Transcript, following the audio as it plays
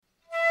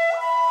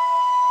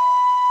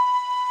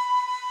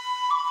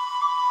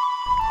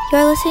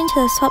You're listening to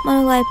the Swap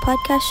Moto Live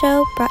podcast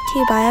show brought to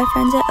you by our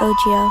friends at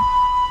OGIO.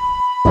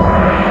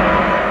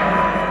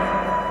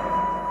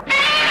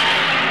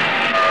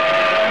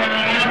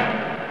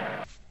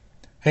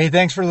 Hey,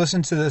 thanks for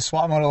listening to the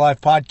Swap Moto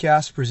Live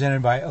podcast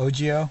presented by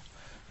OGIO.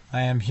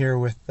 I am here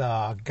with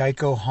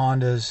Geico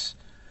Honda's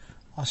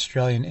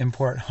Australian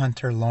import,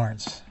 Hunter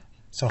Lawrence.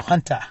 So,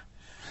 Hunter,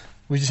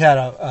 we just had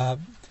a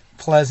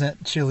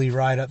pleasant, chilly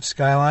ride up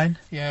Skyline.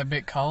 Yeah, a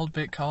bit cold.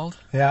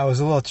 Yeah, it was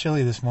a little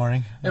chilly this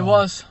morning. It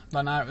was,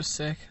 but no, it was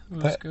sick.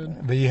 It was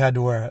good. But you had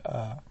to wear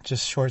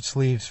just short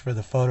sleeves for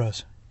the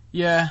photos.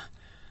 Yeah.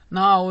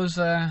 No, I was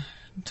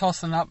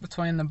tossing up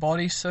between the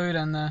bodysuit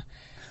and the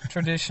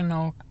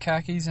traditional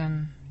khakis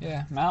and,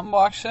 mountain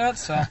bike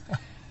shirts. So,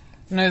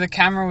 knew the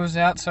camera was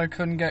out, so I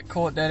couldn't get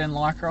caught dead in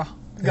Lycra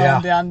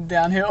going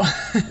downhill.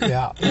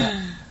 yeah.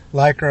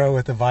 Lycra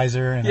with the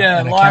visor and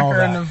and a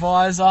Lycra and the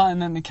visor,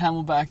 and then the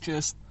Camelback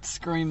just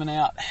screaming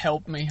out,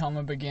 "Help me! I'm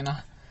a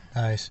beginner."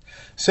 Nice.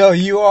 So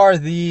you are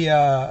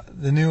the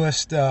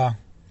newest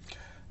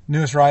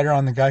rider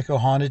on the Geico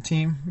Honda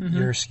team. Mm-hmm.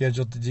 You're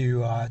scheduled to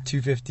do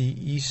 250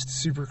 East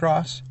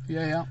Supercross.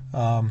 Yeah.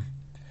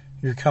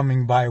 You're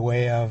coming by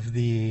way of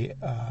the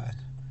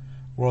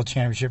World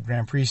Championship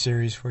Grand Prix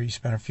Series, where you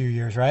spent a few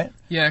years, right?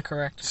 Yeah,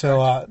 correct.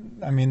 So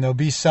there'll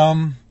be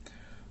some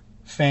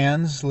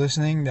fans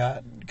listening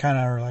that kind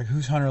of are like,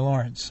 who's Hunter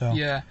Lawrence? So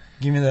yeah,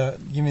 give me the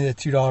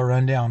 $2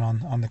 rundown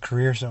on the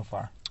career so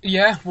far.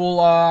 Yeah,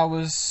 well, I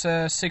was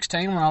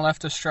 16 when I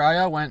left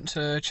Australia. Went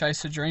to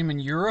chase a dream in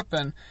Europe,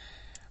 and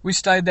we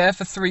stayed there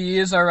for 3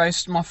 years. I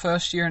raced my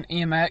first year in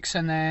EMX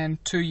and then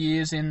 2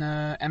 years in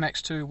the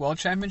MX2 World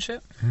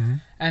Championship. Mm-hmm.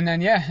 And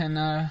then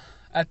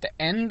at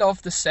the end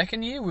of the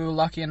second year, we were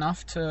lucky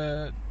enough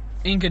to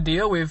ink a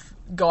deal with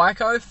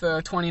Geico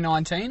for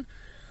 2019.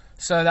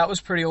 So that was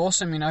pretty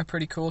awesome,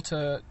 pretty cool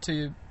to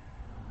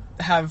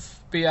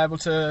be able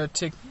to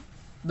tick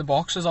the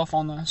boxes off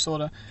on the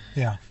sort of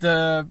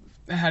the,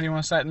 how do you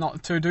want to say it, not the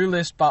to-do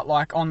list, but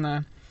like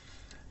on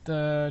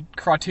the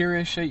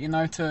criteria sheet,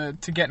 to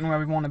getting where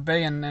we want to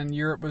be, and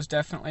Europe was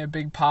definitely a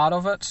big part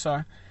of it.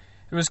 So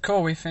it was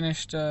cool. We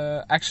finished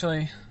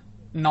actually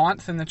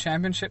 9th in the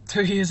championship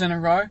 2 years in a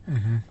row.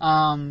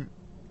 Mm-hmm.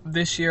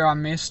 This year I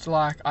missed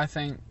 8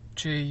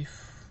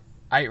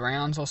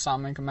 rounds or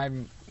something, or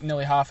maybe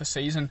nearly half a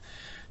season,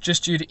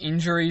 just due to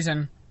injuries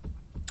and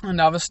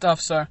other stuff.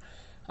 So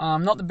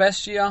not the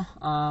best year,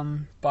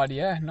 but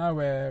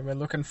we're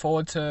looking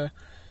forward to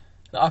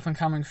the up and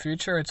coming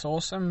future. It's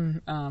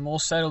awesome. All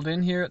settled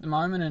in here at the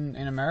moment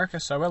in America,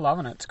 so we're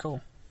loving it. It's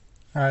cool.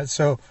 All right,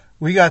 so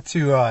we got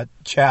to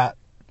chat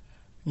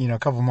a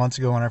couple months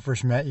ago when I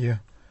first met you,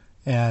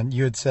 and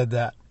you had said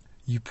that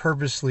you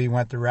purposely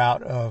went the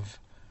route of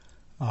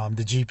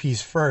the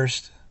GPs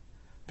first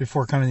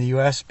before coming to the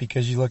U.S.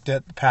 because you looked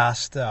at the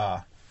past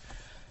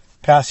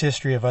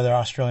history of other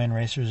Australian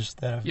racers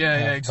that have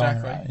exactly. gone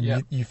around.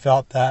 And you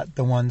felt that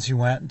the ones who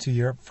went to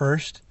Europe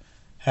first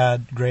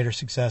had greater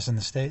success in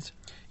the States?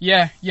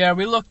 Yeah,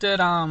 we looked at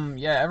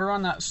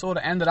everyone that sort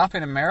of ended up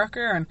in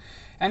America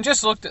and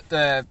just looked at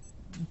their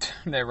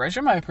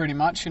resume pretty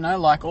much,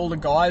 like all the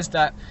guys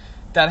that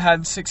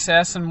had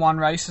success and won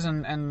races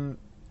and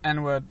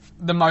were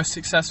the most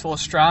successful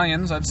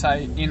Australians, I'd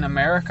say, in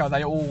America.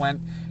 They all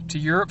went to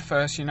Europe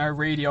first,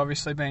 Reedy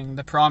obviously being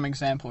the prime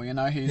example,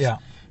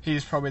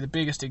 he's probably the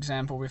biggest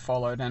example we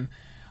followed. And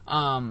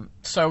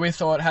so we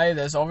thought, hey,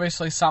 there's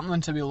obviously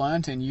something to be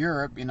learnt in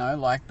Europe,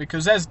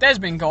 because there's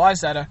been guys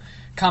that are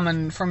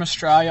coming from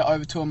Australia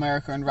over to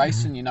America and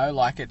racing,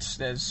 mm-hmm.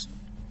 There's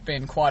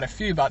been quite a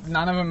few, but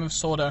none of them have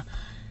sort of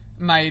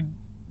made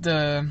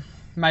the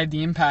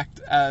impact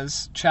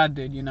as Chad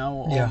did,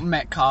 or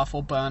Metcalf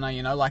or Burner,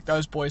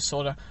 those boys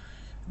sort of,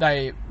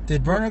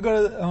 Did Burner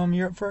go to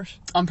Europe first?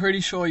 I'm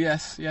pretty sure,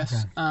 yes. Okay.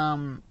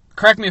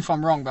 Correct me if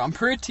I'm wrong, but I'm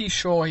pretty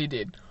sure he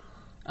did.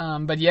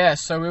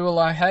 So we were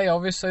like, hey,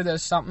 obviously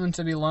there's something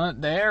to be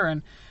learnt there,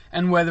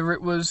 and whether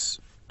it was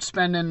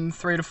spending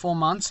 3 to 4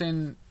 months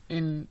in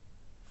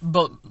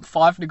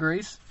 5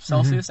 degrees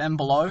Celsius mm-hmm. and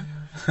below,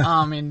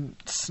 in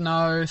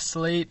snow,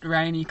 sleet,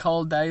 rainy,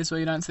 cold days where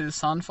you don't see the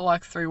sun for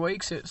 3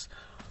 weeks,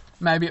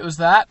 maybe it was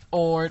that,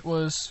 or it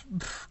was,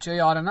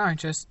 I don't know,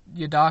 just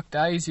your dark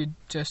days.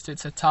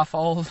 It's a tough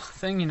old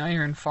thing,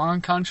 you're in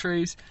foreign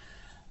countries.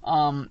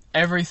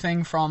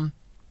 Everything from,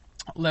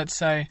 let's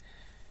say,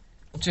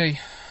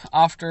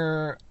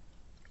 after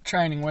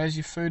training, where's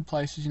your food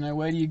places?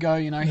 Where do you go?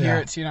 Here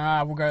it's,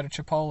 we'll go to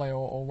Chipotle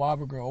or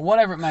Waba Grill or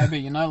whatever it may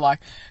be, like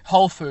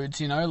Whole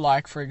Foods,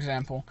 for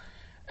example.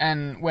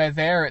 And where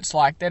there, it's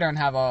like they don't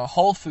have a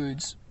Whole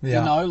Foods,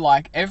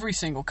 every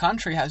single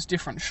country has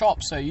different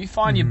shops. So you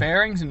find mm-hmm. your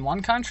bearings in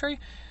one country,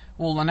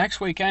 well, the next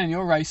weekend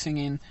you're racing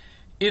in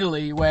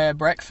Italy, where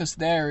breakfast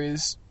there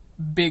is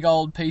big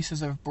old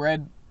pieces of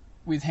bread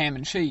with ham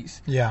and cheese.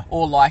 Yeah.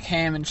 Or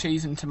ham and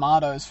cheese and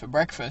tomatoes for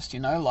breakfast,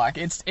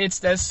 it's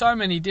there's so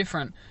many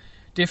different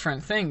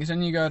things.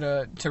 And you go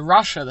to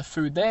Russia, the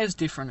food there's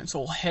different. It's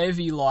all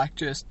heavy, like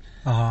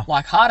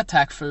heart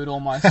attack food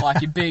almost,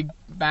 like your big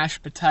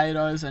mashed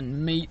potatoes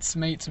and meats,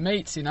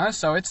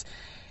 So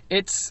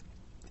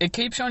it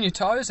keeps you on your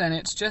toes, and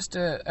it's just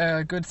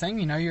a good thing.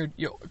 You know, you're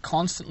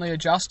constantly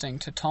adjusting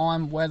to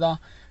time, weather,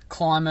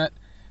 climate,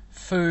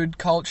 food,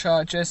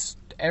 culture, just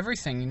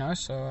everything. You know,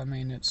 so I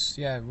mean, it's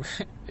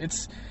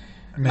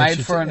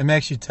made for it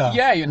makes you tough.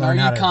 Yeah, you know, Learn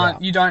how you to can't,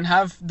 adapt. you don't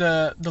have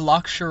the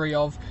luxury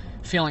of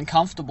feeling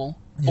comfortable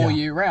all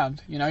year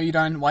round. You know, you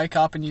don't wake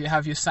up and you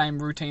have your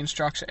same routine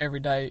structure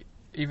every day,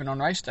 even on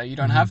race day. You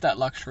don't have that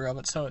luxury of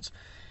it. So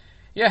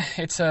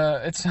it's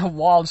a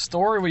wild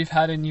story we've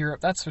had in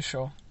Europe, that's for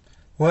sure.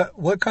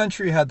 What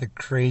country had the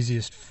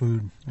craziest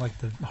food? Like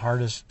the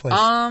hardest place?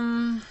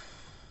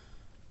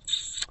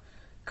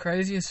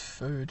 Craziest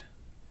food.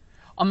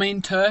 I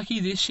mean, Turkey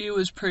this year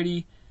was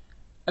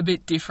a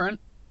bit different.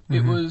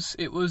 It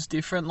was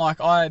different. Like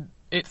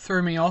it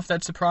threw me off.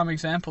 That's a prime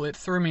example. It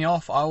threw me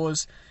off. I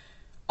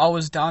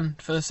was done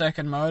for the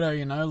second moto,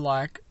 you know,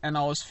 like, and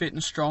I was fit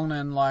and strong,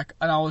 and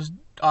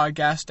I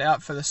gassed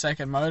out for the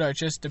second moto.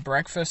 Just the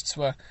breakfasts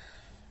were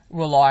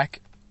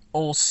like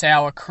all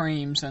sour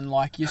creams and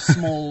like your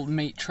small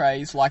meat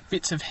trays, like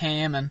bits of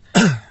ham and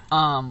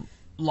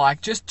like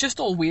just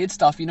all weird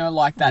stuff, you know,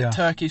 like that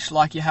Turkish,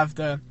 like you have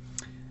the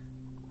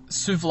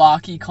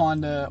souvlaki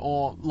kind of,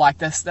 or like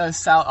this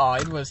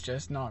it was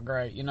just not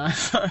great, you know.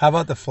 How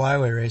about the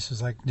flyway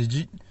races? Like, did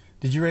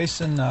you race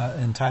in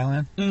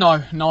Thailand?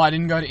 No, I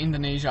didn't go to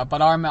Indonesia,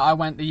 but I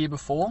went the year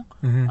before,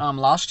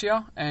 last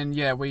year, and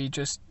yeah, we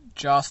just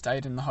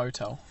stayed in the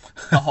hotel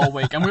the whole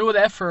week, and we were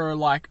there for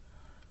like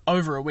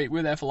over a week. We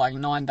were there for like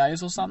 9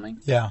 days or something.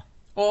 Yeah.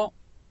 Or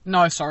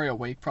no, sorry, a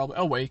week, probably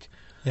a week.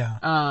 Yeah.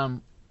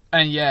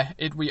 And yeah,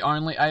 we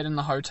only ate in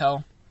the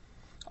hotel.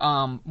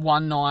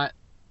 One night,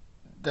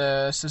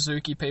 the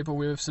Suzuki people,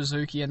 we were with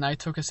Suzuki, and they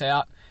took us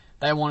out.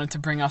 They wanted to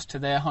bring us to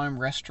their home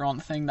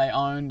restaurant thing they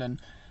owned,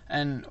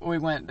 and we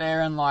went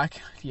there, and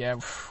like,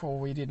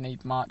 we didn't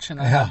eat much, and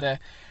they had their,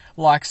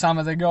 like, some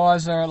of the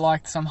guys are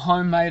like some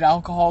homemade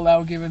alcohol they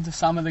were giving to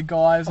some of the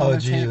guys on the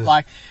team,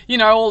 like, you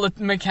know, all the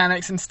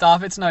mechanics and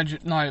stuff. It's no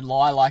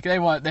lie, like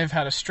they've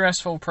had a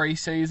stressful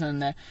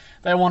pre-season.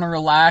 They want to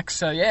relax,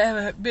 so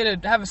yeah,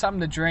 have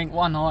something to drink.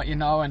 Why not, you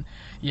know? And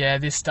yeah,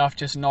 this stuff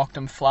just knocked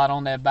them flat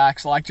on their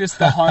backs, like just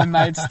the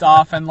homemade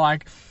stuff, and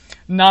like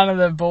none of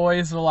the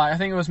boys were like, I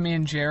think it was me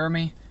and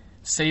Jeremy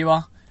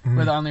Seaver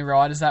were the only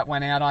riders that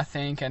went out, I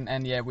think,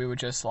 and yeah, we were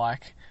just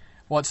like,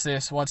 what's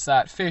this? What's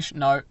that? Fish?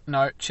 No.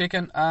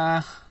 Chicken?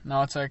 No,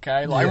 it's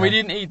okay. Like, we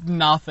didn't eat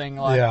nothing.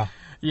 Like,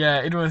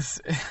 yeah, it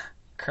was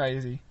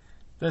crazy.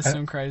 There's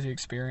some crazy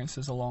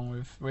experiences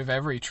along with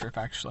every trip,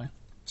 actually.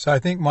 So I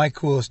think my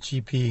coolest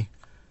GP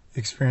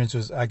experience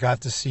was I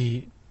got to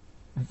see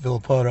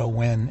Villopoto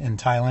win in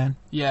Thailand.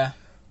 Yeah.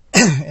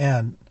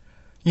 And,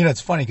 you know,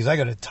 it's funny because I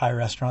go to Thai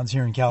restaurants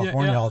here in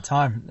California all the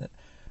time.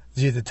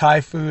 The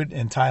Thai food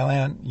in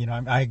Thailand, you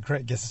know, I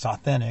guess it's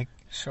authentic.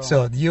 Sure.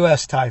 So the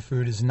U.S. Thai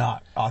food is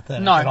not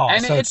authentic at all.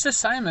 And it's the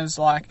same as,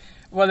 like,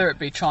 whether it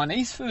be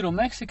Chinese food or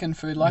Mexican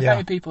food. Like, I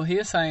hear people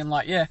here saying,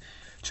 like,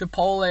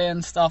 Chipotle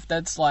and stuff,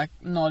 that's, like,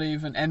 not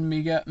even... And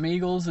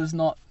Miguel's is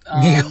not...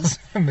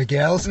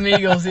 Miguel's?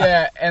 Miguel's,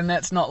 yeah. And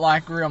that's not,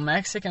 like, real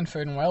Mexican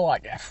food. And we're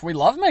like, we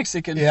love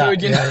Mexican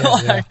food, you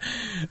know?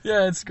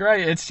 Yeah, it's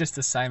great. It's just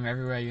the same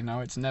everywhere, you know?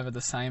 It's never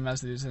the same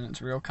as it is in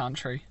its real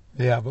country.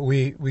 Yeah, but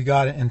we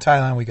got it in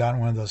Thailand. We got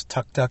one of those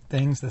tuk-tuk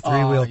things, the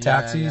three-wheel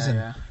taxis,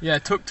 and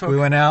tuk-tuk. We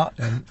went out,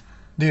 and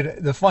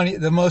dude,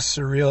 the most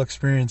surreal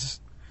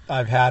experience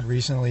I've had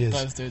recently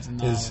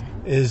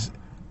is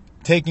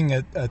taking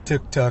a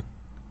tuk-tuk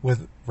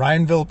with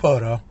Ryan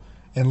Villopoto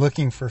and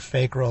looking for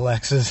fake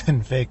Rolexes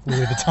and fake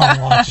Louis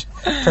Vuitton watch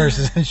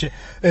purses and shit.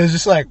 It was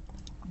just like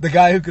the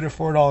guy who could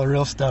afford all the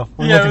real stuff.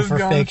 We're looking for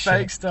fake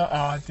shit. Stuff.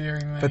 Oh,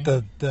 dearie me. But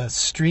the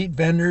street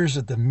vendors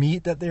with the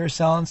meat that they were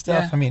selling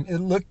stuff, I mean, it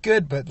looked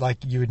good, but like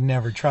you would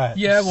never try it.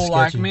 Yeah, well,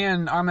 like I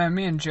remember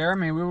me and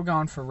Jeremy, we were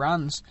going for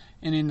runs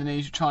in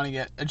Indonesia trying to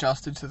get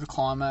adjusted to the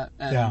climate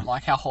and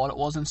like how hot it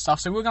was and stuff.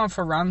 So we were going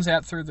for runs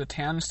out through the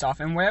town and stuff.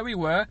 And where we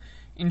were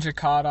in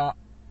Jakarta,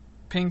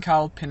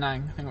 Pingkal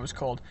Pinang, I think it was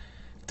called.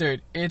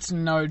 Dude, it's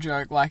no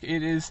joke. Like,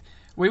 it is.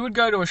 We would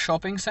go to a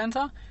shopping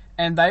centre,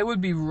 and they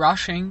would be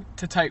rushing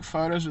to take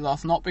photos with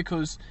us, not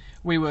because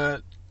we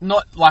weren't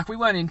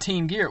in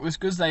team gear. It was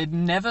because they'd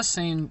never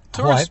seen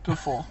tourists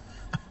before,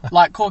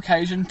 like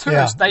Caucasian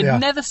tourists. They'd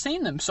never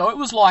seen them, so it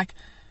was like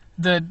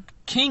the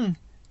king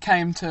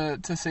came to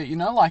see, you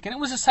know, like, and it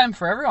was the same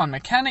for everyone.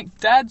 Mechanic,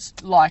 dads,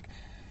 like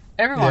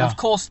everyone. Yeah. Of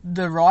course,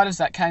 the riders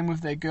that came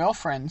with their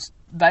girlfriends,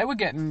 they were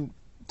getting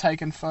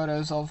taken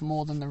photos of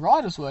more than the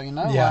riders were, you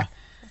know. Yeah. Like,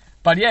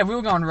 but yeah, we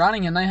were going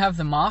running, and they have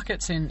the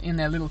markets in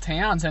their little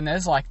towns, and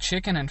there's like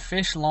chicken and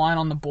fish lying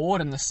on the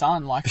board in the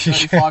sun, like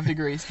 35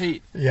 degrees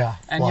heat. Yeah.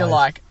 And you're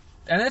like,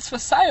 and it's for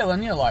sale,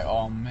 and you're like,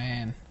 oh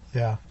man.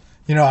 Yeah.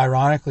 You know,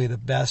 ironically, the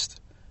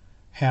best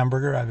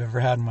hamburger I've ever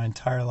had in my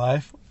entire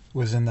life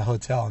was in the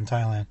hotel in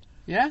Thailand.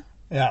 Yeah?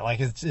 Yeah, like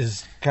it's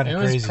kind of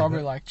crazy. It was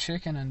probably like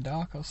chicken and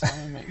duck or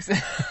something mixed.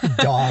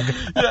 Dog.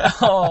 Yeah.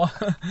 Oh.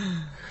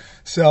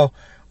 So,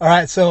 all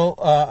right. So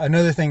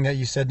another thing that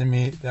you said to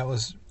me that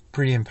was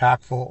pretty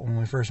impactful when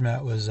we first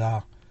met was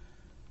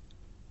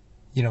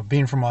you know,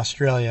 being from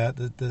Australia,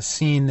 the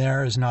scene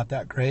there is not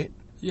that great.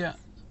 Yeah.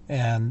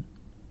 And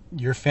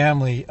your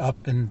family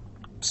up and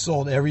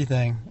sold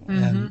everything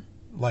and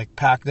like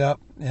packed up,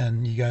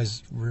 and you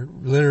guys were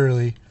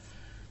literally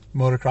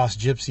motocross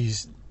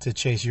gypsies to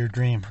chase your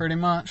dream. Pretty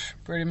much.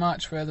 We're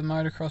the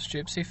motocross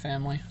gypsy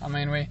family. I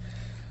mean, we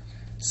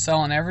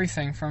selling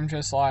everything from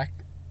just like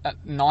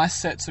nice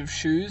sets of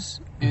shoes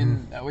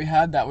that we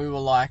had that we were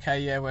like, hey,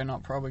 yeah, we're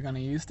not probably going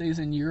to use these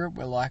in Europe.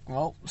 We're like,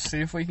 well, see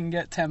if we can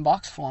get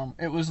 $10 for them.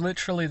 It was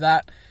literally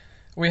that.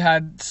 We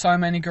had so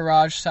many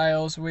garage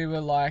sales. We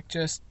were like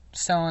just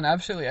selling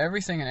absolutely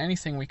everything and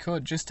anything we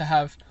could just to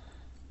have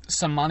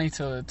some money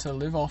to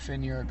live off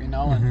in Europe, you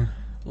know. And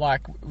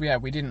like, yeah,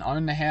 we didn't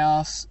own the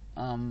house.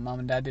 Mum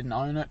and Dad didn't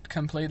own it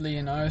completely,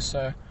 you know.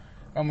 So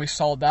when we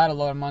sold that, a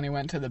lot of money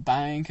went to the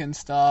bank and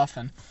stuff.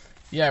 And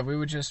yeah, we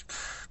were just,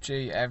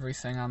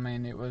 everything. I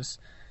mean, it was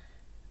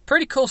a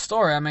pretty cool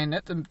story. I mean,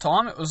 at the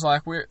time, it was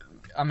like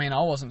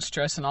I wasn't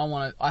stressing.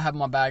 I had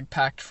my bag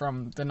packed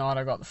from the night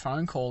I got the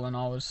phone call, and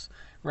I was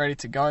ready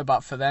to go.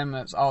 But for them,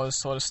 I was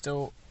sort of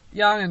still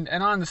young,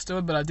 and I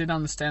understood, but I did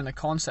understand the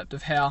concept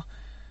of how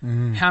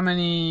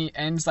many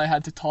ends they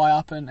had to tie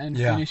up and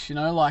finish, you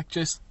know, like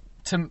just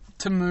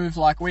to move.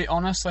 Like, we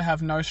honestly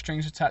have no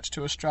strings attached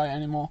to Australia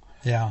anymore.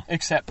 Yeah.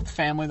 Except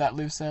family that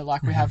lives there.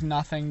 Like, we have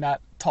nothing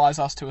that ties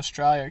us to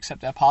Australia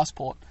except our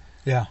passport.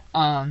 Yeah.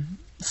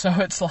 So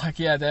it's like,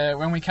 yeah,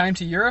 when we came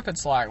to Europe,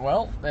 it's like,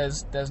 well,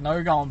 there's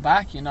no going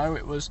back, you know.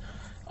 It was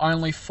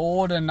only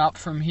forward and up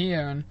from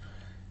here, and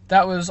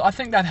I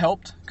think that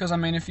helped, because I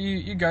mean, if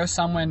you go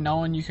somewhere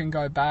knowing you can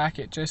go back,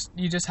 you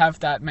just have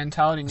that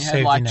mentality in your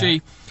head, like,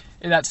 gee,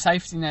 that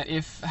safety net.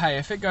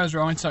 If it goes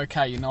wrong, it's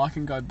okay, you know, I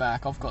can go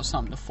back. I've got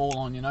something to fall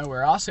on, you know.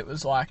 Where us, it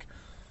was like,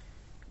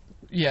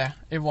 yeah,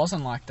 it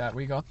wasn't like that.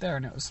 We got there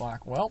and it was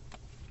like, well,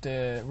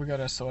 we got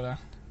to sort of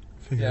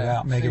figure it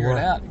out, make it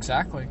work.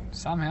 Exactly,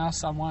 somehow,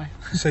 some way.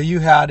 So you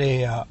had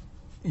a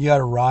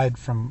ride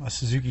from a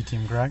Suzuki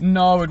team, correct?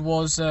 No, it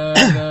was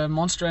the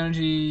Monster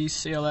Energy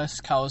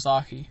CLS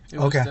Kawasaki. It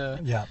was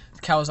the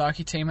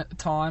Kawasaki team at the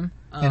time.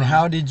 And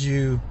how did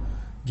you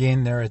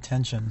gain their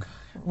attention?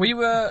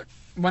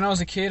 When I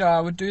was a kid, I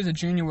would do the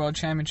Junior World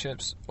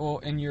Championships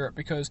in Europe,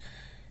 because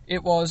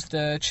it was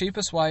the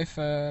cheapest way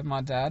for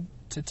my dad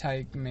to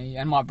take me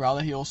and my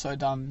brother. He also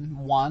done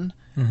one.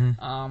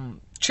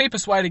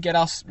 Cheapest way to get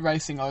us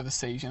racing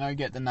overseas, you know,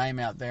 get the name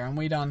out there. And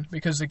we done,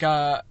 because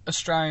the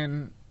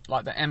Australian,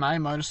 like the MA,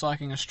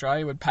 Motorcycling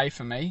Australia, would pay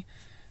for my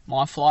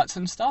flights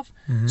and stuff.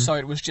 So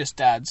it was just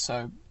Dad's.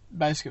 So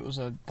basically it was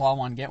a buy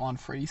one, get one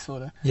free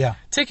sort of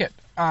ticket.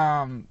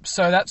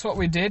 So that's what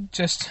we did.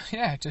 Just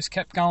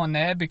kept going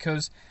there,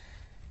 because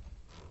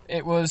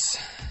that was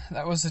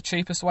the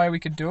cheapest way we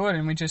could do it.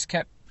 And we just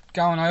kept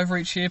going over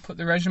each year, put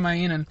the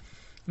resume in, and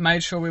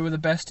made sure we were the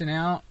best in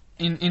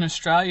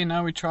Australia. You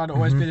know, we tried to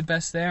always be the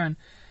best there, and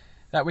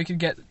that we could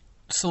get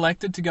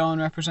selected to go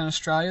and represent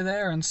Australia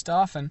there and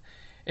stuff. And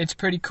it's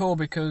pretty cool,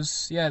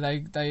 because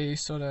they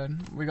sort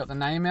of, we got the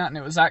name out, and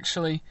it was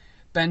actually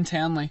Ben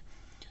Townley.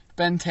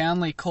 Ben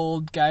Townley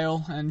called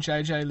Gail and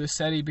JJ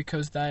Lucetti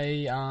because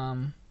they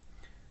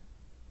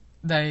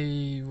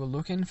were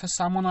looking for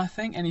someone, I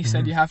think, and he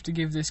said, you have to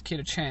give this kid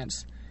a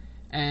chance.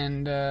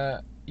 And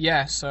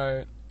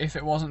so if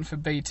it wasn't for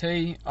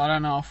BT, I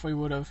don't know if we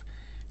would have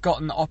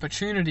gotten the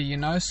opportunity, you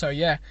know. So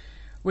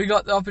we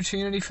got the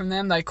opportunity from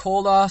them. They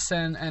called us,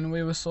 and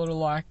we were sort of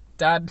like,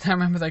 Dad, I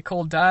remember they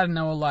called Dad, and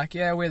they were like,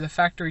 yeah, we're the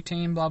factory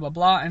team, blah blah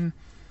blah. And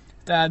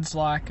Dad's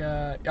like,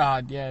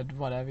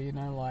 whatever, you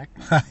know, like,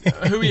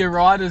 who are your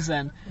riders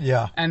then?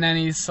 Yeah. And then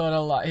he's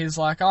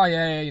like, oh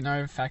yeah, you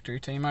know, factory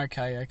team,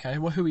 okay.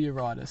 Well, who are your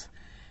riders?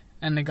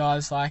 And the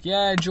guy's like,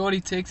 yeah,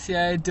 Geordie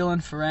Tixier,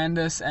 Dylan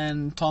Ferrandis,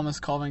 and Thomas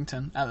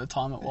Covington at the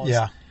time it was.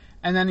 Yeah.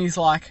 And then he's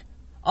like,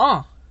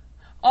 oh,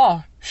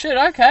 shit,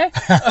 okay.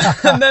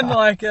 And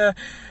then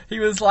he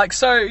was like,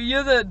 so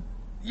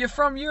you're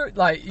from Europe?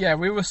 Like, yeah,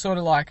 we were sort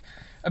of like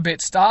a bit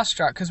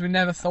starstruck, because we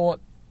never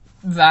thought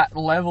that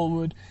level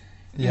would,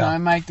 you know,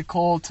 make the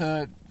call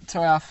to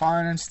our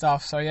phone and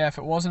stuff. So yeah, if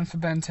it wasn't for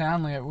Ben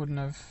Townley, it wouldn't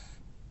have.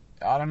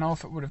 I don't know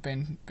if it would have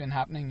been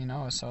happening, you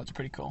know. So it's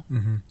pretty cool.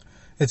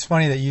 It's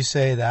funny that you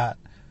say that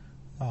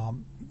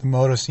the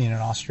moto scene in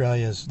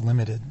Australia is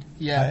limited.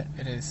 Yeah, right?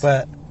 It is.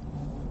 But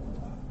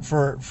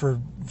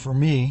for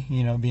me,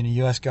 you know, being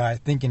a US guy,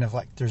 thinking of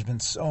like, there's been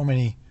so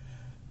many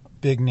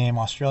big name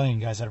Australian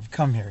guys that have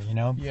come here, you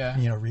know. Yeah.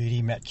 You know,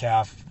 Reedy,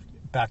 Metcalf,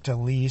 back to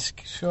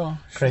Leask,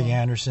 Craig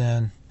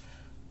Anderson.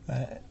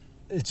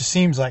 It just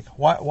seems like,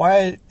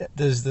 why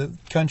does the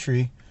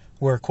country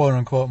where quote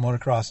unquote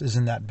motocross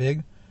isn't that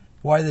big,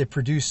 why do they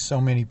produce so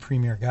many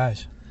premier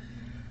guys?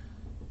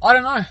 I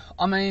don't know.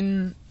 I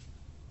mean,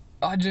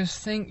 I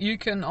just think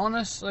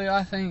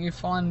I think you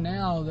find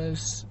now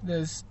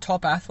there's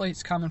top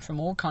athletes coming from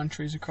all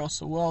countries across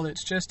the world.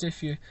 It's just,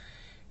 if you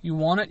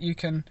want it, you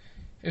can.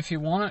 If you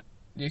want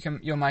it,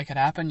 you'll make it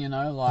happen, you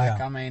know.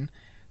 Like, I mean,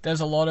 there's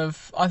a lot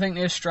of, I think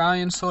the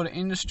Australian sort of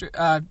industry,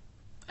 how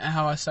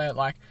I say it,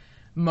 like,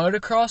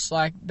 motocross,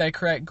 like, they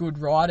create good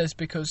riders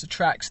because the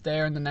track's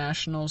there in the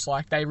nationals,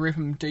 like, they rip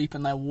them deep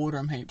and they water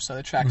them heaps, so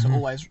the tracks are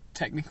always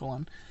technical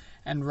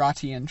and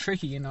rutty and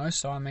tricky, you know.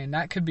 So I mean,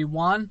 that could be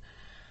one.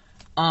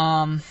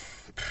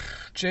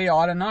 Gee,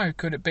 I don't know.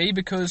 Could it be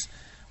because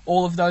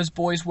all of those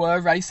boys were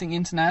racing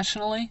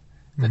internationally,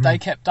 that they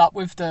kept up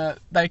with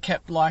they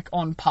kept like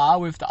on par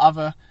with the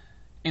other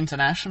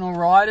international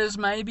riders?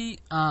 Maybe.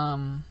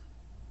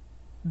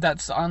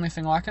 That's the only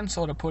thing I can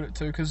sort of put it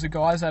to, because the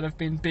guys that have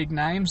been big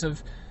names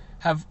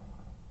have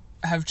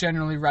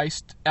generally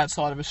raced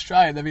outside of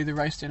Australia. They've either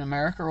raced in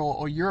America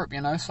or Europe,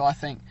 you know. So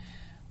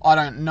I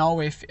don't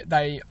know if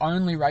they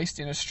only raced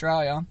in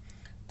Australia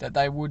that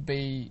they would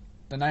be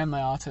the name they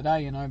are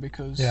today, you know,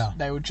 because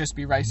they would just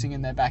be racing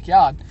in their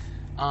backyard.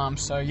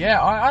 So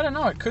yeah, I don't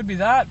know. It could be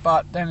that,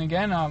 but then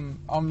again,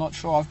 I'm not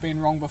sure. I've been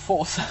wrong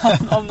before, so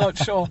I'm not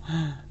sure.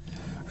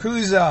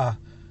 Who's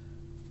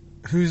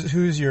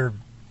your,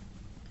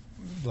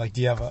 like,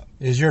 do you have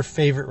is your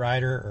favorite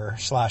rider or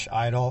 /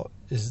 idol,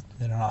 is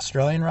it an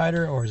Australian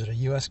rider or is it a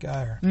US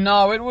guy? Or?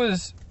 No, it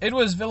was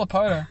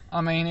Villapoto.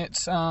 I mean,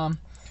 it's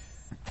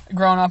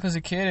growing up as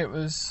a kid, it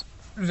was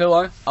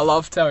Villo. I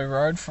loved how he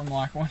rode from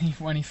like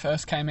when he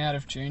first came out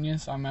of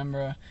juniors. I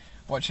remember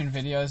watching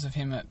videos of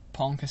him at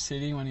Ponca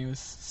City when he was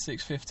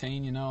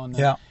 6'15", you know, and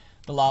the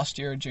last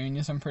year of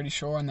juniors, I'm pretty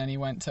sure, and then he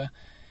went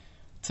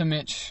to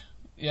Mitch,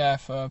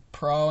 for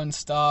pro and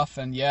stuff,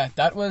 and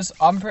that was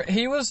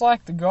he was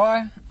like the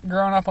guy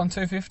growing up on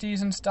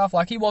 250s and stuff.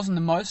 Like, he wasn't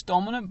the most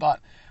dominant, but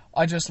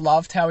I just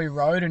loved how he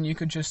rode, and you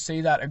could just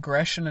see that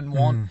aggression and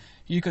want.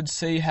 You could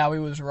see how he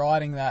was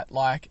riding that,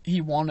 like,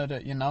 he wanted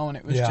it, you know, and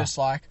it was just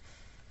like,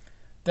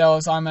 I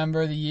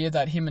remember the year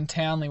that him and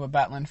Townley were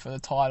battling for the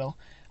title.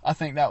 I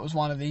think that was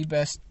one of the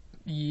best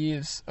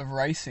years of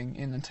racing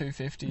in the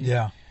 250s.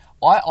 Yeah.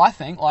 I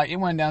think, like, it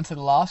went down to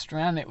the last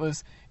round. It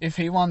was, if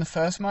he won the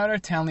first moto,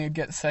 Townley would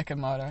get the second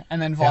moto,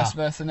 and then vice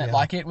versa. And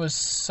like, it was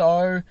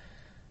so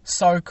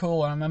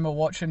cool. And I remember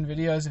watching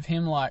videos of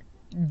him, like,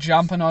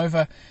 jumping out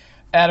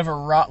of a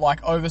rut,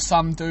 like, over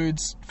some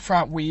dude's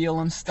front wheel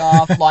and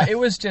stuff. Like, it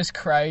was just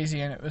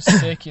crazy, and it was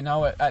sick, you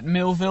know, at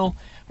Millville,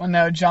 when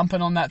they were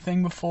jumping on that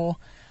thing before,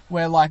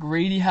 where, like,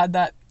 Reedy had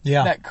that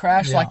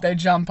crash. Like, they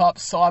jump up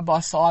side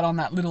by side on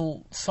that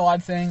little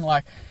side thing,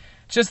 like,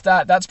 just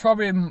that's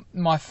probably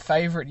my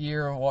favourite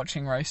year of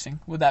watching racing.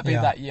 Would that be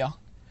that year?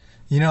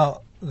 You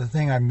know, the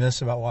thing I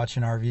miss about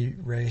watching RV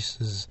race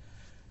is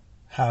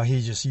how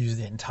he just used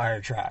the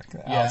entire track,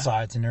 the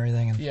outsides and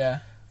everything. And it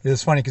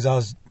was funny because I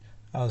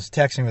was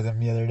texting with him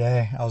the other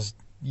day. I was,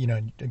 you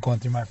know, going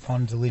through my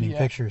phone, deleting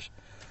pictures.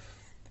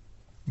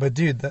 But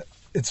dude,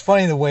 it's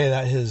funny the way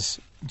that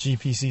his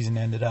GP season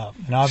ended up.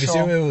 And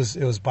obviously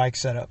it was bike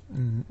setup,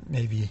 and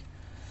maybe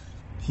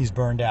he's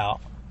burned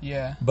out.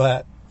 Yeah.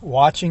 But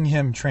watching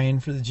him train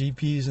for the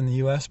GPs in the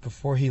US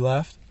before he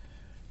left,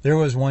 there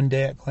was one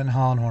day at Glen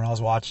Helen when I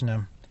was watching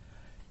him,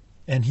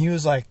 and he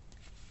was like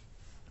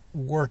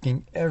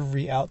working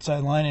every outside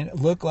line, and it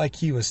looked like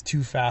he was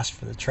too fast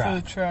for the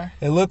track.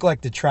 It looked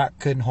like the track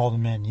couldn't hold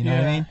him in, you know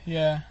what I mean?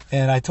 Yeah.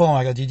 And I told him,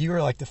 I go, dude, you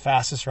were like the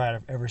fastest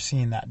rider I've ever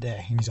seen that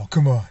day. And he's like,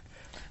 come on.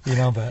 You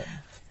know,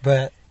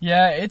 but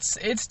yeah,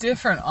 it's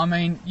different. I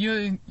mean,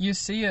 you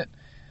see it.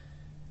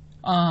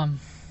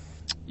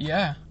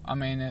 Yeah, I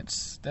mean,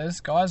 there's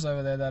guys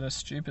over there that are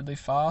stupidly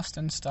fast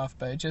and stuff,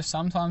 but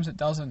sometimes it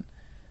doesn't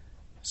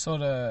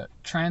sort of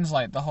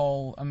translate the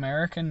whole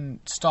American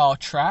style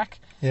track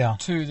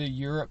to the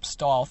Europe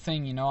style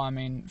thing, you know. I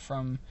mean,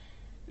 from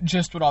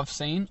just what I've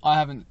seen, I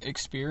haven't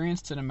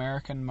experienced an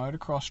American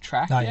motocross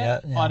track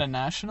yet at a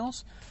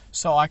nationals,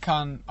 so I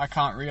can't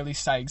really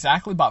say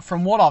exactly, but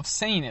from what I've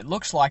seen, it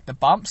looks like the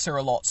bumps are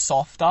a lot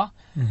softer,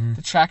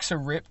 the tracks are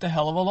ripped a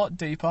hell of a lot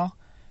deeper,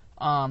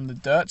 the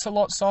dirt's a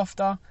lot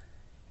softer,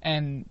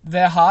 and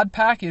their hard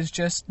pack is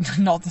just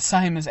not the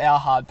same as our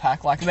hard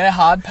pack. Like, their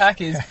hard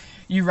pack is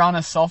you run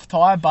a soft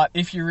tyre, but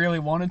if you really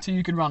wanted to,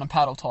 you could run a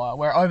paddle tyre.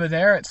 Where over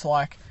there, it's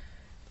like,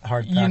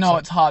 you know,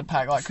 it's hard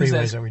pack, like, because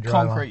there's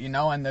concrete, you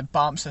know, and the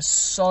bumps are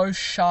so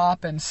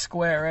sharp and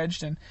square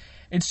edged, and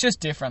it's just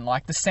different.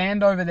 Like, the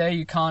sand over there,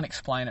 you can't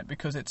explain it,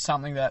 because it's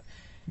something that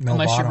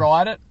unless you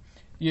ride it,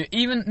 you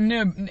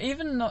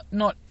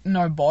not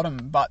no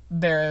bottom, but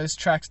there's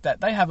tracks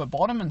that they have a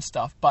bottom and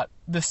stuff, but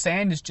the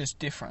sand is just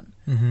different.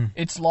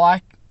 It's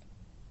like,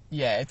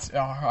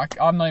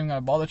 I'm not even going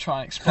to bother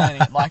trying to explain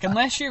it. Like,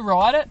 unless you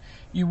ride it,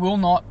 you will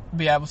not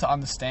be able to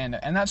understand it.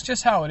 And that's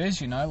just how it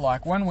is, you know.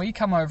 Like, when we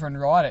come over and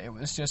ride it, it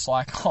was just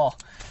like,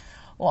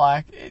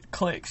 like, it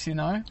clicks, you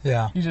know.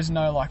 Yeah. You just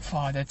know, like,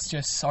 that's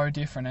just so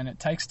different, and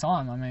it takes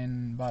time. I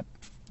mean, but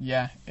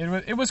yeah,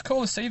 it was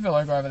cool to see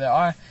Villo go over there.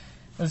 I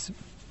was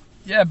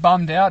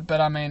bummed out,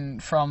 but I mean,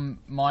 from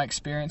my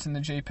experience in the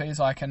GPs,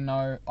 I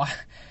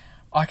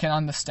can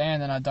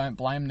understand, and I don't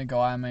blame the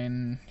guy. I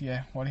mean,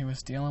 what he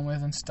was dealing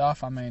with and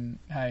stuff. I mean,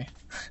 hey,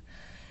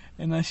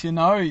 unless you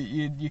know,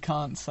 you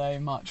can't say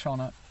much on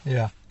it.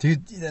 Yeah.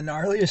 Dude, the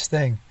gnarliest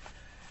thing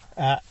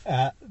at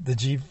the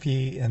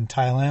GP in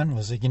Thailand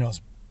was, like, you know,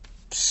 it's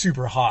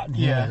super hot and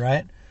humid,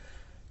 right?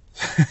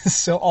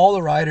 So all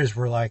the riders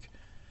were like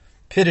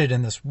pitted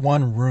in this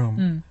one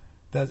room,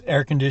 that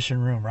air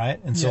conditioned room, right?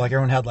 And so like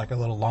everyone had like a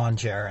little lawn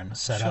chair and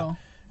set up,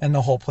 and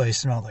the whole place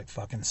smelled like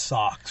fucking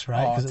socks,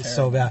 right? Because it's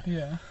so bad.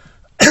 Yeah.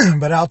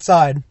 But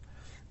outside,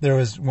 there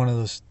was one of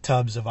those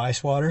tubs of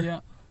ice water. Yeah.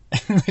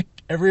 And like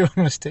everyone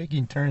was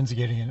taking turns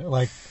getting in it.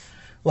 Like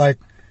it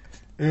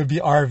would be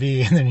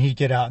RV, and then he'd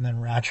get out, and then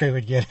Rattray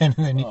would get in,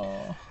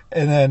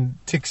 and then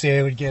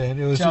Tixier would get in.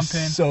 It was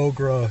so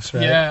gross,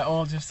 right? Yeah,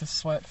 all just a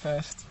sweat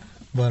fest.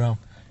 But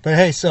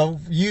hey, so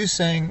you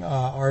saying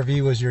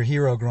RV was your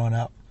hero growing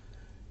up.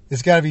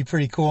 It's got to be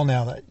pretty cool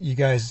now that you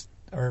guys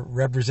are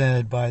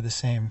represented by the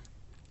same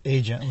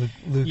agent,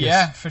 Lucas.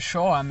 Yeah, for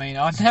sure. I mean,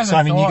 I never So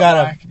I mean,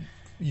 thought,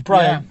 you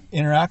probably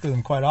interact with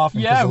him quite often.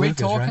 Yeah, we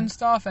Lucas, talk right? and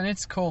stuff, and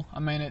it's cool. I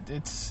mean,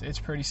 it's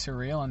pretty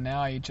surreal. And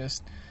now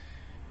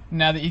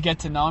that you get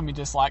to know him, you're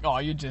just like, oh,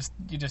 you're just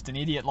an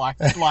idiot, like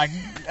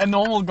a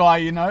normal guy,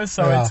 you know.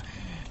 So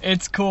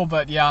it's cool.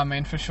 But yeah, I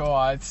mean, for sure,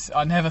 I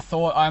never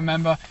thought. I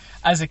remember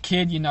as a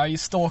kid, you know, you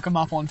stalk him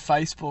up on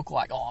Facebook,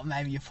 like, oh,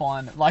 maybe you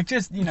find it, like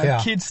just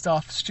kid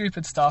stuff,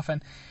 stupid stuff,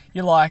 and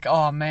you're like,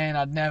 oh man,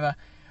 I'd never.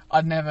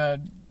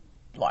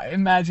 Like,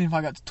 imagine if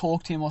I got to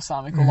talk to him or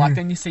something. Or like,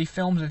 then you see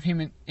films of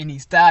him and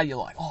his dad. You're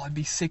like, oh, it'd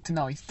be sick to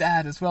know his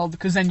dad as well,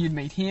 because then you'd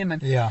meet him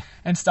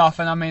and stuff.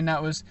 And I mean,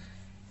 that was,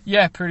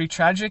 pretty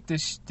tragic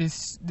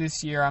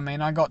this year. I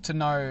mean, I got to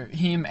know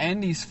him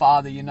and his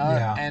father, you know,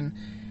 and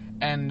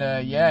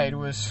it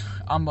was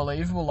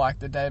unbelievable. Like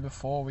the day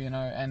before, you know,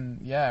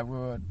 and we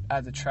were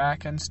at the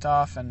track and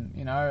stuff, and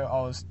you know,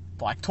 I was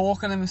like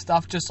talking to him and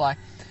stuff, just like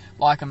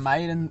a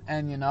mate,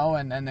 and you know,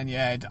 and then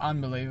it's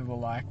unbelievable,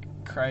 like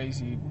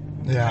crazy.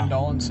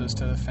 Condolences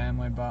to the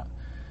family, but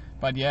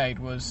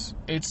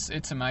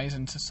it's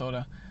amazing to sort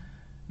of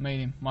meet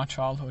him, my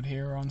childhood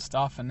hero and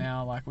stuff, and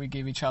now like we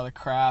give each other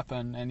crap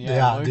and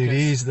Lucas,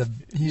 dude,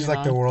 he's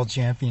like the world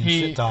champion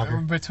shit talker.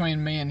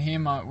 Between me and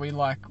him,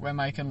 we're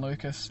making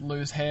Lucas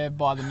lose hair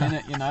by the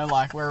minute, you know,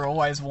 like we're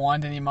always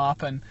winding him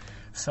up, and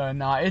so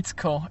it's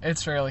cool,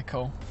 it's really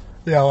cool.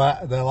 Yeah,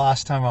 the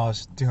last time I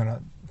was doing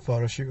a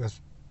photo shoot with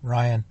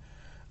Ryan,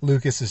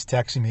 Lucas is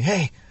texting me,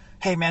 hey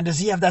man, does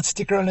he have that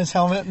sticker on his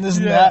helmet and this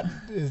and that?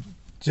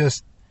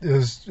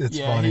 It's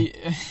funny.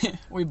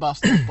 We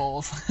bust his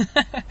balls.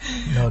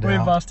 No doubt. We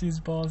bust his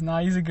balls.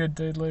 Nah, he's a good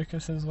dude,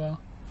 Lucas, as well.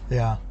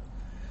 Yeah.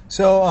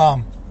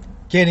 So,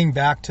 getting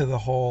back to the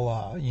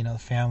whole, the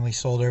family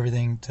sold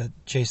everything to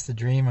chase the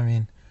dream. I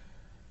mean,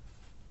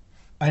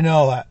 I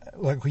know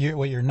that, like,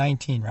 you're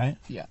 19, right?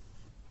 Yeah.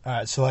 All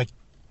right, so, like,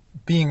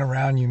 being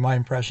around you, my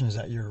impression is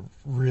that you're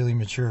really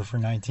mature for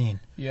 19.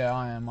 Yeah,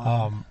 I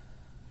am.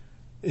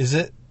 Is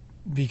it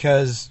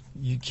because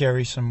you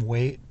carry some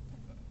weight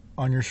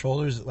on your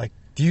shoulders? Like,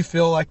 do you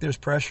feel like there's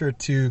pressure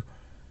to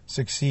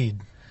succeed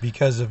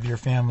because of your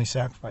family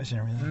sacrifice and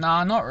everything?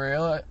 Nah, not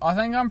really. I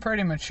think I'm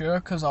pretty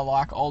mature because I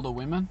like older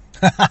women.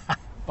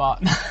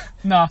 But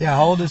no. Yeah,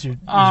 how old is your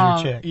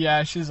chick?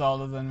 Yeah, she's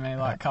older than me,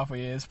 like a couple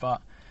of years.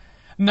 But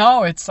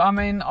no, I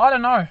mean, I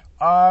don't know.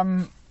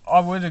 I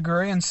would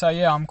agree and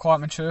say, I'm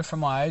quite mature for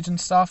my age and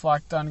stuff.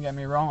 Like, don't get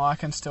me wrong, I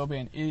can still be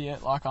an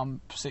idiot. Like,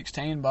 I'm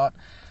 16, but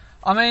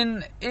I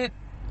mean, I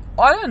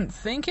don't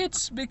think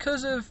it's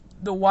because of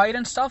the weight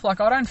and stuff. Like,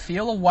 I don't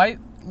feel a weight,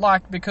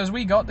 like, because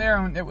we got there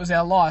and it was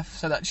our life,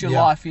 so that's your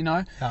life, you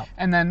know? Yeah.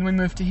 And then we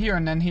moved to here,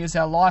 and then here's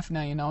our life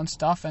now, you know, and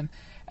stuff. And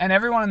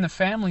everyone in the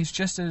family's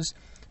just as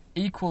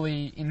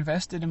equally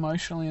invested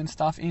emotionally and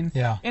stuff in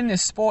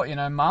this sport, you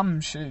know.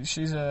 Mum,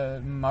 she's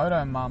a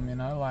moto mum, you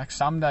know. Like,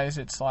 some days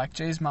it's like,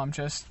 geez, Mum,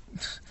 just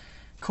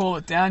cool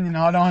it down, you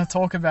know, I don't want to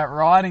talk about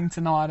riding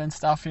tonight and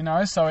stuff, you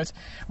know, so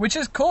which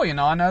is cool, you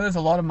know. I know there's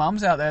a lot of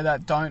mums out there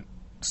that don't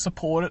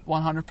support it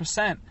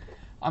 100%.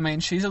 I mean,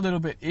 she's a little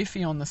bit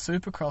iffy on the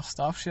Supercross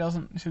stuff.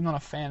 She's not a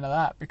fan of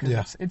that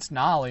because it's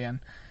gnarly,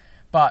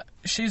 but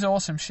she's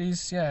awesome.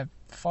 She's,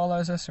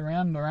 follows us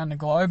around the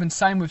globe, and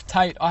same with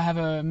Tate. I have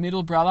a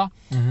middle brother,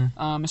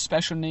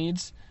 special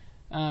needs,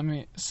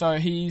 so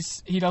he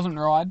doesn't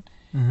ride.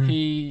 Mm-hmm.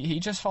 He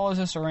just follows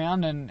us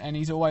around and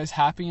he's always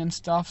happy and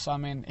stuff. So I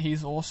mean,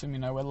 he's awesome. You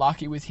know, we're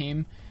lucky with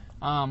him.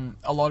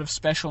 A lot of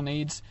special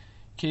needs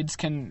kids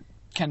can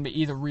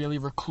be either really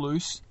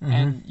recluse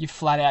and you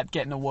flat out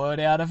getting a word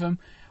out of them,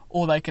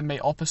 or they can be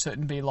opposite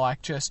and be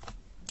like just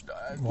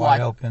wide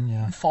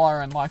open,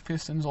 firing like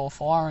pistons all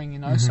firing. You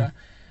know, so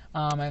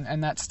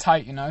and that's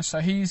Tate. You know,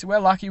 so we're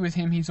lucky with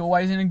him. He's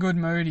always in a good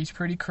mood. He's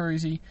pretty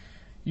cruisy.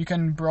 You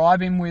can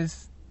bribe him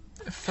with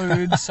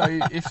food, so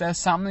if there's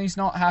something he's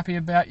not happy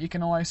about, you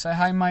can always say,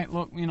 hey mate,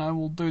 look, you know,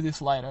 we'll do this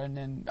later, and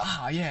then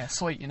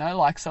sweet, you know,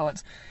 like, so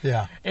it's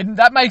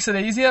that makes it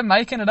easier,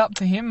 making it up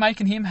to him,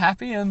 making him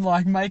happy, and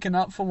like making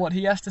up for what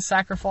he has to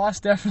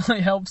sacrifice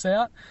definitely helps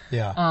out.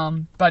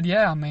 But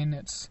I mean,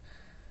 it's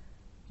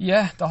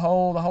the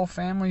whole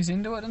family's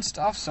into it and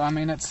stuff, so I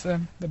mean, it's the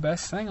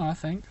best thing, I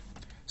think.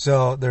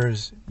 So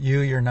there's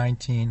you're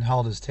 19. How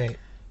old is Tate?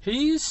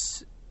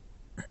 He's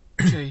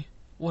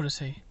what is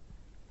he?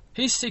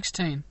 He's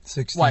 16.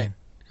 16. Wait.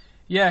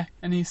 Yeah,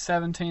 and he's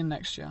 17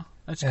 next year.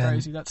 That's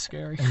crazy. That's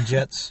scary. And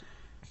Jet's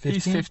 15?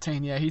 He's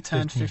 15, yeah. He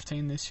turned 15.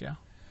 15 this year.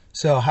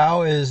 So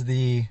how is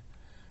the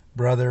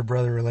brother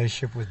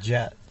relationship with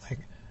Jet? Like,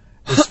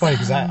 it's funny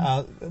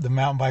because the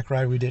mountain bike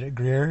ride we did at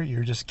Greer, you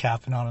were just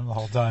capping on him the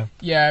whole time.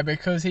 Yeah,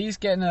 because he's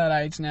getting to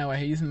that age now where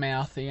he's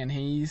mouthy and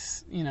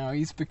he's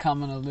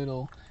becoming a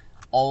little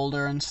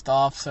older and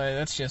stuff, so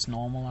that's just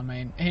normal. I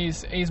mean,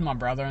 he's my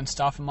brother and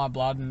stuff in my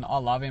blood, and I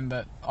love him,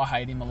 but I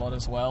hate him a lot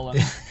as well.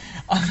 And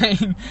I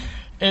mean,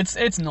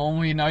 it's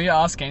normal, you know. You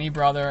ask any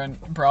brother, and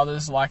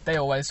brothers, like, they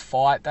always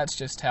fight. That's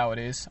just how it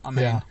is. I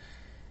mean,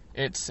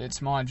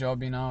 it's my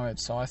job, you know.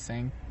 I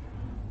think,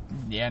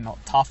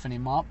 not toughen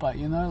him up, but,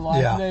 you know,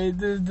 like,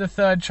 the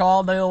third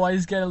child, they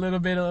always get a little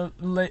bit of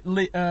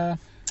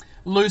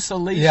looser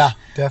leash. Yeah,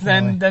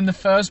 definitely. Than the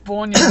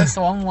firstborn, you know.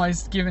 So I'm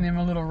always giving him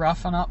a little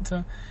roughen up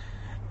to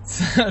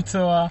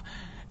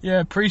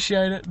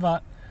appreciate it,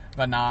 but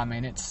nah, I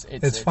mean, it's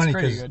funny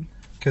pretty good.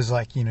 Because,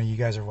 like, you know, you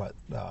guys are what,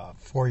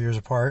 4 years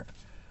apart.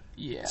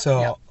 Yeah.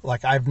 So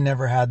like, I've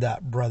never had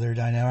that brother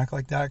dynamic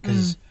like that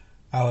because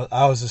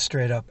I was a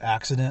straight up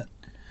accident.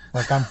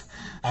 Like,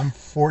 I'm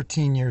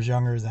 14 years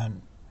younger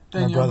than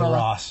my brother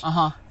Ross,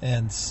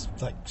 and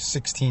like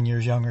 16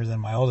 years younger than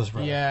my oldest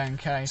brother. Yeah,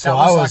 okay. So that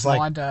was I was like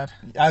my dad.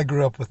 I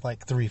grew up with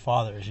like 3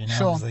 fathers, you know.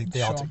 Sure,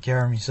 They all took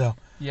care of me. So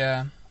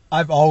yeah.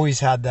 I've always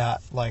had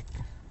that, like,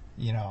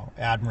 you know,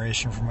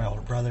 admiration for my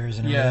older brothers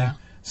and everything. Yeah.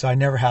 So I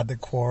never had the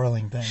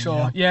quarreling thing. Sure. You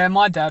know? Yeah,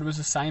 my dad was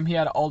the same. He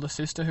had an older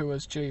sister who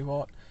was,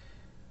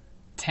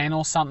 10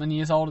 or something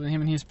years older than him,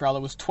 and his brother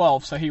was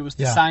 12, so he was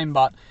the same.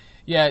 But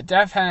yeah,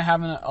 definitely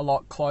having it a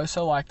lot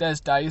closer. Like,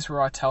 there's days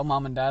where I tell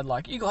mum and dad,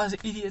 like, you guys are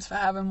idiots for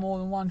having more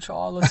than one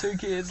child or 2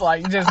 kids.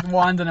 Like, just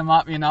winding them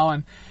up, you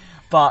know.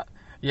 But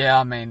yeah,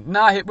 I mean,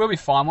 we'll be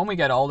fine. When we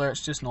get older,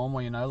 it's just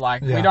normal, you know.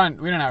 Like, we don't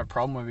have a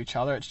problem with each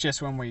other. It's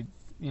just when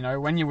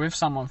when you're with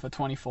someone for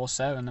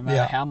 24/7, no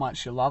matter how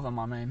much you love them,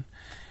 I mean,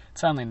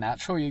 it's only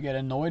natural you get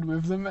annoyed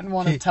with them and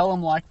want to tell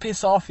them, like,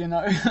 piss off, you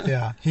know.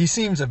 Yeah, he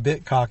seems a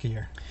bit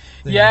cockier.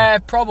 Yeah,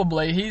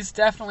 probably. He's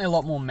definitely a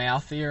lot more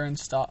mouthier and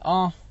stuff.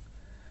 Oh,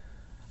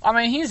 I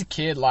mean, he's a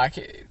kid.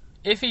 Like,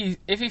 if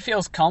he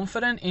feels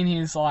confident in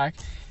his, like,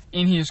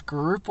 in his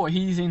group, or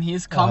he's in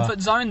his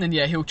comfort zone, then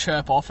he'll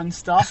chirp off and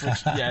stuff,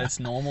 which it's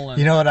normal. And,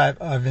 you know what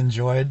I've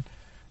enjoyed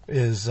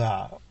is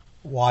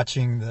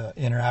watching the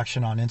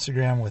interaction on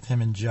Instagram with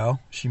him and Joe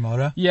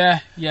Shimoda. Yeah.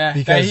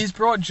 Because he's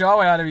brought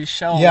Joe out of his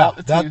shell. Yeah,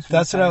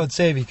 that's what I would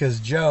say,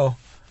 because Joe,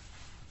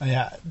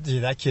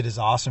 dude, that kid is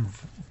awesome.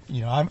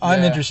 You know,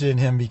 I'm interested in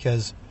him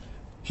because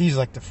he's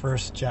like the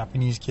first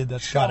Japanese kid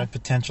that's got a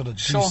potential to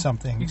do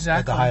something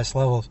at the highest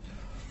levels.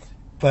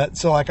 But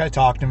so, like, I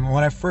talked to him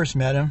when I first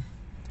met him.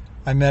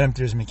 I met him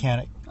through his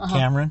mechanic,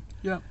 Cameron.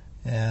 Yeah.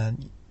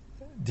 And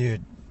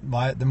dude,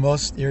 the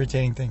most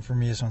irritating thing for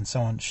me is when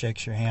someone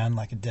shakes your hand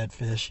like a dead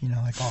fish, you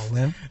know, like all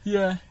limp.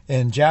 Yeah.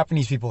 And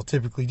Japanese people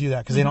typically do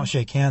that because they don't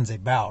shake hands, they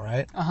bow,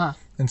 right?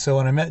 And so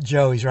when I met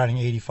Joe, he's riding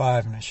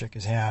 85, and I shook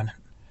his hand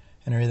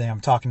and everything.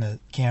 I'm talking to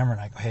Cameron.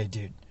 I go, hey,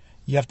 dude,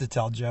 you have to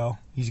tell Joe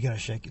he's got to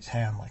shake his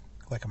hand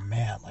like a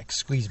man, like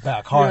squeeze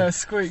back hard. Yeah,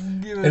 squeeze.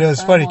 It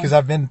was funny because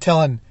I've been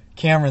telling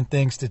Cameron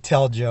things to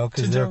tell Joe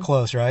because they're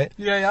close, right?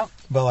 Yeah.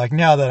 But, like,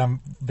 now that I'm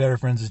better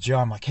friends with Joe,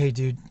 I'm like, hey,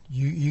 dude,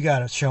 you got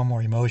to show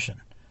more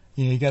emotion.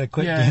 You know, you got to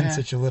quit being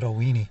such a little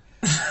weenie.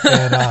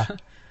 And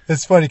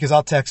it's funny because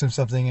I'll text him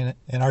something,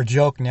 and our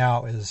joke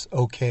now is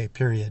okay,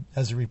 period,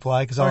 as a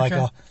reply. Because I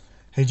go,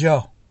 hey,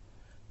 Joe,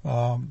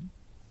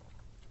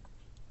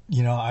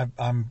 you know,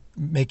 I'm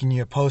making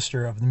you a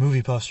poster of the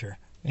movie poster.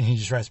 And he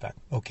just writes back,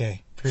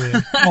 okay,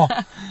 period. Come on,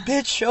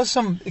 bitch, show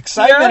some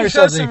excitement or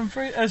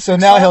something. So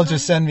now he'll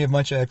just send me a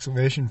bunch of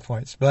exclamation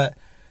points. But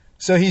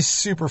so he's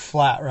super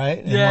flat, right?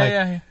 And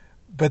yeah.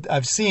 But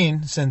I've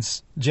seen,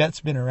 since Jet's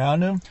been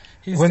around him,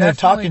 when they're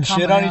talking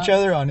shit on each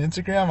other on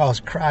Instagram, I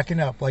was cracking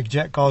up. Like,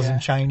 Jet calls him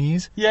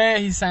Chinese. Yeah,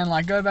 he's saying,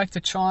 like, go back to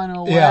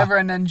China or whatever.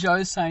 And then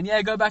Joe's saying,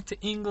 go back to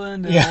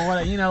England or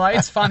whatever. You know, like,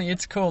 it's funny.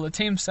 It's cool. The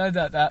team said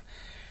that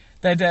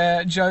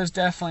Joe's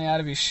definitely out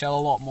of his shell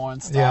a lot more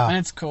and stuff, and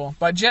it's cool.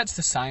 But Jet's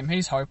the same.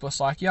 He's hopeless.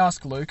 Like, you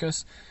ask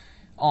Lucas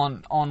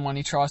on when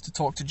he tries to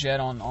talk to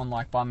Jet on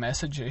like by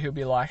Messenger, he'll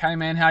be like, hey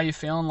man, how you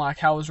feeling? Like,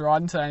 how was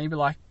riding today? And he'll be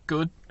like,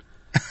 good.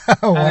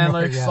 And then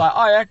Luke's like,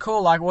 oh yeah,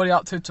 cool. Like, what are you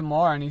up to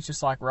tomorrow? And he's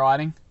just like,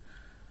 riding.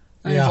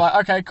 And he's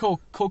like, okay,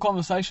 cool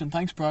conversation.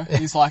 Thanks, bro.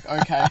 He's like,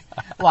 okay.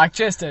 Like,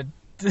 just a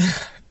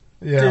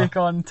dick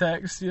on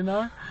text, you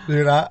know?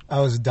 Dude, I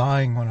was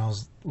dying when I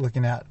was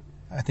looking at,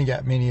 I think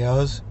at Mini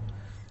O's.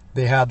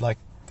 They had like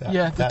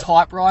the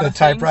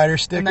typewriter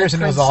stickers,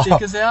 and it was all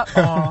stickers out.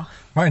 Oh.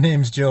 My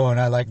name's Joe and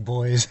I like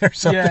boys or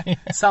something.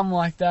 Yeah, something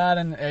like that.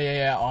 And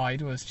oh,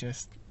 it was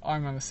just, I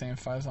remember seeing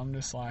photos. I'm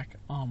just like,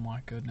 oh my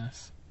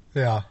goodness.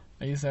 Yeah.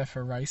 Are you there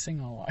for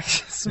racing or like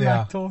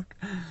smack talk?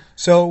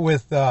 So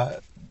with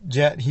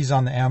Jet, he's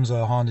on the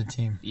AMSA Honda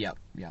team. Yep.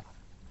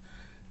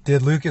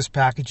 Did Lucas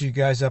package you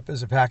guys up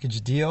as a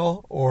package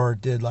deal, or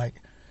did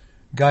like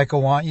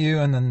Geico want you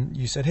and then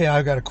you said, hey,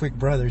 I've got a quick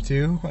brother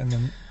too, and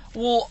then?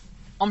 Well,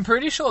 I'm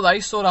pretty sure they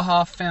sort of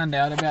half found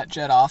out about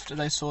Jet after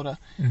they sort of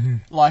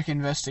like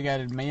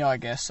investigated me, I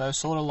guess. So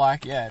sort of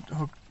like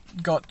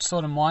got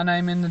sort of my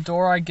name in the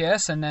door, I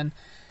guess, and then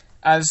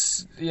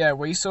as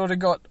we sort of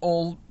got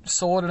all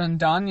sorted and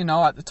done.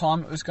 At the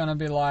time it was going to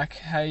be like,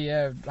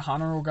 hey,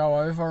 Hunter will go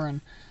over and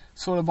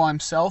sort of by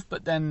himself,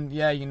 but then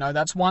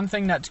that's one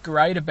thing that's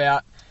great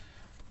about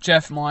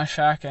Jeff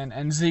Myshak and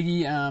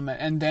Ziggy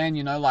and Dan.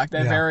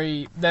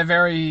 They're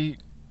very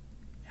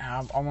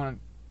I want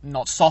to.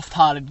 Not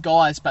soft-hearted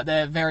guys, but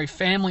they're very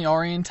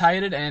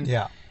family-orientated,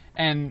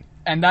 and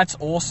that's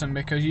awesome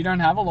because you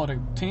don't have a lot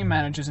of team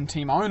managers and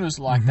team owners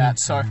like that.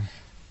 So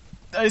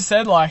they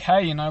said, like,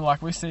 hey,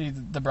 we see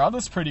the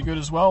brother's pretty good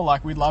as well.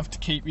 Like, we'd love to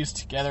keep you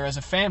together as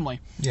a family.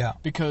 Yeah.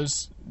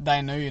 Because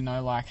they knew,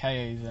 like,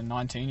 hey, he's a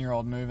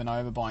 19-year-old moving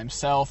over by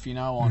himself.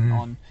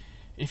 On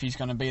if he's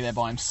going to be there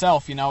by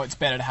himself, it's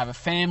better to have a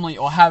family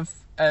or have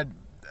a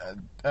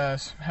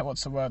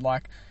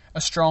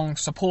strong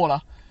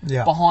supporter.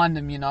 Behind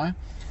them,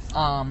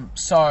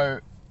 so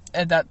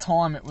at that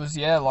time it was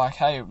like,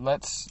 hey,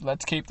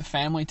 let's keep the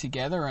family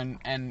together,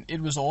 and it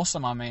was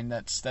awesome. I mean,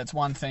 that's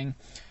one thing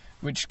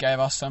which gave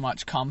us so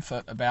much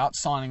comfort about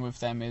signing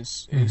with them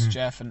is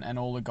Jeff and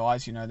all the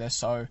guys. They're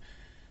so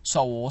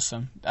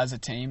awesome as a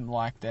team.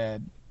 Like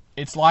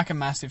it's like a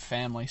massive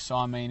family. So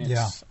I mean,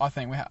 I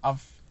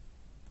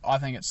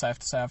think it's safe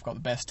to say I've got the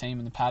best team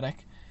in the paddock.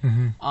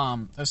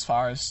 As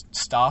far as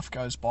staff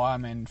goes by, I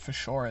mean, for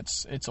sure,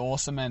 it's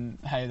awesome, and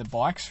hey, the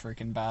bike's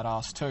freaking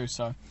badass too.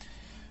 So,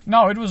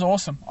 no, it was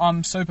awesome.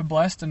 I'm super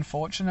blessed and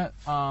fortunate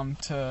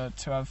to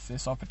have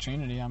this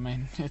opportunity. I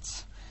mean,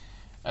 it's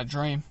a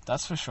dream,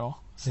 that's for sure.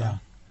 So. Yeah.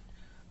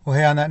 Well,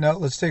 hey, on that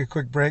note, let's take a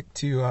quick break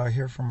to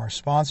hear from our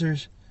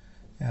sponsors,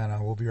 and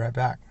we'll be right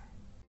back.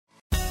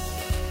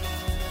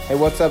 Hey,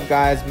 what's up,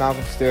 guys?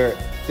 Malcolm Stewart.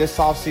 This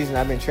offseason,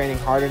 I've been training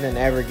harder than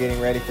ever getting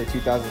ready for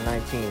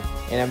 2019,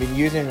 and I've been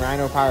using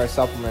Rhino Power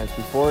supplements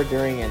before,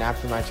 during, and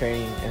after my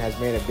training, and has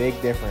made a big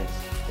difference,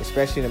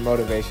 especially the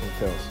motivation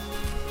pills.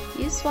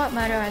 Use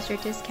SWATMoto as your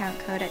discount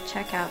code at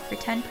checkout for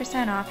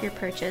 10% off your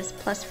purchase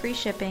plus free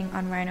shipping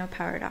on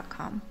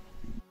rhinopower.com.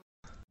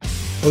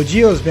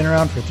 OGIO has been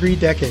around for 3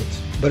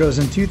 decades, but it was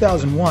in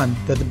 2001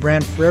 that the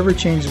brand forever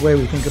changed the way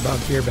we think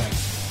about gear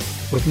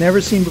bags. With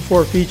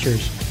never-seen-before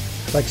features,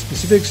 like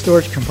specific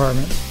storage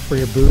compartments for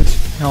your boots,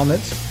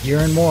 helmets, gear,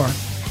 and more,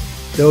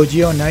 the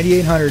OGIO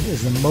 9800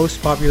 is the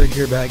most popular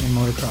gear bag in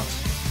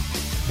motocross.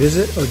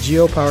 Visit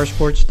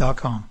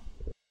OGIOPowersports.com.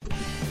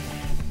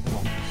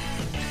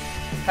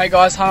 Hey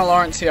guys, Hunter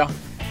Lawrence here.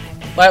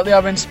 Lately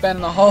I've been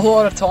spending a whole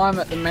lot of time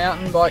at the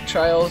mountain bike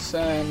trails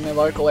in the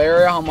local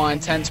area on my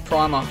Intense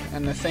Primer,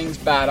 and the thing's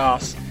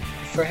badass.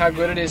 For how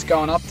good it is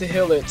going up the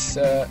hill, it's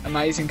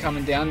amazing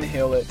coming down the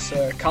hill. It's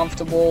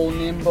comfortable,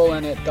 nimble,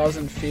 and it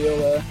doesn't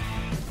feel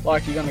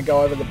like you're going to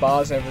go over the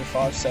bars every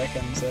 5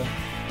 seconds.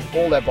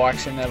 All their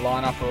bikes in their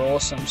lineup are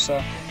awesome.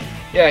 So,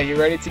 yeah, you're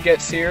ready to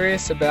get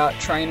serious about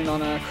training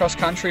on a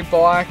cross-country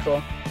bike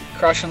or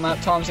crushing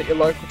lap times at your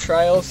local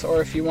trails, or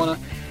if you want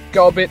to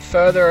go a bit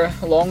further,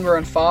 longer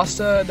and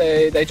faster,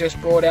 they just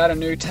brought out a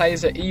new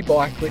Taser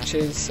e-bike, which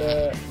is,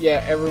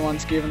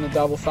 everyone's giving the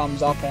double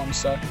thumbs up on.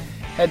 So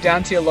head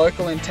down to your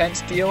local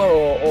Intense dealer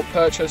or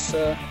purchase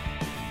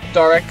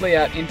directly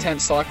at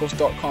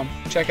intensecycles.com.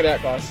 Check it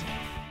out, guys.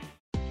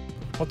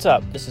 What's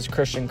up? This is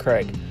Christian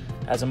Craig.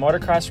 As a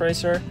motocross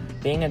racer,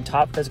 being in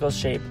top physical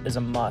shape is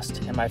a must,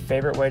 and my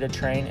favorite way to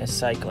train is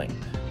cycling.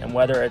 And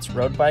whether it's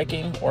road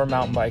biking or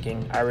mountain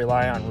biking, I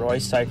rely on Roy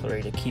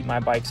Cyclery to keep my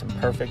bikes in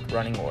perfect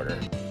running order.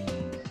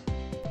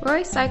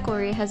 Roy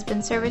Cyclery has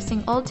been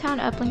servicing Old Town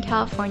Upland,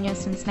 California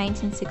since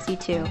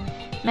 1962.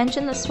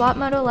 Mention the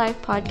SWATMoto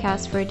Live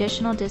podcast for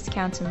additional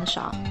discounts in the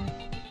shop.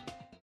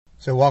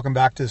 So welcome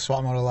back to the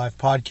SWATMoto Live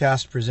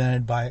podcast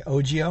presented by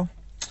OGIO.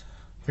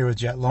 Here with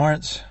Jet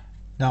Lawrence.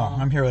 No,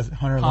 I'm here with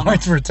Hunter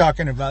Lawrence. We're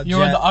talking about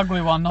You're Jet. the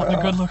ugly one, not the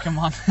good-looking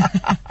one.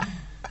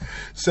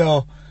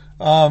 So,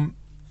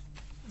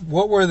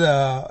 what were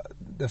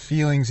the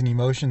feelings and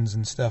emotions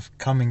and stuff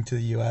coming to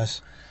the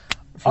U.S.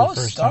 for the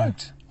first time? I was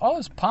stoked. I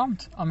was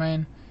pumped. I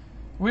mean,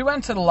 we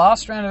went to the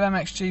last round of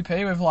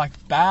MXGP with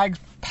like bags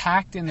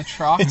packed in the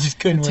truck. It just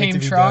couldn't the wait team to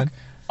be truck. done.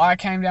 I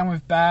came down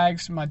with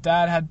bags. My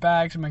dad had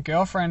bags. And my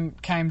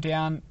girlfriend came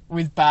down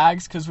with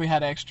bags because we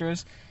had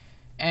extras.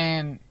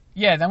 And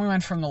yeah, then we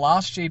went from the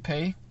last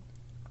GP,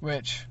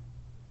 which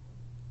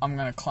I'm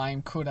going to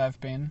claim could have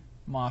been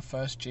my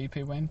first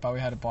GP win, but we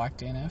had a bike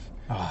DNF.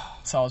 Oh.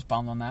 So I was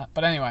bummed on that.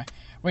 But anyway,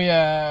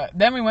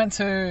 then we went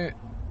to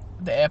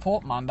the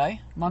airport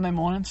Monday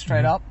morning,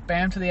 straight up.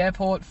 Bam, to the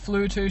airport,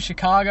 flew to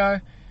Chicago,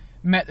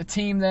 met the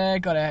team there,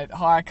 got a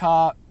hire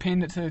car,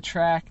 pinned it to the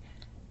track.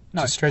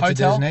 No, just straight hotel.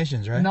 to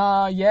Destinations, right?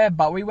 No, yeah,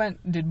 but we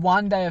did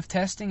 1 day of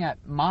testing at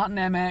Martin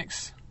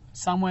MX,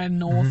 somewhere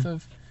north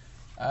of,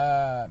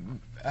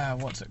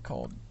 what's it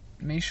called?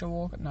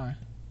 Mishawaka? No,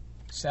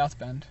 South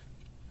Bend,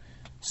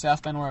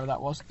 wherever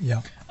that was.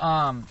 Yeah.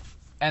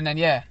 And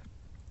then,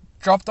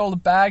 dropped all the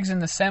bags in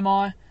the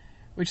semi,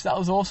 which that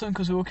was awesome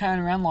because we were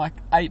carrying around like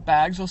 8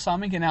 bags or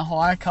something in our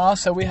hire car.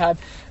 So we had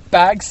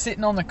bags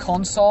sitting on the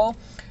console.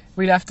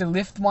 We'd have to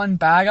lift one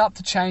bag up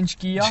to change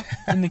gear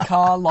in the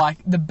car. Like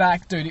the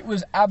back, dude, it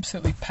was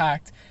absolutely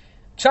packed.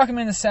 Chuck them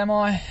in the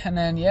semi, and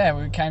then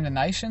we came to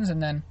Nations,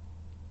 and then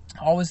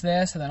I was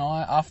there. So then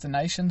I, after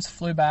Nations,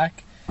 flew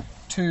back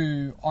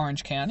to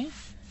Orange County,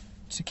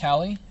 to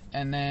Cali,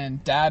 and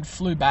then Dad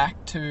flew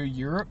back to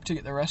Europe to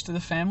get the rest of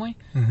the family.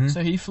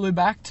 So he flew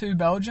back to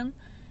Belgium,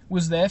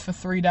 was there for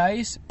 3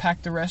 days,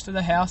 packed the rest of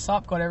the house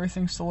up, got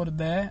everything sorted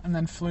there, and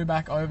then flew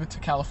back over to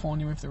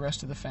California with the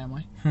rest of the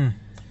family.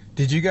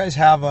 Did you guys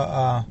have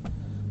a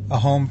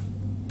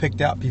home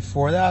picked out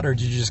before that, or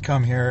did you just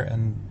come here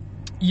and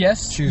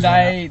Yes, choose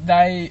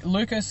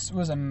Lucas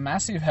was a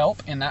massive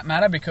help in that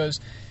matter because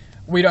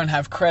we don't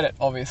have credit,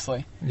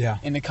 obviously,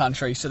 in the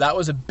country. So that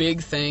was a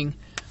big thing.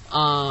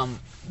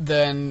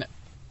 Then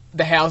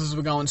the houses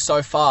were going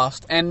so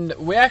fast, and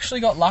we actually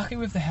got lucky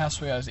with the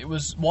house we owned. It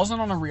wasn't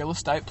on a real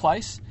estate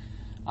place,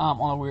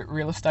 on a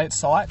real estate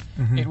site.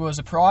 It was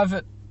a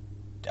private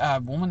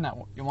woman that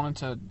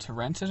wanted to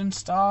rent it and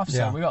stuff.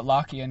 So we got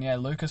lucky,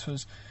 and Lucas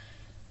was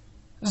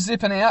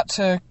zipping out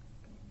to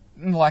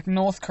like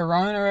North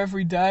Corona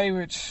every day,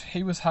 which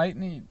he was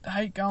hating. He'd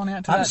hate going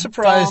out to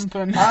dump.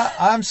 And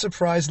I'm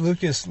surprised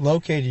Lucas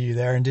located you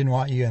there and didn't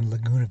want you in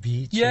Laguna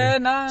Beach.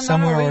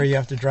 Somewhere where you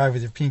have to drive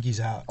with your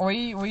pinkies out.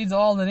 We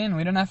dialed it in.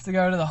 We didn't have to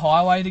go to the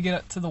highway to get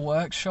it to the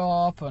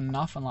workshop or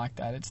nothing like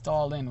that. It's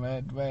dialed in.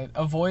 We're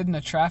avoiding the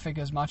traffic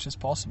as much as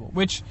possible,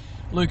 which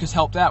Lucas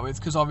helped out with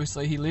because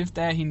obviously he lived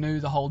there. He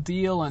knew the whole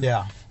deal and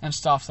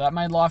stuff. So that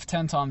made life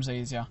 10 times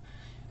easier.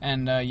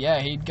 And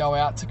he'd go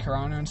out to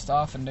Corona and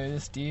stuff and do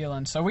this deal.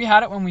 And so we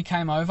had it when we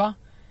came over.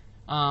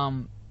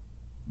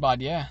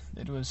 But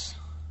it was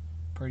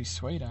pretty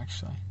sweet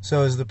actually.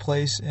 So is the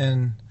place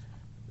in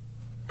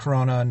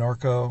Corona,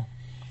 Norco?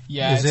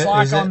 Yeah,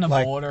 it's on the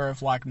border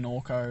of like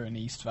Norco and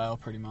Eastvale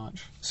pretty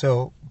much.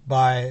 So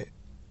by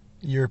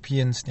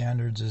European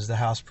standards, is the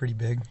house pretty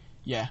big?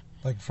 Yeah.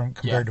 Like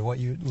compared to what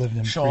you lived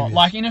in Sure. previous?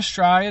 Like in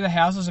Australia, the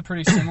houses are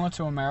pretty similar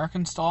to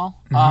American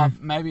style.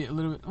 Maybe a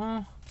little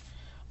bit...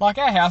 Like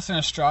our house in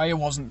Australia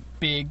wasn't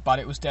big, but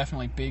it was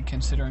definitely big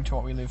considering to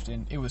what we lived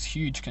in. It was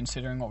huge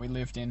considering what we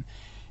lived in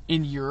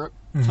Europe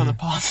for the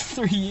past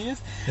 3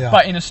 years. Yeah.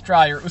 But in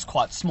Australia, it was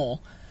quite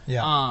small.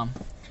 Yeah.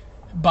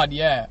 But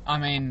I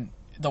mean,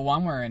 the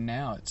one we're in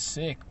now, it's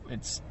sick.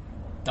 It's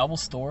double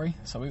story,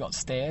 so we got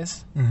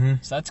stairs.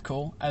 So that's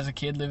cool. As a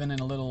kid living in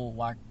a little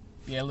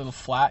little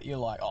flat, you're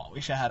like, oh,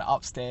 wish I had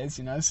upstairs,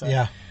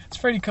 So it's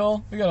pretty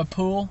cool. We got a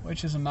pool,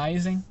 which is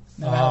amazing.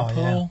 Never had a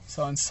pool,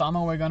 so in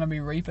summer we're going to be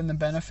reaping the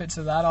benefits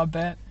of that, I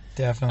bet.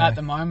 Definitely. At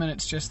the moment,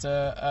 it's just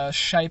a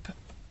shape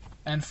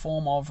and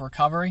form of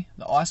recovery,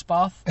 the ice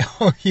bath.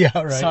 Oh, yeah,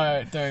 right.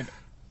 So, dude,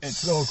 it's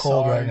so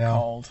cold right now.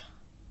 Cold.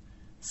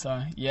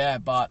 So,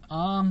 but,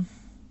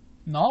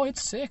 no,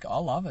 it's sick. I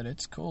love it.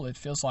 It's cool. It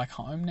feels like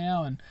home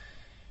now, and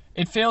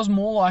it feels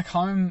more like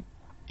home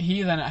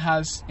here than it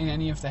has in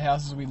any of the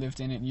houses we lived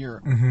in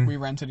Europe. We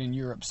rented in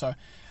Europe, so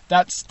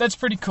that's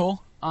pretty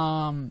cool.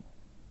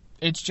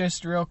 It's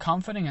just real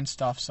comforting and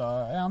stuff, so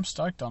I'm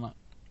stoked on it.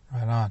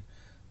 Right on.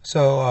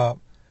 So,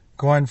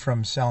 going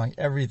from selling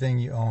everything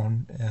you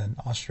own in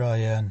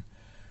Australia and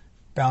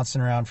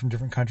bouncing around from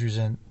different countries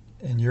in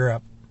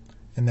Europe,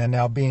 and then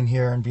now being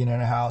here and being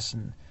in a house,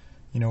 and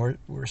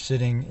we're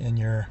sitting in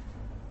your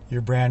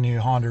brand new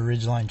Honda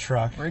Ridgeline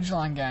truck.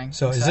 Ridgeline gang.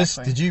 So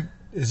exactly.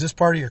 is this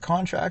part of your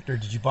contract, or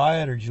did you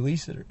buy it, or did you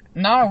lease it?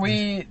 No,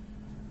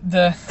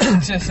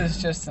 this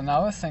is just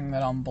another thing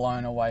that I'm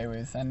blown away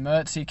with. And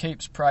Mertzy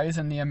keeps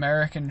praising the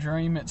American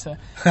dream. It's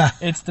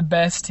the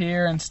best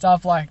here and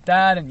stuff like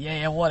that. And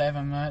whatever,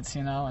 Mertz,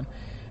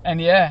 And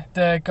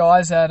the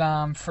guys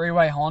at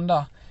Freeway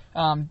Honda,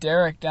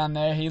 Derek down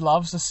there, he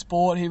loves the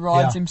sport. He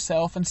rides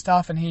himself and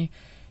stuff. And he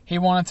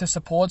wanted to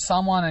support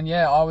someone. And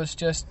I was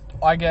just,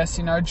 I guess,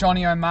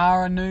 Johnny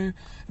O'Mara knew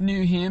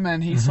him,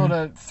 and he sort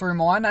of threw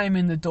my name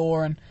in the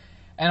door.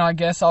 And I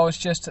guess I was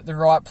just at the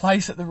right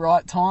place at the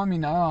right time,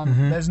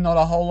 There's not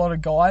a whole lot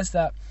of guys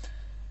that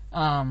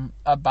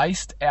are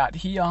based out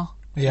here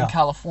in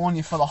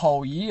California for the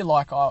whole year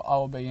like I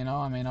will be,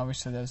 I mean,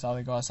 obviously there's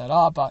other guys that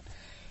are, but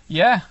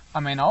I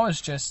mean,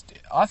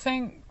 I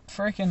think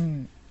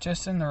freaking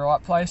just in the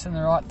right place in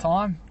the right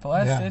time.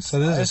 Blessed. So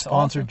this is a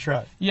sponsored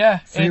truck. Yeah.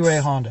 Freeway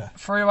Honda.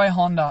 Freeway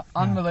Honda.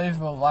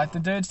 Unbelievable. Like, the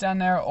dudes down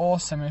there are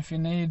awesome. If you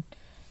need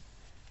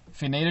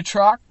a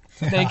truck,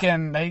 they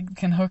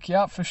can hook you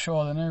up for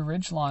sure. The new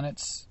Ridgeline,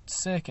 it's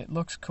sick. It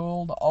looks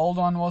cool. The old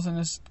one wasn't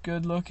as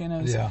good looking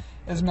as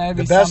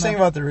maybe. The best thing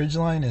about the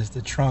Ridgeline is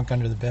the trunk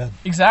under the bed.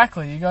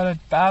 Exactly. You got a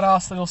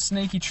badass little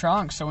sneaky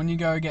trunk, so when you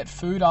go get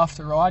food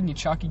after ride and you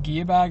chuck your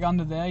gear bag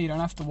under there, you don't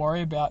have to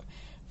worry about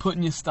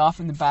putting your stuff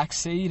in the back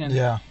seat. And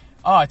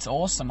it's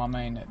awesome. I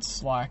mean,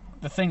 it's like,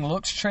 the thing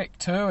looks trick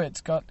too.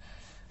 It's got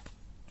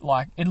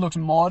it looks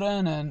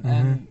modern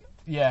and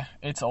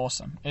it's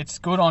awesome. It's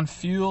good on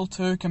fuel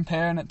too,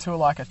 comparing it to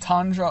like a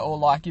Tundra or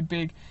like your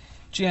big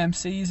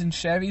GMCs and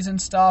Chevys and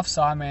stuff.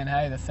 So I mean,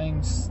 hey, the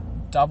thing's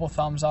double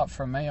thumbs up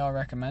from me. I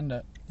recommend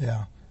it.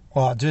 Yeah.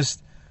 Well,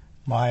 just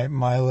my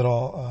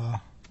little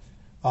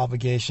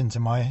obligation to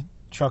my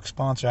truck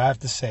sponsor. I have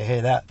to say,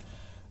 hey, that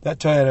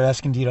Toyota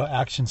Escondido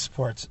Action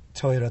Sports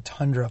Toyota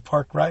Tundra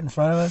parked right in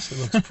front of us. It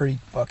looks pretty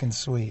fucking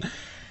sweet.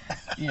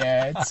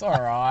 Yeah, it's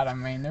all right. I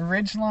mean, the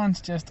Ridgeline's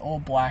just all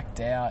blacked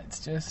out. It's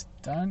just,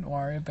 don't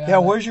worry about it. Yeah,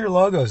 where's your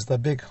logos? The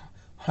big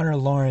Hunter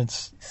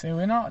Lawrence See,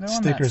 we're not doing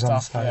stickers that on the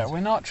stuff sides. yet. We're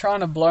not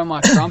trying to blow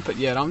my trumpet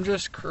yet. I'm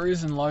just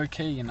cruising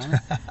low-key, you know.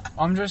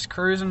 I'm just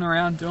cruising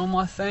around doing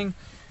my thing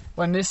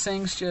when this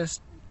thing's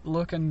just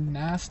looking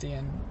nasty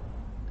and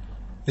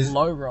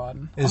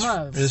low-riding.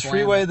 Is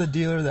Freeway the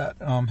dealer that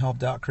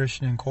helped out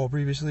Christian and Cole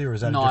previously, or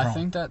is that a No, different I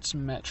think one? that's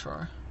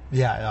Metro.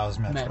 Yeah, that was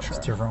Metro. Metro.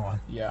 It's a different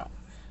one. Yeah.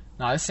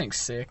 No, this thing's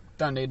sick.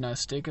 Don't need no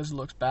stickers.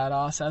 Looks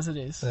badass as it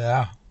is.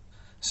 Yeah.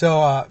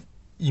 So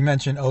you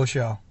mentioned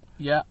Osho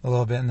Yeah. a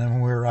little bit, and then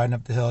when we were riding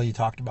up the hill, you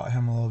talked about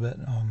him a little bit.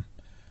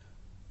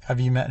 Have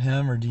you met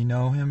him, or do you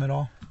know him at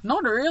all?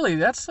 Not really.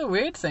 That's the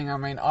weird thing. I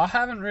mean, I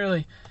haven't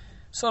really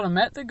sort of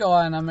met the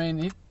guy, and I mean,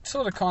 he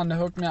sort of kind of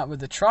hooked me up with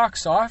the truck,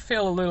 so I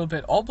feel a little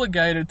bit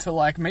obligated to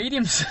like meet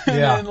him soon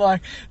Yeah. and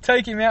like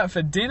take him out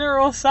for dinner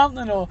or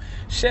something, or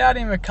shout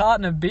him a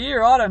carton of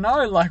beer. I don't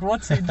know. Like,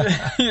 what's he do?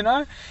 You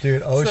know?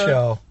 Dude,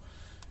 Osho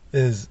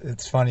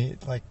it's funny,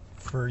 like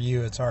for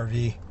you it's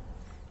RV.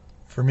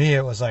 For me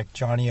it was like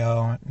Johnny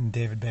O and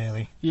David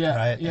Bailey. Yeah,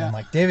 Right? yeah. And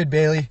like David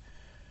Bailey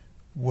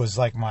was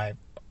like my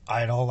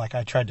idol. Like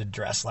I tried to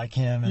dress like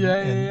him and,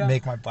 Yeah.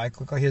 make my bike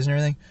look like his and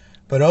everything.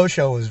 But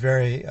Osho was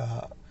very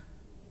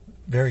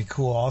very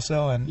cool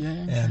also, and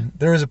and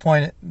there was a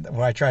point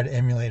where I tried to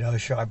emulate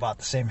Osho. I bought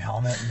the same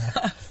helmet and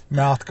the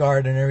mouth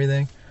guard and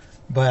everything.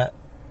 But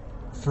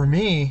for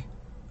me,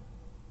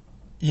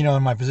 you know,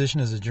 in my position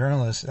as a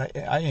journalist,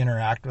 I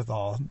interact with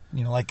all,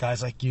 you know, like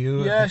guys like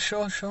you. Yeah,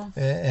 sure.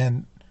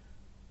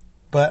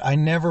 But I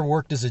never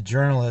worked as a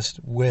journalist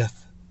with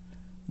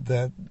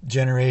the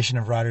generation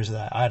of riders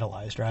that I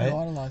idolized, right?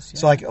 Idolized, yeah.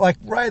 So like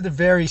right at the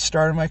very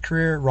start of my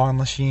career, Ron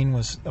Lachine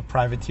was a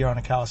privateer on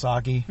a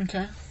Kawasaki.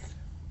 Okay.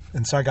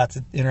 And so I got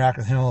to interact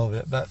with him a little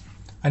bit, but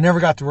I never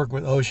got to work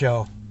with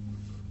Osho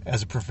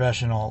as a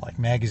professional, like,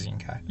 magazine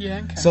guy.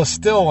 Yeah, okay. So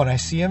still, when I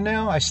see him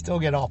now, I still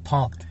get all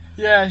pumped.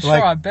 Yeah, sure,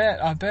 like- I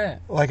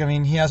bet. Like, I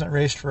mean, he hasn't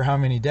raced for how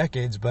many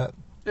decades, but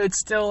It's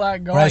still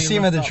that guy. when I you see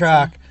him at looked the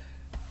up to. track,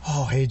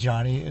 oh, hey,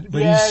 Johnny.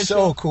 But Yeah, he's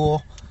so sure.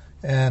 cool.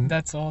 And,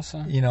 That's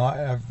awesome. you know,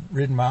 I've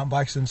ridden mountain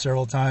bikes with him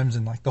several times,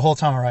 and, like, the whole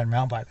time I ride a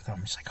mountain bike with him,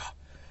 I'm just like, oh,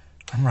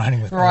 I'm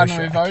riding with Riding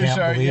Osho. with I can't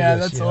Osho, believe yeah,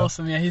 this, that's you know?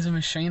 awesome. Yeah, he's a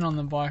machine on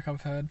the bike,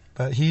 I've heard.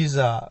 But he's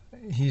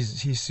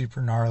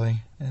super gnarly,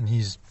 and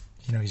he's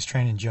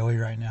training Joey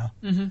right now.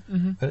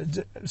 Mm-hmm.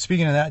 But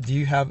speaking of that, do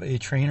you have a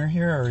trainer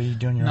here, or are you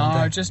doing your own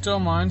No, thing? just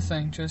doing my own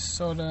thing. Just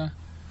sort of,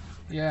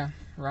 yeah,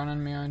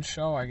 running my own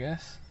show, I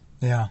guess.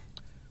 Yeah.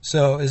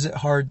 So is it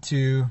hard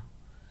to,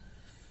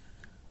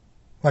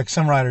 like,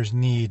 some riders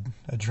need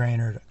a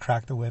trainer to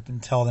crack the whip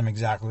and tell them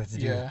exactly what to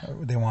do. Yeah.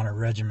 They want a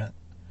regiment.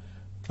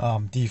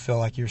 Do you feel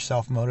like you're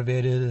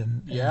self-motivated?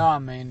 And Yeah, I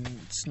mean,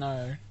 it's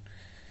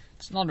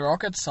not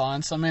rocket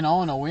science. I mean, I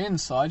want to win,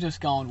 so I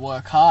just go and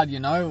work hard, you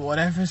know.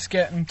 Whatever's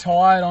getting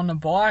tired on the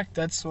bike,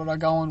 that's what I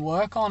go and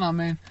work on. I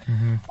mean,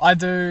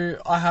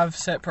 I have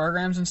set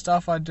programs and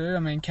stuff I do. I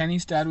mean,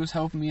 Kenny's dad was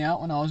helping me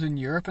out when I was in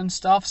Europe and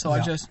stuff, so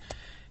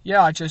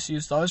Yeah. I just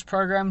use those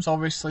programs.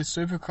 Obviously,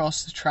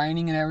 Supercross, the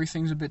training and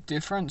everything's a bit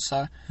different,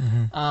 so,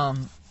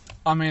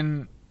 I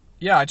mean,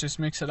 yeah, I just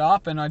mix it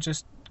up, and I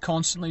just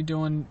constantly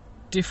doing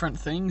different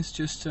things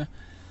just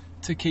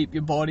to keep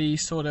your body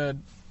sort of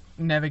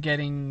never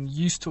getting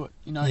used to it,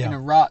 you know, in a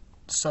rut.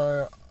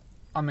 So,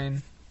 I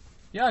mean,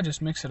 yeah, I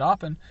just mix it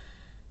up and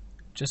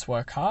just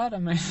work hard. I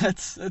mean,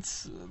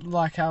 it's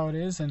like how it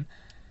is, and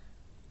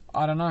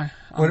I don't know.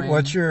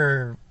 What's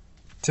your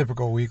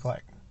typical week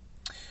like?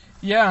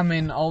 Yeah, I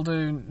mean, I'll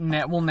do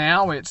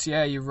now it's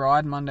you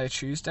ride Monday,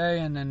 Tuesday,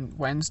 and then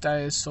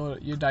Wednesday is sort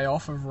of your day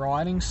off of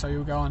riding, so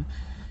you'll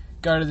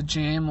go to the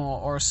gym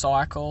or a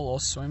cycle or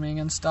swimming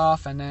and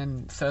stuff, and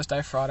then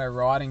Thursday, Friday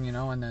riding, you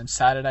know, and then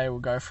Saturday we'll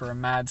go for a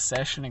mad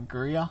session at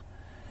Greer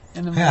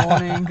in the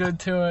morning, good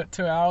 2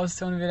 hours,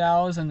 2.5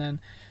 hours, and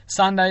then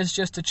Sunday's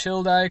just a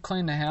chill day,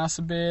 clean the house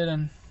a bit,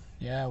 and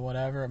yeah,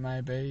 whatever it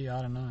may be,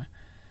 I don't know.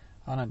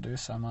 I don't do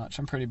so much.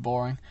 I'm pretty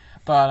boring.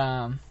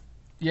 But,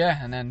 yeah,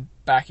 and then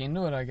back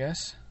into it, I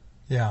guess.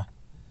 Yeah.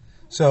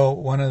 So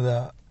one of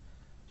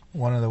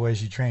the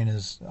ways you train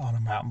is on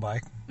a mountain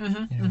bike.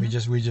 Mm-hmm, You know,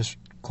 we just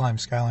climbed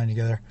Skyline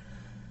together.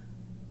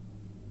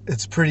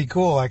 It's pretty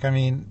cool. Like, I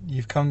mean,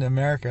 you've come to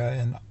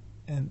America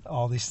and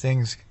all these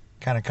things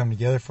kind of come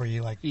together for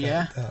you, like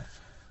the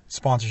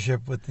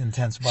sponsorship with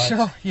Intense Bikes.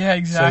 Sure, yeah,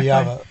 exactly. So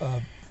you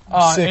have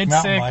a sick it's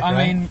mountain sick. bike, I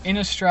right? mean, in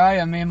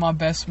Australia, me and my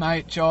best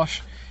mate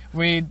Josh,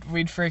 we'd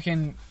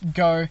freaking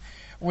go.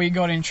 We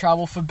got in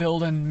trouble for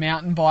building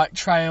mountain bike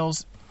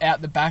trails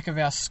out the back of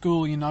our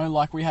school. You know,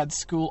 like we had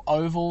school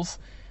ovals.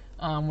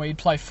 We'd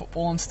play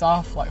football and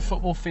stuff, like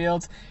football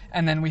fields,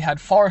 and then we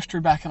had forestry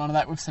backing onto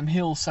that with some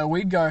hills. So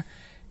we'd go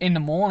in the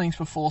mornings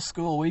before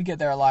school, we'd get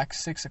there at like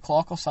 6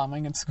 o'clock or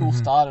something, and school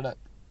started at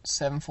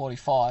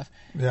 7:45.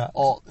 Yeah.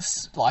 Or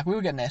like we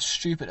were getting there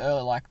stupid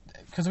early, like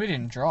because we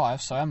didn't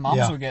drive, so our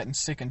mums were getting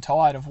sick and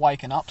tired of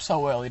waking up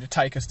so early to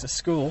take us to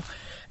school,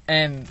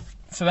 and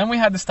so then we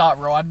had to start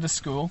riding to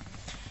school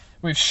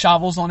with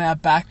shovels on our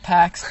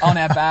backpacks, on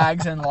our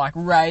bags, and like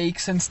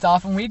rakes and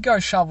stuff, and we'd go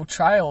shovel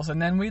trails,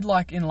 and then we'd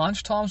like in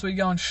lunch times we'd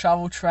go and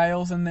shovel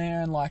trails in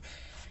there, and like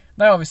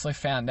they obviously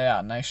found out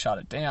and they shut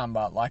it down,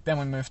 but like then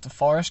we moved to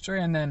forestry,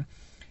 and then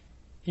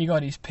he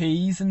got his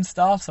P's and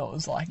stuff, so it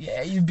was like,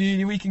 yeah, you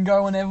beauty, we can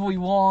go whenever we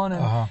want,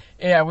 and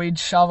yeah, we'd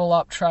shovel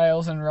up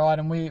trails and ride,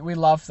 and we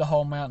loved the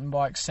whole mountain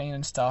bike scene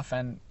and stuff,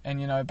 and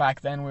you know,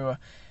 back then we were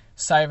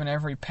saving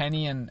every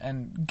penny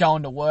and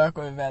going to work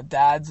with our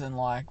dads, and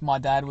like my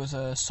dad was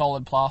a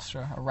solid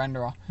plasterer, a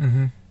renderer,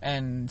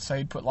 and so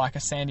he'd put like a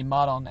sandy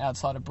mud on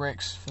outside of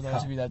bricks, for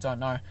those of you that don't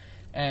know,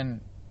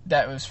 and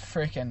that was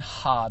freaking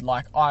hard.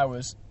 Like I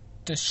was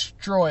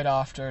destroyed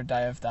after a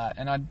day of that,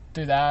 and I'd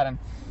do that and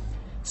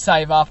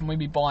save up, and we'd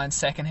be buying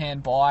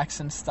secondhand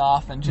bikes and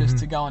stuff, and just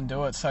to go and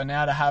do it. So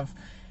now to have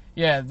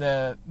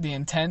the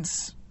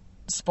intense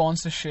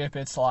sponsorship,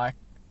 it's like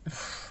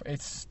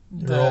it's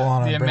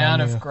the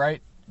amount of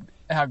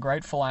how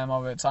grateful I am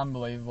of it. It's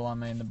unbelievable. I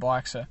mean, the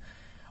bikes are,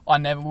 I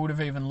never would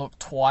have even looked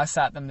twice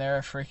at them. They're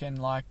a freaking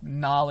like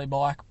gnarly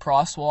bike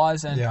price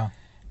wise,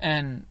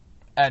 and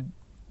at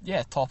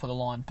top of the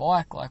line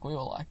bike. Like we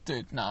were like,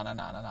 dude, no,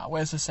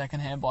 where's the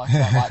second hand bike?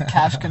 Like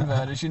cash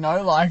converters, you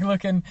know, like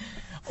looking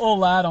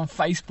all that on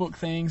Facebook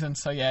things, and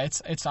so yeah,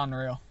 it's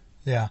unreal.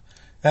 Yeah,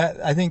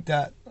 I think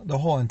that the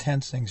whole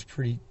intense thing's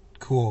pretty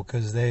cool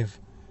because they've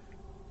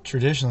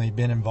traditionally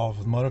been involved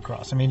with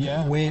motocross. I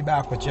mean, way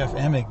back with Jeff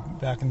Emig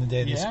back in the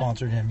day, they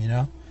sponsored him, you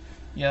know?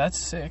 Yeah, that's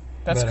sick.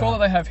 That's cool that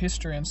they have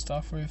history and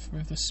stuff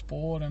with the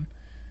sport, and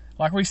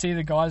like we see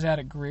the guys out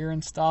at Greer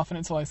and stuff, and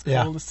it's always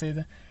cool to see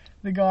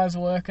the guys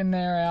working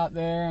there out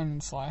there, and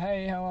it's like,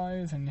 hey, how are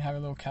you? And you have a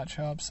little catch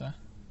up. So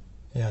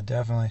yeah,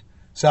 definitely.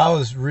 So I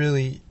was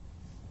really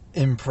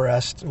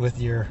impressed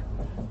with your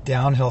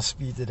downhill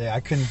speed today.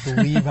 I couldn't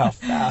believe how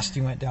fast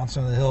you went down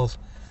some of the hills.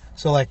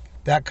 So like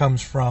that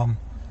comes from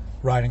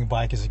riding a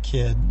bike as a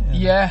kid.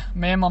 Yeah,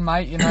 me and my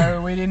mate, you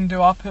know, we didn't do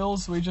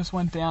uphills, we just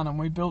went down, and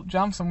we built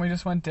jumps, and we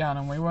just went down,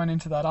 and we weren't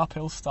into that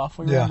uphill stuff.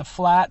 We were in the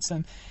flats,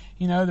 and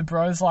you know, the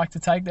bros like to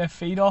take their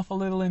feet off a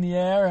little in the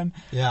air, and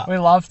we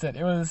loved it.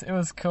 It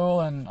was cool,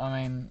 and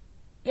I mean,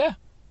 yeah.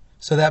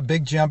 So that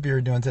big jump you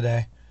were doing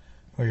today,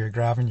 where you're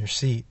grabbing your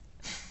seat,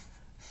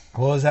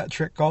 what was that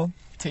trick called?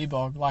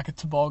 T-bog, like a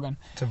toboggan.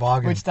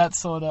 Toboggan. Which that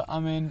sort of, I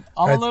mean,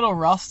 I'm a little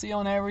rusty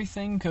on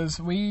everything, because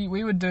we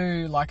would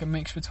do like a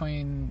mix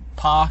between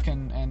park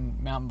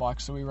and mountain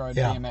bikes, so we rode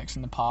BMX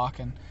in the park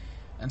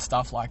and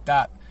stuff like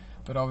that.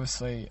 But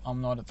obviously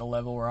I'm not at the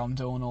level where I'm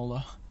doing all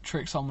the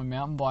tricks on my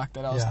mountain bike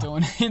that I was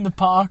doing in the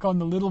park on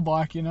the little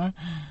bike, you know.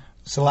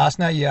 So last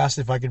night you asked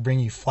if I could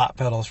bring you flat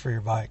pedals for your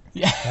bike.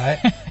 Yeah.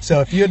 Right?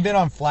 So if you had been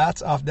on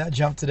flats off that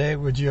jump today,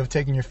 would you have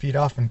taken your feet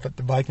off and put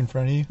the bike in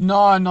front of you?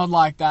 No, not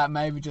like that.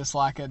 Maybe just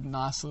like a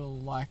nice little,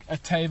 like a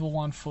table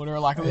 1-footer,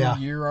 like a little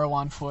Euro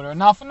 1-footer.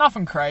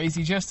 Nothing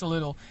crazy, just a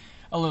little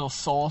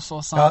sauce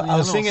or something. I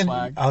was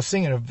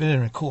thinking it'd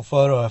been a cool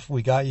photo if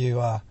we got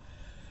you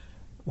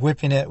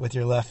whipping it with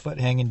your left foot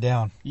hanging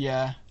down.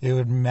 Yeah. It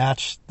would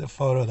match the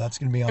photo that's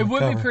going to be on the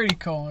cover. It would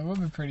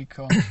be pretty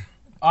cool.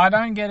 I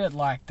don't get it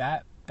like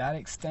that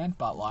extent,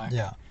 but like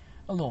a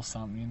little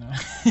something, you know.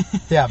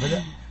 Yeah,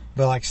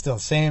 but like still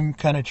same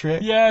kind of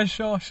trick. Yeah,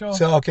 sure.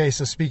 So okay,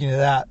 so speaking of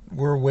that,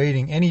 we're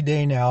waiting any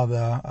day now.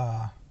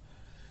 The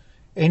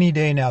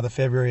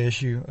February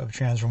issue of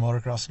Transworld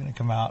Motocross is going to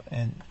come out,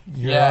 and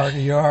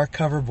you're our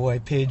cover boy,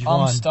 page 1.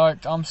 I'm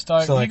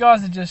stoked. So, you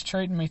guys are just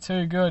treating me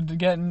too good,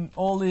 getting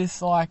all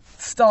this like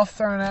stuff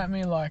thrown at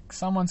me. Like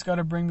someone's got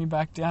to bring me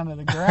back down to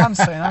the ground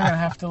soon. I'm going to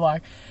have to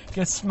like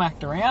get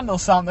smacked around or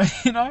something,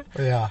 you know.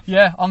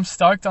 Yeah, I'm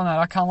stoked on that.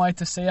 I can't wait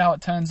to see how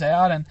it turns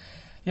out, and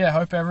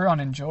hope everyone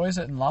enjoys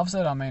it and loves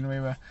it. I mean, we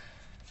were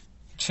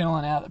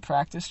chilling out at the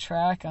practice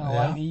track on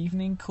a late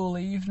evening, cool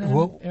evening.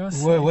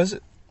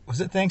 Was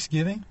it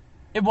Thanksgiving?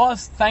 It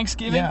was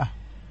Thanksgiving. Yeah.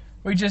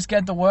 We just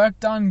get the work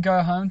done,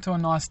 go home to a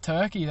nice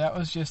turkey. That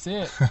was just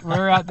it. We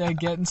were out there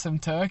getting some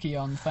turkey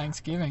on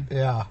Thanksgiving.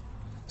 Yeah.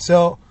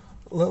 So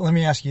let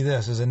me ask you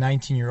this. As a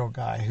 19-year-old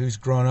guy who's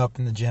grown up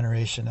in the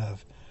generation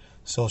of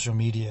social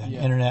media and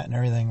internet and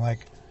everything,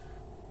 like,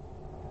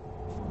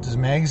 does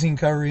magazine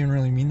cover even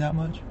really mean that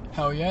much?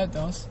 Hell yeah, it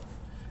does.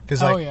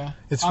 Because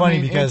it's funny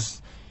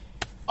because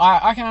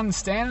I can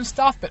understand and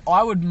stuff, but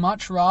I would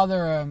much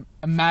rather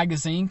a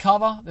magazine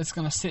cover that's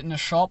going to sit in a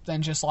shop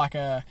than just like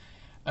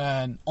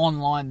an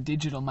online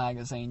digital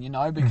magazine, you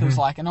know, because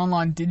like an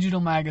online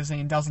digital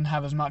magazine doesn't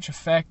have as much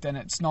effect, and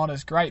it's not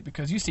as great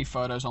because you see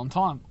photos on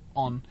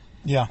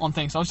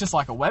things. So it's just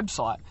like a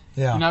website.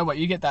 Yeah. You know, but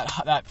you get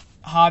that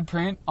hard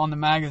print on the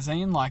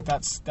magazine, like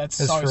that's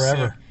so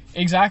forever.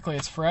 Sick. Exactly,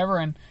 it's forever.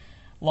 And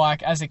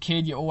like as a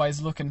kid, you're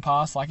always looking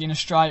past. Like in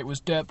Australia, it was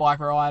Dirt Bike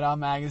Rider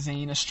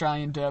magazine,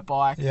 Australian Dirt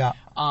Bike. Yeah.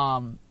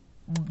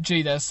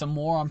 gee, there's some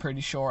more, I'm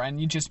pretty sure,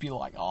 and you just be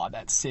like, oh,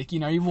 that's sick. You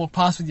know, you walk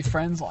past with your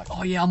friends like,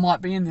 oh yeah, I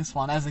might be in this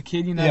one. As a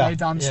kid, you know, they've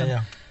done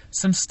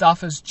some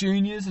stuff as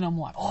juniors, and I'm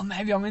like, oh,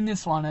 maybe I'm in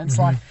this one. And it's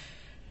like,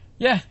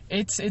 yeah,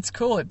 it's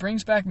cool. It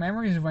brings back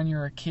memories of when you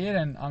were a kid,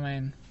 and I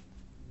mean,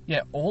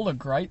 yeah, all the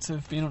greats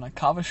have been on a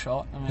cover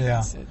shot. I mean,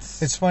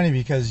 it's funny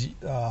because, you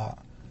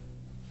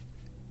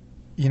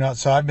know,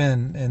 so I've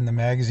been in the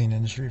magazine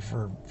industry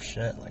for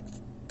like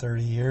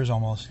 30 years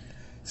almost.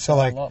 So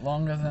like a lot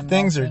longer than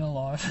things I've are been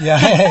alive.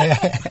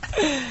 Yeah.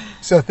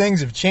 So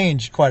things have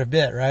changed quite a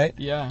bit, right?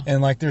 Yeah.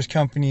 And like there's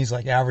companies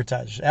like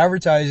advertisers.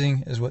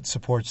 Advertising is what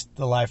supports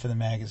the life of the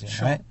magazine,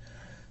 right?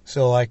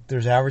 So like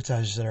there's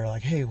advertisers that are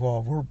like, hey,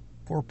 well,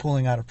 we're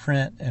pulling out of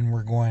print and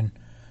we're going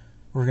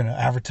to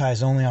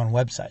advertise only on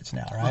websites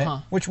now,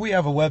 right? Which we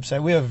have a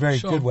website. We have a very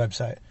good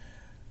website.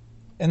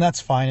 And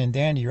that's fine and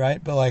dandy,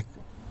 right? But like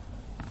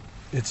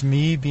it's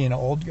me being an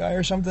old guy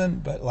or something,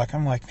 but like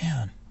I'm like,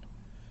 man,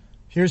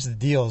 here's the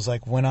deal. Is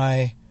like when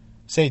I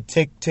say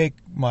take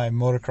my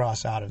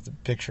motocross out of the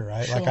picture,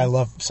 right? Like I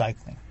love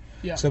cycling.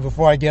 Yeah. So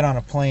before I get on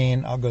a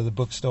plane, I'll go to the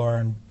bookstore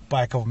and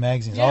buy a couple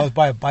magazines. I always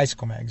buy a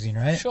bicycle magazine,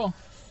 right? Sure.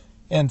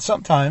 And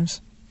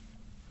sometimes,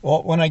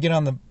 well, when I get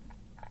on the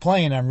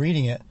plane, I'm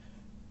reading it.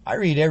 I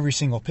read every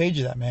single page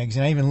of that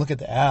magazine. I even look at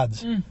the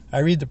ads. I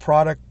read the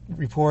product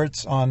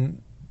reports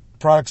on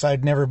products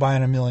I'd never buy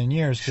in a million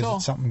years because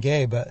it's something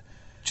gay, but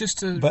just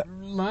to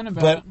learn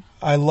about it. But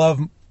I love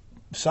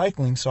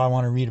cycling, so I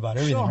want to read about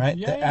everything, right?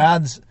 Yeah,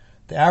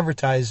 The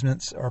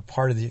advertisements are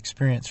part of the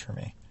experience for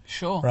me.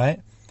 Sure. Right?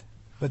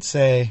 But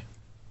say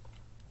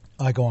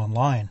I go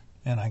online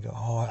and I go,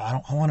 oh,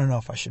 I want to know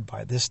if I should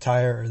buy this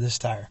tire or this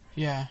tire.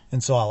 Yeah.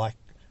 And so I like,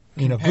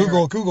 you know,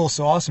 Google's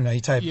so awesome now.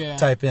 You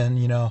type in,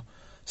 you know,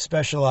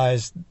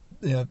 specialized,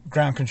 you know,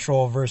 ground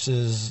control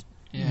versus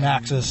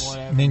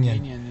Maxxis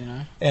Minion, you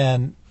know.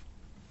 And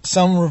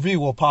some review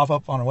will pop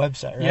up on a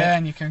website, right? Yeah,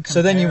 and you can compare.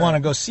 So then you want to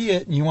go see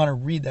it and you want to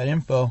read that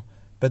info,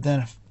 but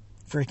then a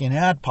freaking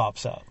ad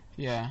pops up.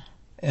 Yeah.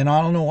 And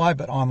I don't know why,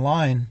 but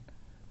online,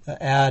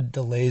 the ad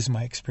delays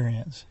my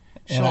experience.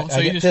 And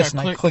I get pissed and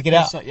I click it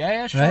out.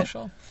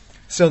 Sure.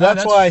 So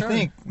that's why I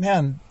think,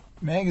 man,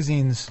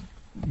 magazines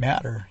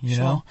matter, you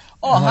know?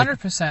 Oh,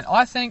 100%.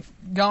 I think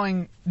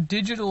going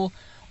digital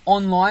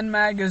online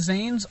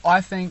magazines,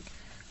 I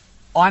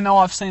know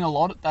I've seen a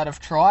lot that have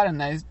tried,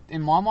 and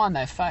in my mind,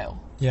 they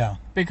fail. Yeah.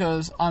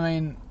 Because, I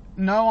mean,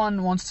 no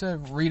one wants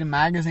to read a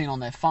magazine on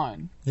their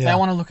phone. Yeah. They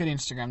want to look at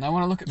Instagram. They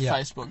want to look at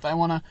Facebook. They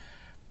want to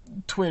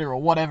Twitter or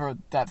whatever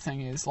that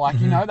thing is. Like,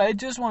 you know, they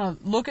just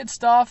want to look at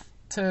stuff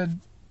to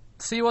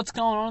see what's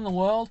going on in the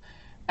world,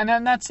 and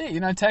then that's it, you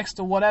know, text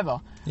or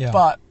whatever. Yeah.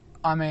 But,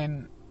 I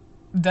mean,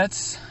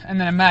 and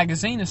then a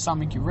magazine is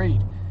something you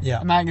read.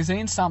 Yeah. A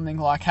magazine's something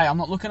like, hey, I'm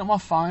not looking at my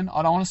phone.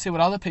 I don't want to see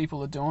what other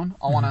people are doing.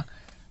 I want to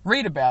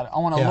read about it. I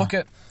want to look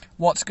at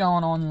what's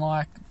going on,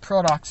 like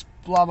products,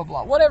 blah, blah,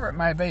 blah, whatever it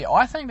may be.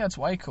 I think that's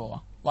way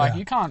cooler. Like,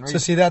 you can't read. So,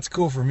 see, that's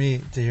cool for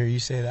me to hear you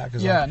say that.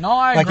 Cause I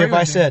agree like if with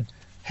I said,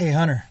 hey,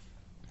 Hunter,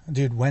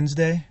 dude,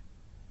 Wednesday,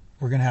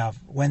 we're going to have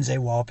Wednesday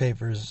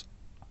wallpapers,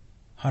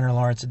 Hunter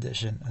Lawrence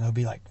edition, and there'll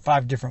be like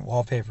 5 different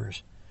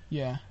wallpapers.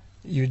 Yeah.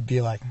 You'd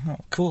be like, oh,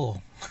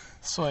 cool.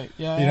 Sweet,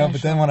 yeah. You know,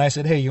 but then when I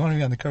said, hey, you want to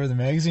be on the cover of the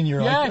magazine?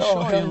 You're like,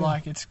 oh, sure. You're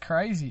like, it's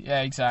crazy.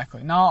 Yeah,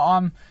 exactly.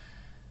 No,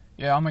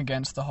 I'm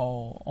against the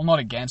whole, well, not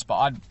against, but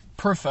I'd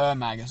prefer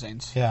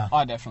magazines. Yeah.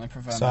 I definitely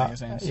prefer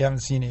magazines. You haven't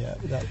seen it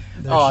yet.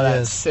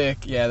 That's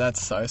sick. Yeah,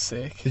 that's so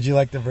sick. Did you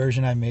like the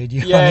version I made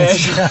you? Yeah.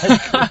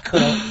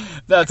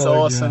 That's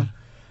awesome.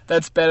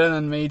 That's better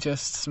than me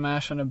just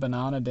smashing a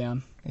banana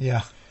down.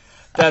 Yeah.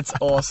 That's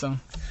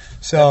awesome.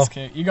 So that's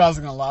cute. You guys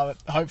are going to love it,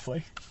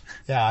 hopefully.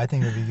 Yeah, I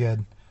think it'd be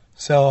good.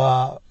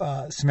 So,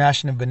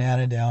 smashing a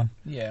banana down.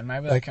 Yeah,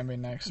 maybe that can be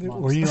next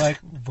month. Were you like,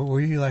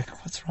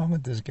 what's wrong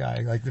with this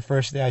guy? Like the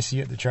first day I see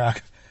you at the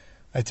track,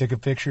 I took a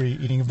picture of you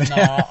eating a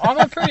banana. No, I'm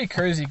a pretty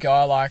cruisy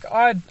guy. Like,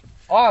 I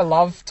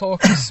love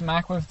talking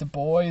smack with the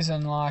boys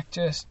and like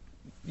just,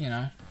 you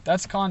know,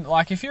 that's kind of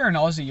like, if you're an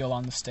Aussie, you'll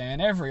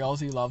understand. Every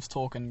Aussie loves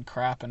talking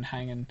crap and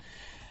hanging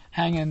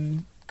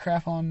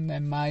crap on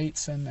their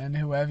mates and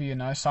whoever, you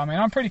know. So, I mean,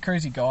 I'm a pretty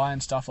cruisy guy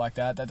and stuff like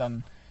that. That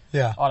doesn't...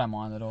 Yeah. I don't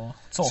mind at all.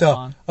 It's all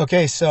fun.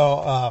 Okay,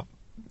 so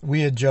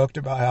we had joked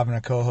about having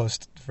a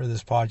co-host for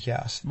this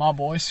podcast. My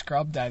boy,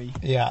 Scrub Daddy.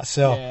 Yeah,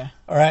 so,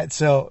 all right,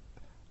 so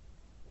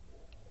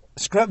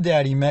Scrub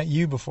Daddy met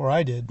you before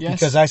I did. Yes,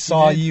 because I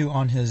saw you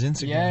on his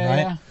Instagram, right?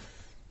 Yeah.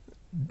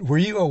 Were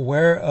you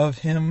aware of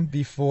him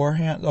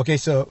beforehand? Okay,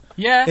 so if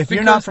you're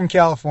because... not from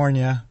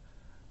California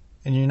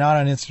and you're not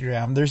on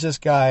Instagram, there's this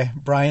guy,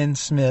 Brian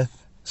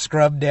Smith,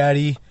 Scrub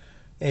Daddy,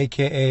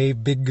 a.k.a.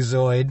 Big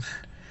Gazoid.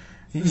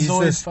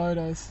 Zoid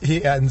photos.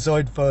 And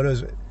Zoid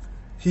photos.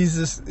 He's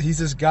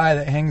this guy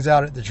that hangs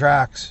out at the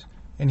tracks,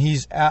 and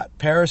he's at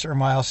Paris or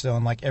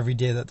Milestone like every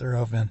day that they're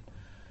open.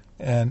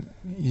 And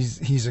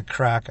he's a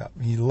crack up.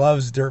 He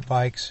loves dirt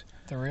bikes.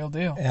 The real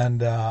deal.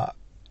 And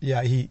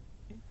he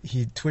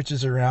he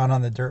twitches around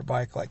on the dirt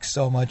bike like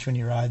so much when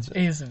he rides it.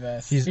 He's the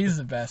best. He's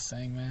the best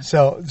thing, man.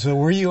 So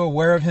were you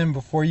aware of him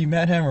before you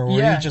met him, or were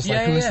you just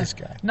like, who is this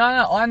guy? No,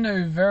 I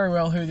knew very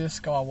well who this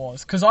guy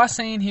was because I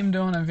seen him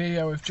doing a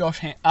video with Josh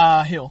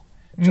Hill.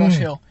 Josh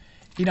Hill.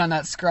 He done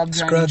that Scrub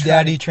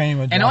Daddy training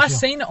with Josh and I Hill.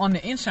 seen it on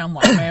the internet. I'm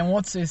like, man,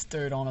 what's this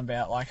dude on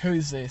about? Like,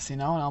 who's this? You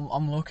know? And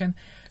I'm looking.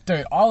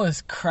 Dude, I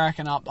was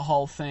cracking up the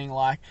whole thing,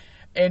 like,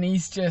 and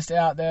he's just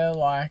out there,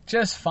 like,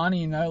 just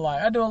funny, you know,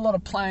 like, I do a lot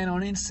of playing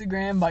on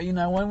Instagram, but, you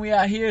know, when we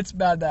out here, it's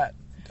about that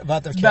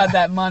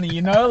money,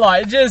 you know,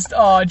 like, just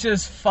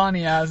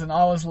funny as, and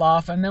I was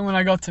laughing, and then when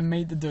I got to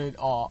meet the dude,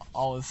 I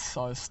was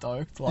so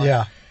stoked, like,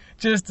 yeah.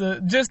 Just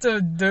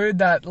a dude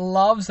that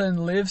loves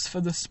and lives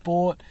for the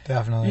sport.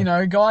 Definitely. You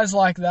know, guys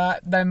like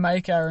that, they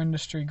make our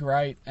industry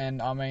great,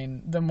 and, I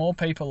mean, the more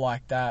people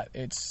like that,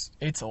 it's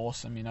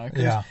awesome, you know,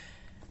 'cause yeah.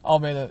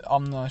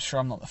 I'm not sure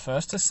I'm not the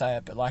first to say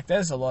it, but like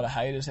there's a lot of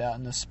haters out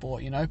in the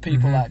sport, you know,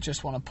 people that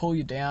just want to pull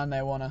you down,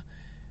 they want to,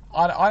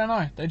 I don't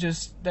know,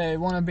 they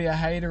want to be a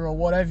hater or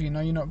whatever, you know,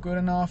 you're not good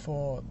enough,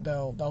 or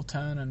they'll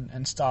turn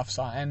and stuff.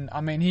 So, and I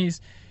mean, he's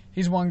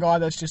one guy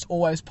that's just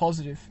always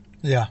positive.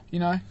 Yeah. You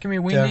know, can be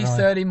windy,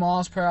 Definitely. 30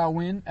 miles per hour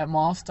wind at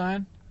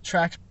Milestone,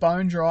 track's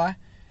bone dry,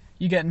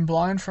 you're getting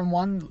blown from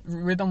one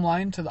rhythm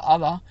lane to the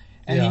other,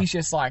 and he's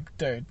just like,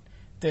 dude,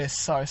 they're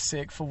so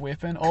sick for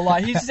whipping, or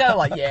like he's just out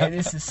like, yeah,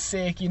 this is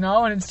sick, you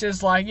know, and it's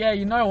just like, yeah,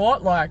 you know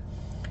what, like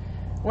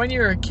when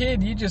you're a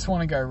kid, you just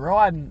want to go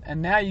riding,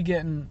 and now you're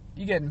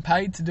getting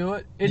paid to do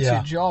it. It's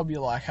your job.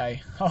 You're like,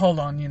 hey, hold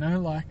on, you know,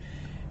 like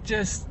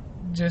just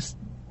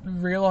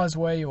realize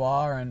where you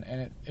are,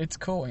 and it's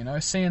cool, you know,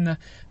 seeing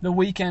the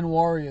weekend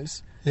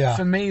warriors. Yeah.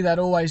 For me, that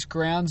always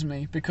grounds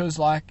me, because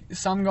like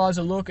some guys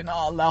are looking,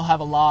 they'll have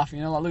a laugh, you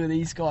know, like look at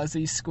these guys,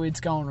 these squids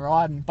going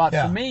riding, but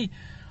for me,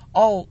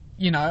 I'm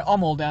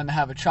all down to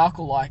have a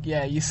chuckle. Like,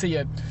 yeah, you see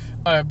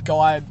a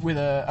guy with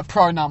a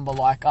pro number,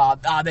 like,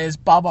 there's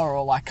Bubba,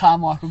 or like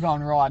Carmichael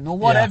going riding, or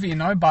whatever, you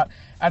know. But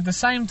at the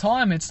same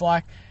time, it's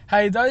like,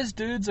 hey, those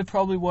dudes are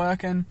probably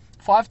working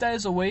 5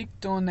 days a week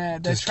doing their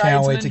just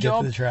can't wait to tradesman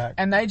job, get to the track,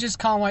 and they just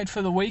can't wait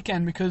for the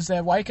weekend because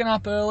they're waking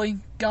up early,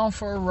 going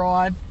for a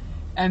ride,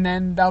 and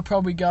then they'll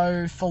probably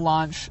go for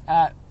lunch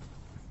at,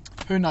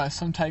 who knows,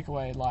 some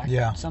takeaway, like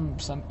some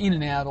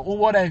In-N-Out or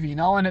whatever, you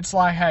know. And it's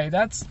like, hey,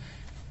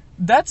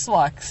 that's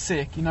like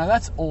sick, you know,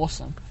 that's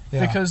awesome.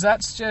 Yeah. Because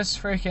that's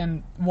just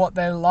freaking what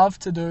they love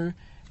to do.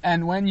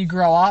 And when you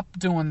grow up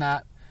doing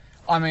that,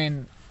 I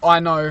mean, I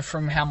know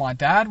from how my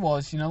dad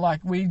was, you know,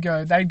 like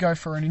they'd go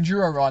for an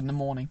enduro ride in the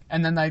morning,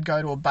 and then they'd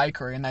go to a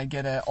bakery and they'd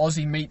get an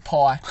Aussie meat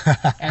pie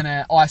and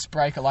an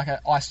icebreaker, like an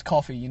iced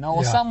coffee, you know,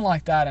 or something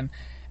like that.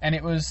 And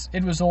it was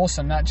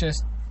awesome. That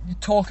just, you're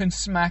talking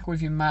smack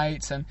with your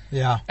mates, and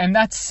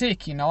that's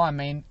sick, you know. I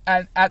mean,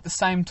 at the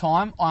same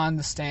time, I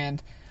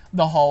understand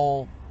the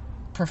whole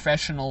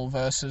professional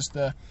versus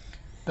the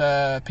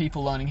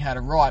people learning how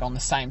to ride on the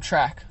same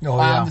track.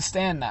 I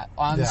understand that.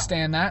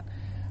 That.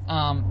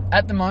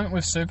 At the moment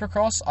with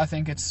Supercross, I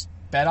think it's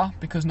better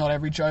because not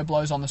every Joe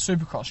Blow's on the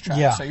Supercross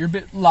track. So you're a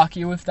bit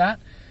luckier with that.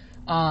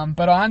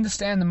 But I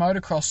understand the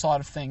motocross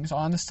side of things.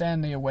 I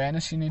understand the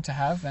awareness you need to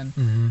have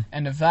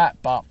and of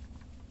that. But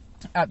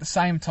at the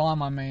same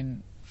time, I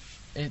mean,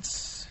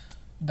 it's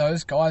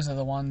those guys are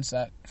the ones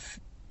that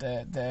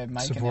they're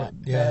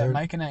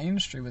making our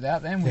industry.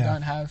 Without them, we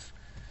don't have.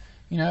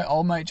 You know,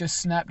 old mate just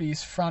snapped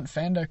his front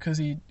fender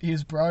because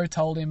his bro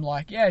told him,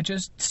 like, yeah,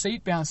 just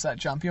seat bounce that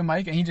jump, you'll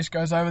make it. And he just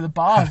goes over the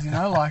bars, you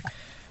know, like,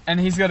 and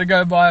he's got to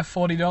go buy a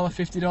 $40,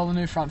 $50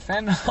 new front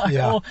fender.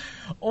 Like,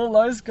 all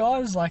those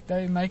guys, like,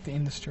 they make the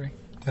industry.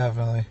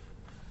 Definitely.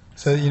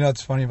 So, you know,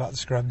 what's funny about the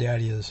Scrub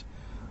Daddy is,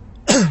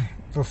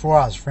 before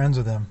I was friends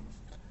with him,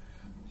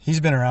 he's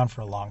been around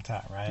for a long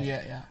time, right?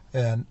 Yeah.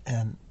 And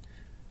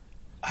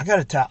I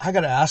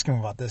gotta ask him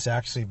about this,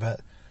 actually,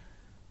 but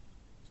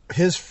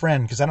his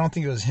friend, because I don't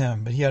think it was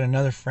him, but he had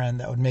another friend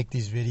that would make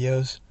these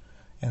videos,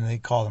 and they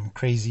called them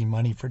Crazy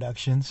Money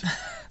Productions,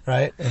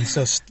 right? And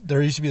so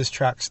there used to be this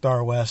track,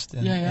 Star West,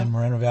 in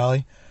Moreno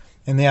Valley,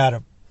 and they had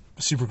a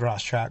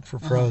Supercross track for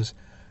pros.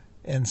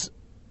 And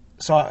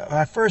so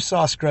I first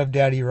saw Scrub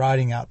Daddy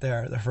riding out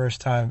there the first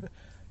time.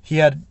 He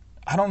had,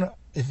 I don't know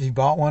if he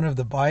bought one of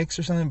the bikes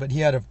or something, but he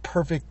had a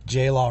perfect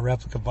J-Law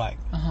replica bike,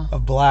 a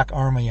black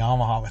Arrma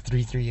Yamaha with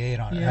 338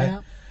 on it,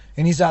 right?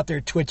 And he's out there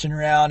twitching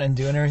around and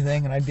doing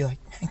everything, and I'd be like,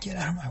 man, get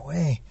out of my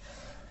way.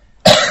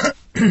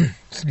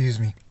 Excuse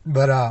me.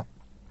 But,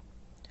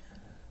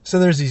 so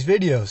there's these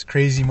videos,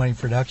 Crazy Money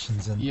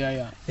Productions, and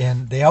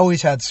and they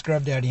always had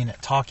Scrub Daddy in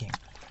it talking,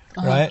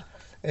 right?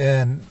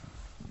 And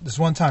this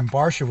one time,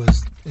 Barsha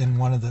was in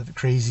one of the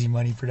Crazy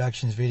Money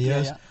Productions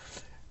videos,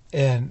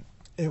 and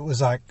it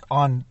was like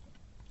on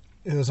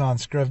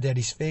Scrub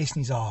Daddy's face,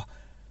 and he's all,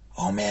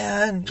 oh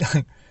man,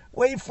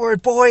 wait for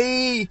it,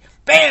 boy,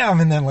 bam,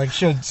 and then like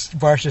showed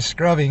Barsha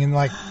scrubbing, and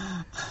like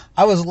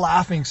I was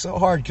laughing so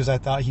hard because I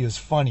thought he was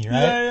funny,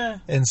 right?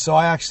 And so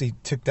I actually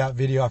took that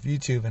video off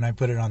YouTube and I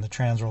put it on the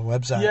Transworld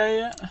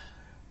website.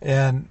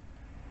 And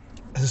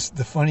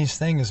the funniest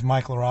thing is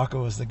Mike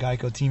LaRocco was the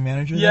Geico team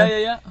manager Yeah, there,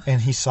 yeah.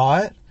 and he saw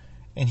it,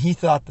 and he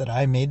thought that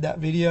I made that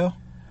video,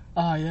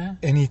 Oh, yeah.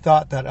 and he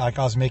thought that like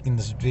I was making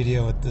this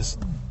video with this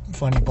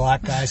funny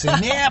black guy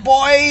saying, "Yeah,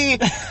 boy,"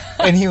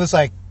 and he was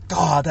like,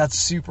 "God, that's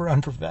super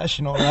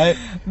unprofessional, right?"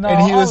 No,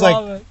 and he was I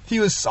love it. he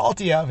was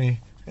salty at me.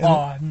 And,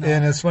 Oh, no.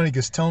 and it's funny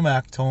because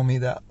Tomac told me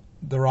that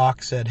The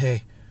Rock said,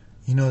 "Hey,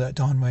 you know that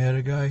Don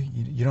Maeda guy?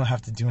 You don't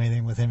have to do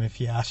anything with him if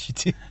he asks you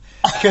to,"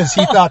 because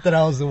he thought that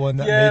I was the one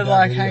that Yeah, made that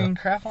like video. hanging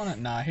crap on it.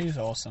 No, he's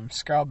awesome.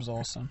 Scrub's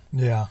awesome.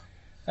 Yeah.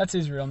 That's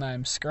his real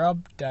name,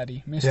 Scrub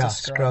Daddy, Mr. Yeah,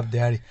 Scrub. Scrub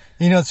Daddy.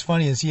 You know what's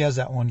funny is he has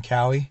that one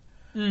Cowie,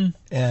 and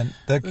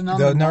the number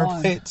number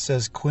 9. plate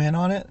says Quinn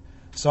on it,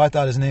 so I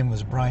thought his name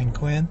was Brian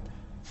Quinn.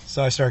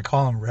 So I started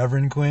calling him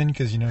Reverend Quinn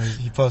because, you know,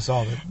 he posts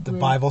all the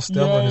Bible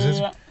stuff on his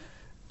Instagram.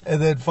 And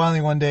then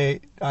finally one day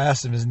I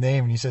asked him his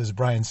name, and he says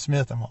Brian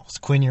Smith. I'm like, "Was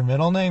Quinn your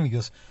middle name?" He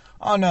goes,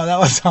 "Oh, no, that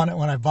was on it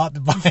when I bought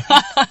the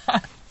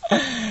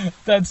bike."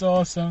 That's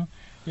awesome.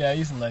 Yeah,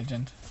 he's a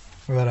legend.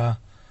 But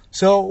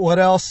so what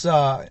else,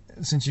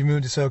 since you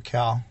moved to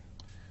SoCal,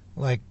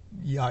 like,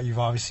 yeah, you've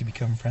obviously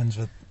become friends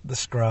with the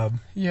Scrub.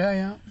 Yeah,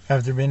 yeah.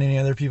 Have there been any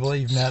other people that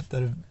you've met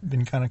that have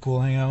been kind of cool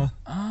to hang out with?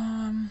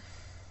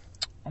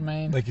 I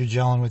mean... Like you're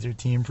gelling with your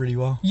team pretty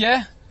well?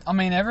 Yeah. I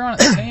mean, everyone at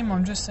the team,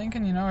 I'm just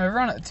thinking, you know,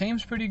 everyone at the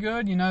team's pretty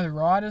good. You know, the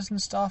riders and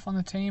stuff on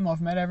the team,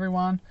 I've met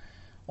everyone.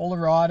 All the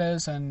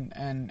riders and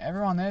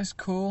everyone there's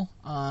cool.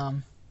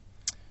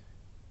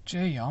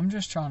 Gee, I'm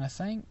just trying to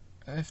think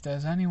if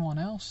there's anyone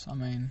else. I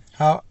mean...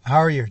 How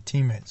are your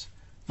teammates?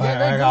 Yeah,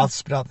 they're good. I'll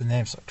spit out the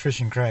names. So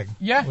Christian Craig.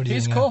 Yeah, What do you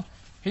he's think cool. of?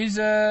 He's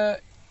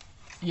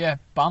yeah,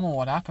 bummer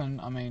what happened.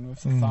 I mean,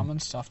 with the thumb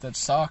and stuff, that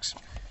sucks.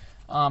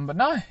 But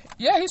no,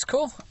 yeah, he's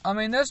cool. I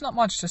mean, there's not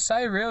much to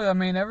say really. I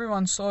mean,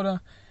 everyone's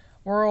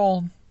we're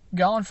all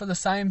going for the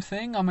same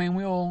thing. I mean,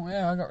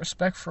 I got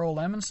respect for all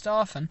them and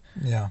stuff, and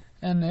Yeah.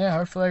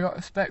 hopefully they got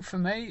respect for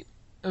me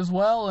as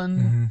well.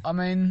 And I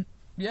mean,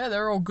 yeah,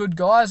 they're all good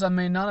guys. I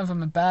mean, none of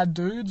them are bad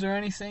dudes or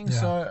anything. Yeah.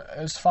 So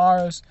as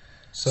far as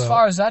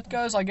that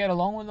goes, I get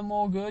along with them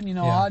all good. You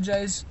know, Yeah.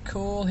 RJ's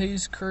cool.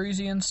 He's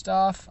cruisy and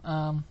stuff.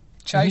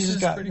 Chase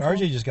is pretty cool.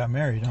 RJ just got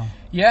married, huh?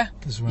 Yeah.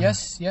 This winter.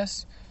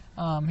 Yes.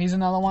 He's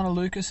another one of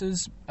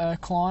Lucas's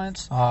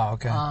clients. Ah,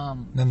 okay.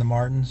 Then the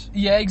Martins.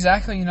 Yeah,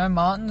 exactly. You know,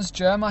 Martin's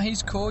Germa.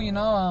 He's cool. You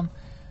know,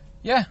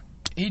 yeah,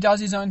 he does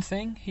his own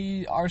thing.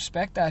 I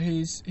respect that.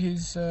 He's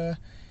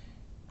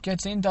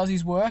gets in, does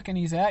his work, and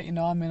he's out. You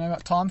know, I mean, I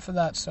got time for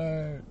that.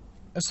 So,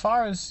 as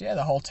far as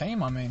the whole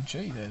team, I mean,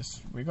 gee,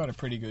 we got a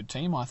pretty good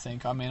team. I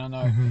think. I mean, I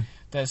know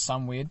there's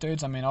some weird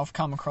dudes. I mean, I've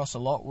come across a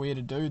lot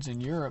weirder dudes in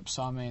Europe.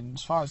 So, I mean,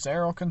 as far as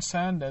they're all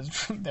concerned,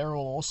 they're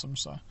all awesome.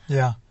 So,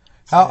 Yeah.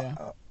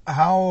 So,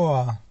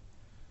 How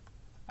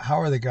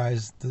are the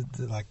guys, the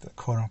like the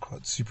quote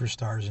unquote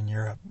superstars in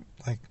Europe?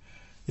 Like,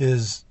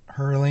 is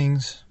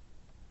Hurlings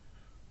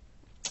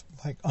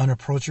like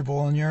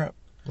unapproachable in Europe?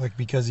 Like,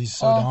 because he's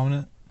so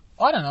dominant?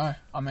 I don't know.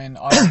 I mean,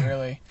 I don't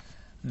really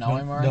know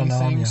him or Don't know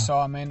anything. him, yeah. So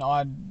I mean,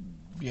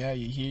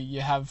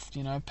 you have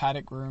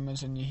paddock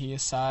rumors and you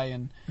hearsay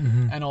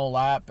and all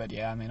that. But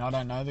yeah, I mean, I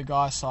don't know the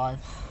guy, so I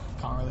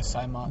can't really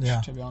say much,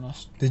 to be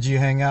honest. Did you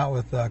hang out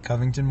with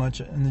Covington much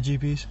in the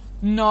GPs?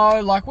 No,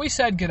 like we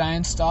said g'day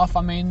and stuff.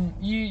 I mean,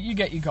 you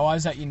get your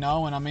guys that you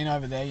know, and I mean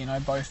over there, you know,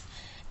 both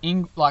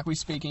like we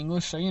speak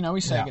English, so you know we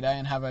say Yeah. g'day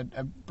and have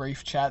a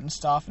brief chat and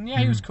stuff. And yeah,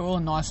 he was cool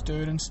and nice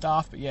dude and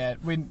stuff. But yeah,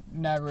 we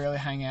never really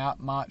hang out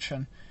much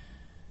and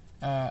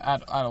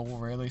at all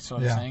really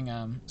sort of Yeah.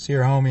 thing. So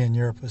your homie in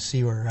Europe was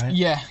Sewer, right?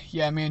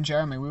 Yeah, me and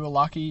Jeremy, we were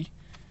lucky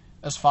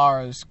as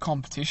far as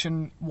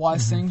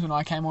competition-wise things. When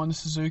I came on to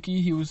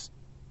Suzuki, he was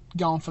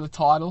going for the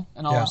title,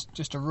 and I was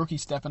just a rookie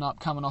stepping up,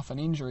 coming off an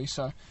injury.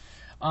 So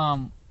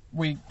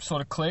we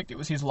sort of clicked. It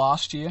was his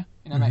last year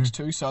in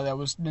MX2, so there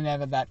was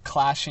never that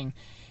clashing.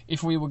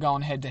 If we were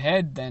going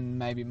head-to-head, then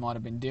maybe it might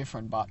have been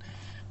different.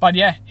 But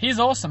yeah, he's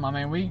awesome. I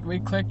mean, we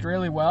clicked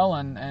really well,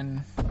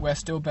 and we're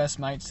still best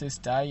mates this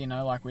day. You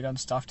know, like we done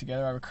stuff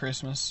together over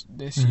Christmas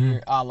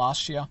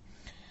last year.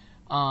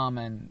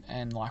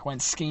 And like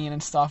went skiing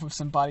and stuff with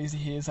some buddies of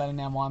his that are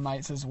now my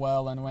mates as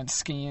well, and went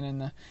skiing in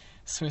the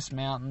Swiss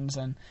mountains.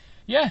 And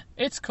yeah,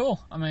 it's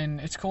cool. I mean,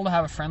 it's cool to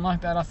have a friend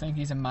like that. I think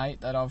he's a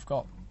mate that I've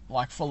got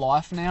like for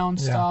life now and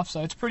stuff.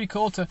 So it's pretty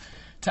cool to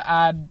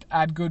add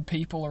good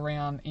people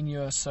around in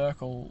your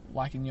circle,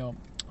 like in your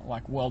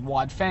like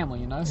worldwide family,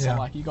 you know. So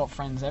like you got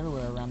friends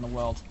everywhere around the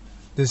world.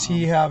 Does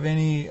he have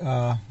any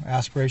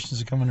aspirations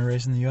to come into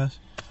race in the U.S.?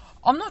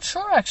 I'm not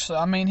sure actually.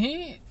 I mean,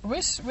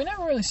 we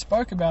never really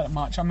spoke about it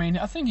much. I mean,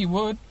 I think he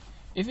would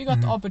if he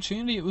got the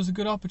opportunity. It was a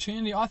good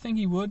opportunity. I think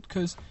he would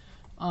because,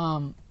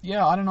 I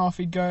don't know if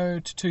he'd go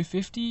to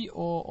 250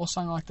 or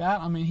something like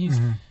that. I mean, he's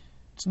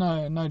it's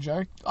no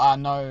joke,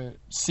 no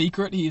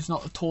secret. He's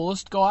not the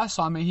tallest guy,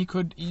 so I mean, he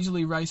could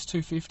easily race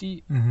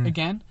 250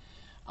 again.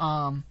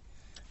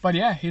 But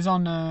yeah, he's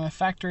on a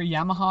factory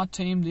Yamaha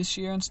team this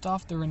year and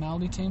stuff, the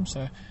Rinaldi team.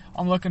 So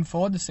I'm looking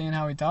forward to seeing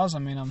how he does. I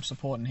mean, I'm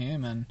supporting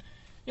him, and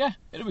yeah,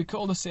 it'll be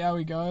cool to see how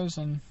he goes.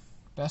 And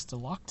best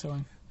of luck to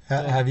him.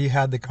 Have you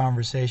had the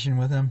conversation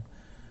with him?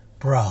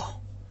 Bro,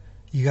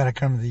 you got to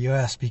come to the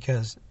U.S.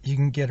 because you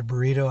can get a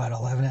burrito at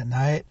 11 at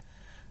night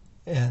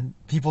and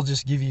people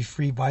just give you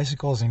free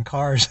bicycles and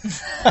cars.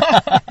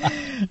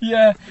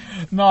 Yeah,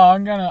 no,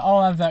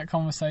 I'll have that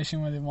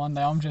conversation with him one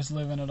day. I'm just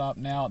living it up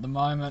now at the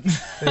moment.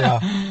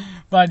 Yeah.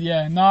 But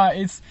yeah, no,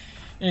 it's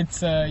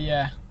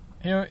yeah.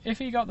 If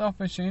he got the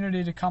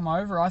opportunity to come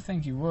over, I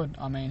think he would.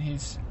 I mean,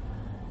 he's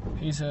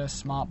a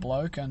smart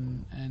bloke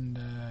and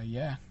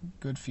yeah,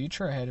 good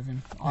future ahead of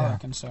him, I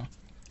reckon. So,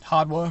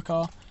 hard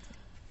worker.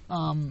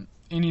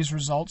 In his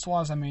results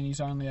wise, I mean, he's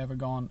only ever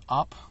gone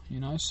up,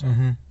 so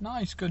no,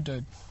 he's a good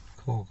dude.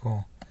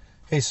 Cool.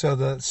 Hey, so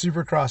the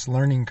Supercross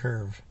learning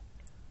curve,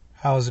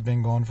 how has it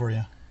been going for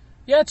you?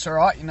 Yeah, it's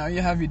alright,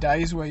 you have your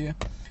days where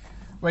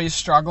you're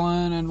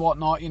struggling and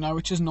whatnot,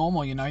 which is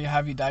normal, you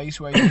have your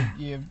days where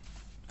you're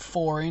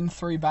 4 in,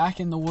 3 back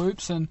in the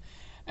whoops and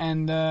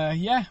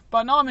yeah,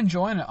 but no, I'm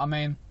enjoying it. I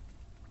mean,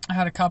 I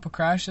had a couple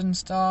crashes and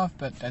stuff,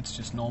 but that's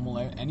just normal.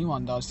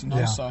 Anyone does,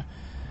 Yeah. So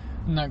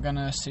I'm not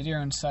gonna sit here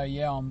and say,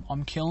 yeah,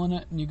 I'm killing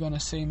it, and you're gonna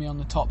see me on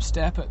the top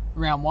step at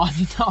round 1.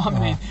 I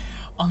mean,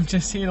 I'm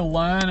just here to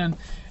learn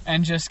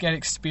and just get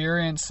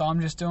experience. So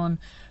I'm just doing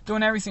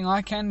everything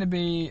I can to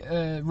be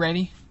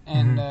ready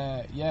and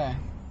yeah,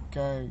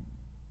 go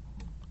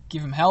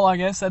give him hell. I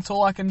guess that's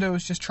all I can do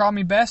is just try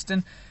my best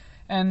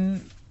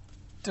and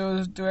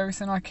do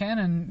everything I can.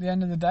 And at the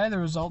end of the day, the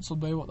results will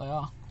be what they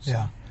are. So.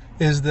 Yeah.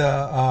 Is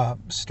the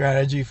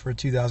strategy for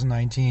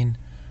 2019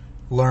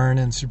 learn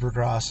in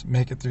Supercross,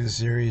 make it through the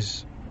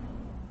series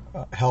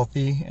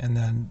healthy, and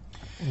then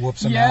whoop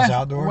some ass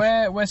outdoors?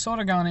 We're sort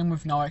of going in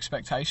with no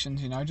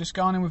expectations, just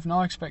going in with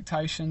no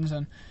expectations,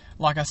 and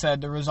like I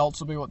said, the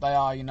results will be what they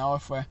are,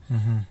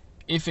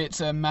 if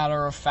it's a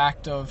matter of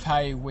fact of,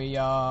 hey, we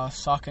are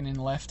sucking in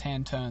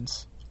left-hand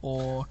turns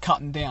or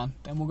cutting down,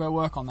 then we'll go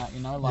work on that,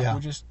 we'll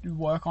just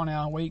work on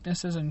our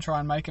weaknesses and try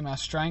and make them our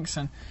strengths.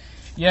 And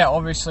yeah,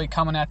 obviously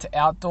coming out to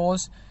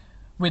outdoors,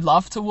 we'd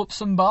love to whoop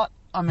some butt.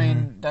 I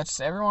mean, that's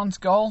everyone's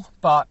goal,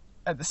 but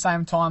at the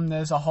same time,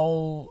 there's a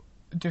whole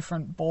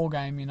different ball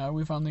game.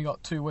 We've only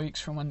got 2 weeks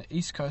from when the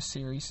East Coast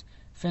Series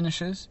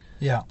finishes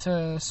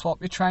to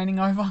swap your training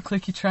over,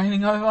 click your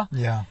training over,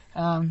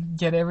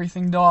 get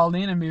everything dialed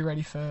in and be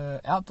ready for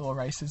outdoor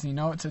races.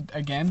 It's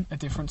again a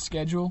different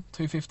schedule,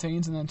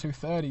 2:15s and then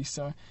 2:30s,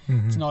 so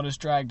it's not as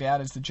dragged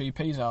out as the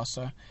GPs are.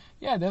 So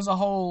yeah, there's a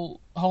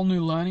whole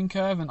new learning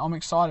curve, and I'm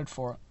excited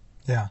for it.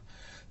 Yeah.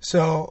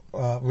 So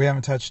we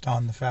haven't touched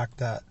on the fact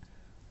that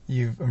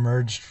you've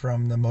emerged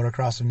from the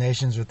Motocross of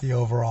Nations with the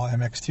overall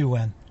MX2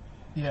 win.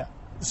 Yeah.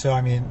 So,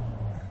 I mean,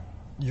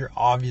 you're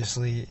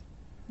obviously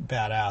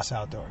badass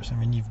outdoors. I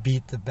mean, you've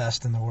beat the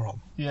best in the world.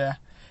 Yeah.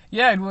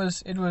 Yeah, it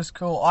was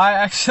cool. I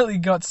actually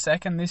got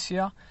second this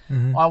year.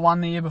 I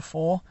won the year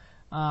before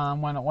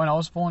when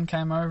Osborne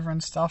came over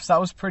and stuff. So that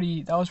was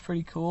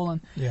pretty cool.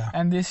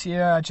 And this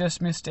year I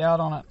just missed out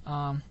on it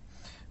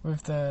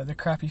with the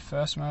crappy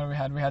first motor we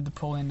had. We had to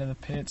pull into the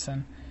pits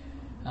and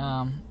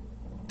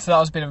so that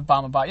was a bit of a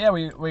bummer, but yeah,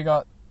 we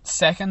got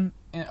second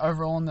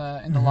overall in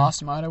the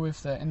last motor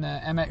in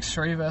the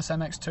MX3 versus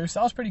MX2, so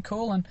that was pretty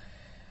cool. And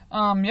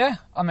yeah,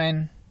 I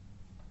mean,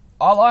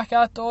 I like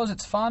outdoors,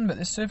 it's fun, but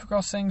this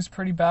Supercross thing's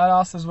pretty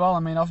badass as well. I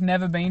mean, I've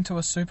never been to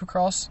a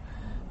Supercross,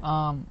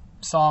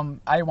 so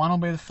A1 will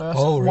be the first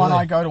one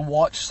I go to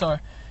watch. So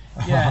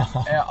yeah,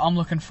 I'm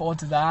looking forward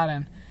to that.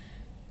 And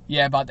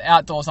yeah, but the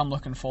outdoors I'm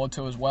looking forward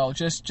to as well,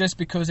 just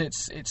because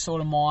it's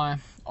sort of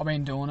I've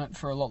been doing it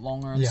for a lot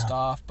longer and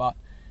stuff,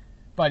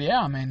 But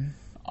yeah, I mean,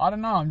 I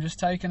don't know. I'm just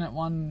taking it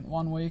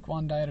one week,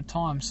 one day at a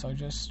time. So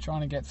just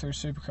trying to get through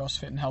Supercross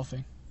fit and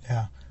healthy.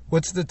 Yeah.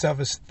 What's the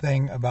toughest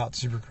thing about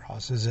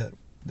Supercross? Is it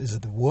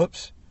the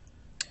whoops,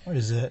 or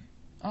is it?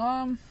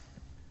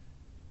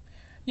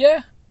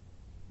 Yeah.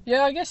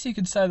 I guess you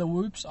could say the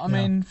whoops. I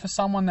mean, for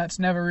someone that's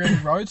never really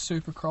rode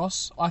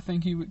Supercross, I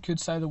think you could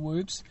say the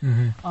whoops.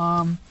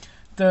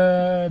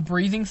 The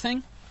breathing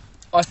thing.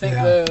 I think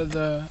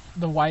the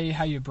way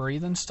how you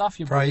breathe and stuff,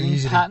 your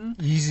breathing pattern.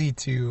 Easy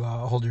to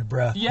hold your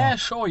breath. Yeah,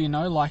 sure,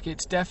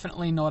 it's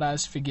definitely not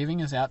as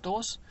forgiving as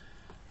outdoors.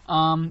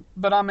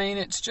 But I mean,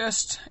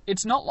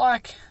 it's not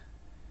like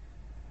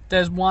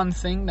there's one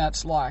thing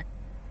that's like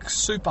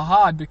super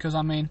hard, because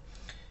I mean,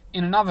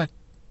 in another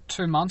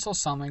 2 months or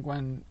something,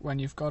 when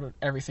you've got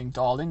everything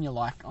dialed in, you're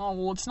like, oh,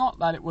 well, it's not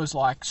that it was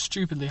like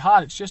stupidly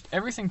hard, it's just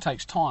everything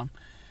takes time.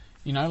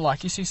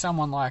 Like you see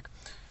someone like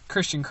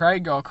Christian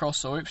Craig go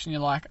across the whoops and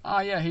you're like, oh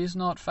yeah, he's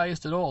not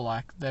phased at all,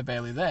 like they're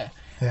barely there.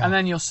 And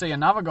then you'll see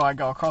another guy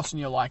go across and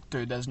you're like,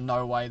 dude, there's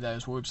no way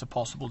those whoops are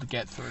possible to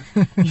get through.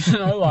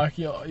 Like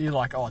you're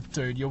like, oh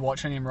dude, you're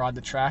watching him ride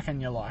the track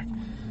and you're like,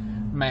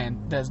 man,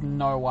 there's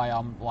no way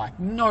I'm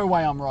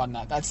riding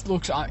that. That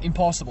looks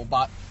impossible.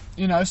 But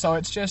so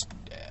it's just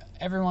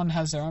everyone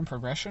has their own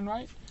progression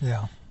rate.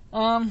 Yeah.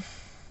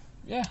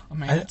 Yeah, I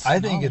mean,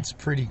 I think it's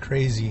pretty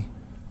crazy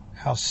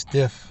how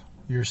stiff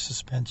your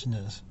suspension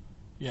is.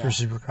 For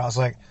Supercross,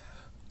 like,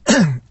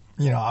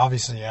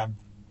 obviously I'm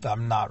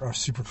not a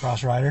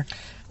Supercross rider,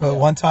 but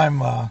one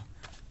time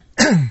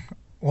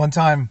one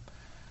time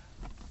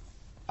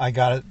I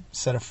got a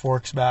set of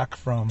forks back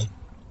from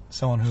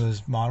someone who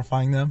was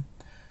modifying them,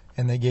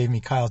 and they gave me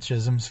Kyle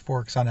Chisholm's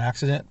forks on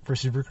accident for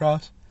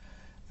Supercross,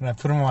 and I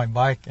put them on my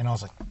bike, and I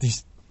was like,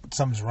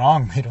 something's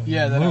wrong. They don't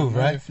even move,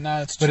 right? No,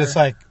 that's true. But it's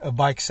like a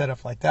bike set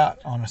up like that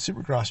on a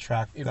Supercross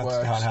track. That's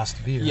works. how it has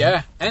to be, right?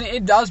 Yeah, and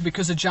it does,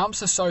 because the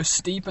jumps are so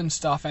steep and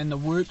stuff, and the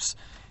whoops,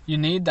 you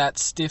need that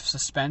stiff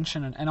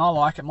suspension, and I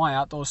like it. My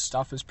outdoor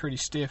stuff is pretty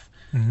stiff.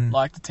 Mm-hmm.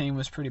 Like, the team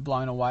was pretty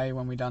blown away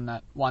when we done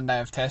that one day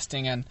of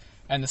testing, and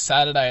the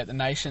Saturday at the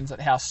Nations, at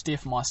how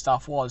stiff my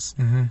stuff was.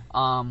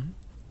 Mm-hmm.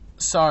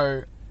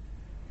 So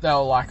they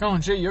were like, oh,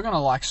 gee, you're going to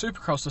like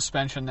Supercross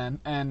suspension then.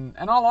 And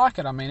I like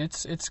it. I mean,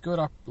 it's good.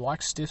 I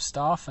like stiff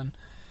stuff. And,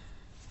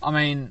 I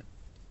mean,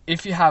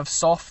 if you have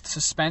soft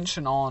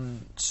suspension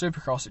on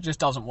Supercross, it just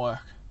doesn't work.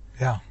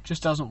 Yeah. It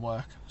just doesn't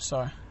work.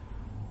 So,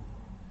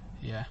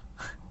 yeah.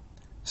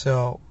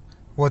 So,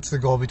 what's the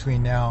goal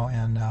between now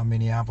and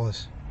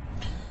Minneapolis?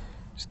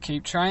 Just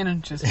keep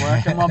training, just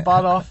working my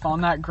butt off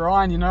on that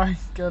grind, you know.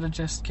 Got to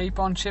just keep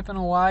on chipping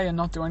away and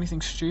not do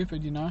anything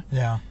stupid, you know.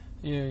 Yeah.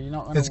 Yeah, you're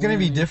not. It's going to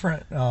be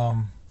different.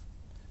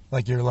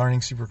 Like, you're learning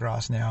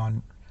Supercross now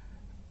and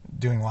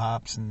doing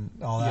laps and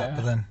all that, Yeah.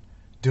 but then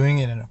doing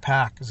it in a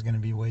pack is going to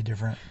be way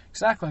different.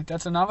 Exactly.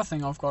 That's another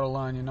thing I've got to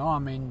learn, you know. I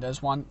mean,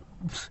 there's one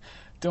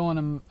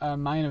doing a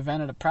main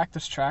event at a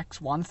practice track's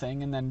one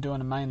thing, and then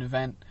doing a main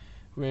event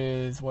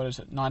with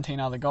 19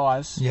 other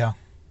guys. Yeah.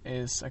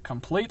 Is a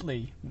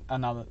completely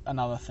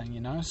another thing,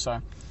 you know.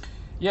 So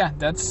yeah,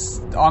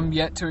 I'm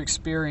yet to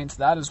experience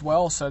that as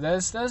well. So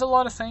there's a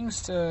lot of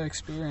things to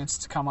experience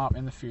to come up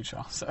in the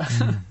future. So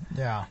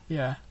Yeah,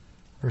 yeah,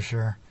 for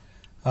sure.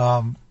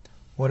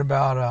 What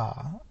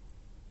about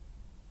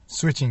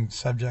switching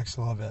subjects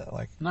a little bit?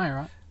 Like, no, you're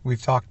right.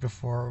 we've talked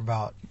before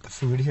about the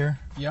food here,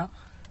 Yeah,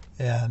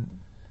 and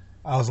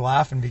I was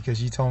laughing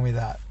because you told me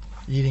that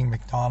eating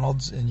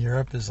McDonald's in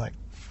Europe is like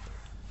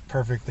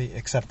perfectly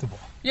acceptable.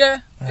 yeah,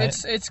 Right.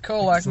 it's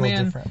cool. It's Like, a me little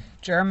and different.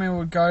 Jeremy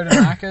would go to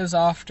Macca's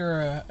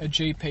after a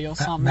GP or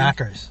something.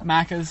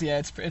 Macca's, yeah,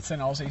 it's an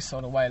Aussie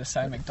sort of way to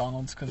say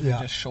McDonald's, because Yeah.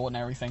 we just shorten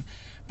everything.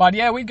 But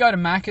yeah, we'd go to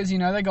Macca's, you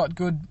know, they got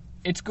good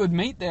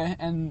meat there,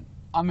 and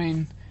I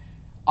mean,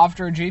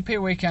 after a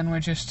GP weekend, we're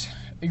just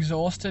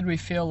exhausted. We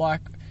feel like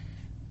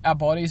our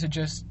bodies are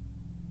just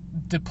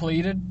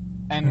depleted,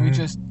 and we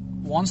just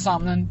want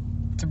something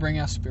to bring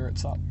our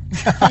spirits up.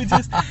 we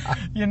just,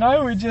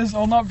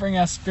 or not bring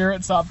our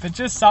spirits up, but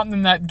just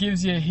something that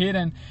gives you a hit.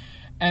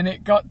 And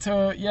it got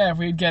to, yeah,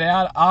 we'd get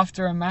out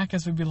after a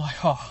Macca's, we'd be like,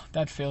 oh,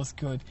 that feels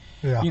good.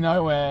 Yeah. You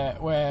know,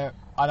 where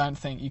I don't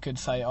think you could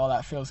say, oh,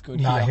 that feels good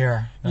Not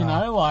here. You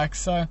No. know, like,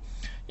 so,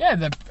 yeah,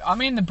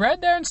 the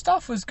bread there and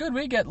stuff was good.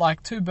 We get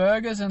like 2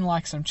 burgers and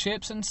like some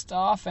chips and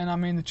stuff, and I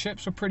mean, the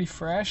chips were pretty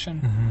fresh,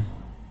 and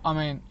I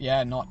mean,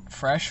 yeah, not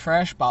fresh,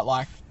 but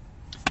like,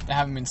 they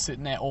haven't been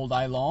sitting there all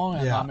day long,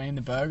 and Yeah. I mean,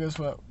 the burgers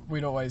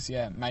we'd always,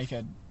 make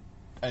a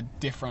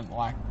different,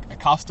 like, a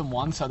custom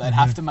one, so they'd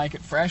have to make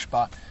it fresh,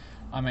 but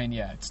I mean,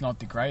 yeah, it's not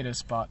the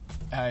greatest, but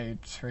hey,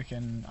 it's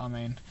freaking, I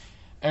mean,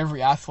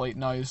 every athlete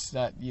knows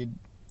that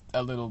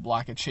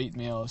a cheat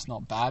meal is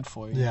not bad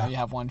for you. You Yeah. know, you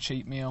have one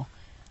cheat meal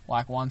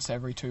like once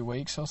every 2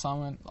 weeks or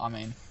something. I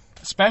mean,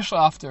 especially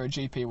after a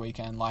GP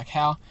weekend, like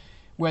how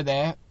we're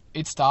there,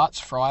 it starts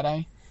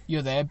Friday.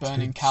 You're there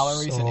burning Dude,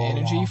 calories and so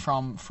energy long.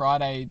 from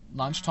Friday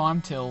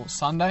lunchtime till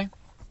Sunday.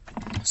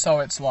 So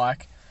it's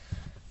like,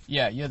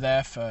 yeah, you're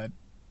there for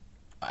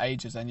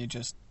ages and you're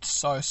just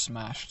so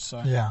smashed.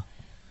 So Yeah.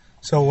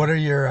 So what are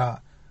your?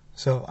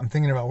 So I'm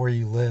thinking about where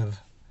you live.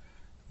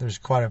 There's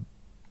quite a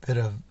bit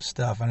of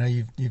stuff. I know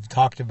you've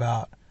talked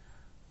about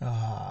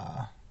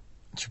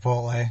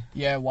Chipotle.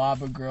 yeah,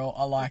 Waba Grill.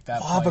 I like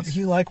that Waba, place.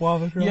 you like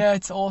Waba Grill? Yeah,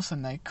 it's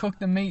awesome. They cook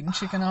the meat and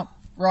chicken up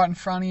right in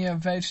front of you,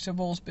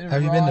 vegetables, bit of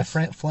Have you rice.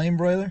 been to Flame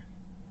Broiler?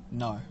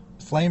 No.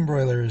 Flame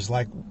Broiler is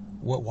like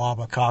what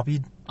Waba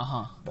copied,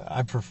 Uh-huh. but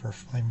I prefer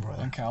Flame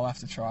Broiler. Okay, I'll have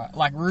to try it.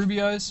 Like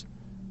Rubio's,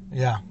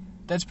 Yeah,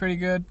 that's pretty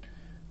good.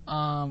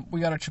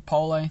 We got a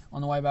Chipotle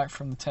on the way back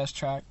from the test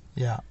track,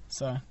 yeah.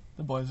 so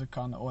the boys have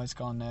kind of always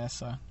gone there,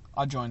 so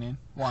I join in.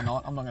 Why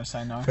not? I'm not going to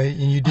say no. But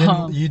you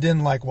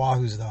didn't like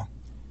Wahoo's though.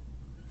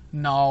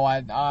 No,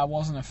 I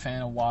wasn't a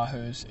fan of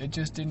Wahoo's. It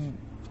just didn't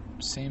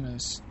seem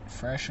as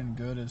fresh and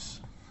good as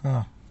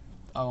Huh.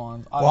 I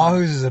don't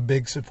Wahoo's is a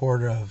big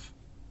supporter of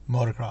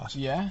motocross.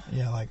 Yeah?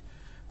 Yeah, like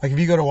if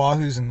you go to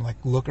Wahoo's and like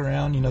look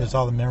around, there's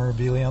all the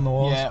memorabilia on the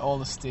walls. Yeah, all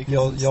the stickers.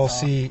 You'll and stuff.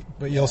 see,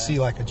 but you'll see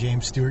like a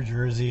James Stewart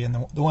jersey, and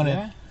the one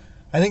Yeah?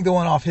 I think the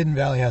one off Hidden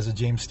Valley has a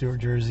James Stewart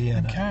jersey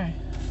and Okay.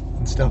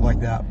 and stuff like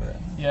that. But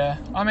Yeah,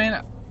 I mean,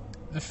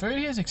 the food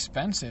here is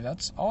expensive.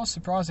 I was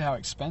surprised at how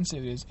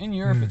expensive it is. In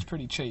Europe, it's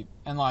pretty cheap,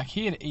 and like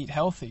here to eat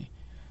healthy,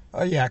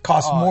 yeah, it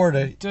costs more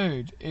to.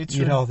 Dude, it's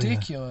eat healthy.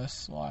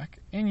 ridiculous. Like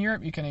in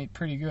Europe, you can eat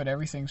pretty good.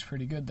 Everything's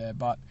pretty good there,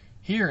 but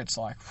here it's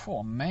like,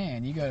 oh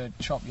man, you got to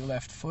chop your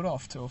left foot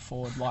off to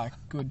afford like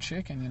good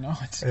chicken.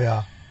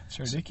 Yeah. It's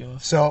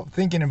ridiculous. So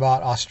thinking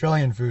about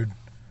Australian food,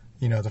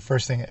 the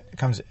first thing that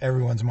comes to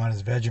everyone's mind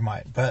is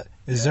Vegemite. But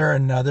is there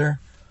another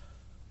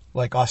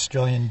like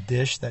Australian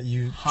dish that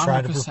you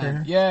try to 100%.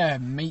 prepare? Yeah,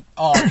 meat.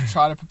 Oh,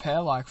 try to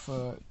prepare like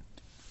for.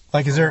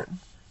 Like, is there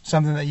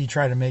something that you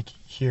try to make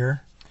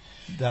here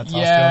that's Yeah,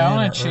 Australian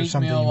on a or cheat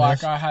something meal, you like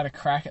miss? I had a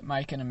crack at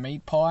making a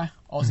meat pie,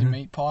 Aussie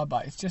meat pie,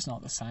 but it's just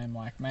not the same.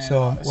 Like, man.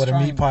 So what, a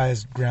Australian- meat pie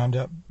is ground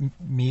up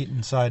meat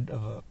inside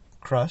of a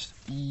crust?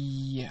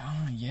 Yeah,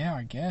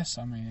 I guess.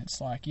 I mean, it's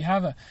like you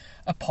have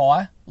a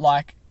pie,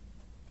 like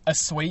a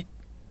sweet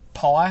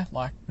pie,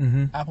 like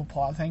apple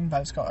pie thing, but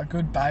it's got a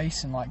good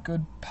base and like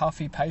good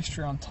puffy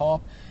pastry on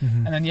top,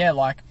 and then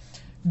like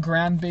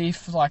ground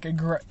beef, like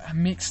a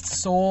mixed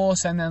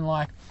sauce, and then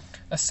like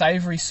a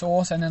savoury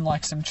sauce, and then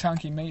like some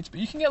chunky meats.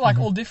 But you can get like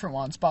all different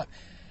ones. But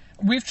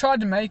we've tried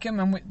to make them,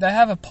 and they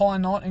have a pie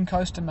knot in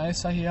Costa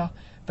Mesa here,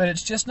 but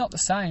it's just not the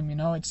same. You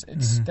know, it's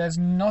there's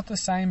not the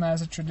same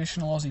as a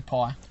traditional Aussie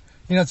pie.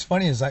 You know, it's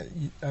funny is I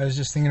was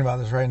just thinking about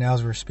this right now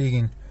as we're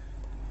speaking.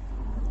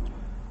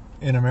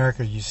 In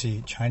America, you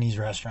see Chinese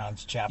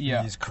restaurants,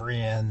 Japanese,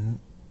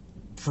 Korean,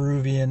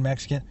 Peruvian,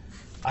 Mexican.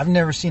 I've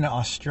never seen an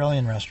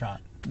Australian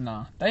restaurant.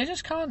 No, they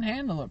just can't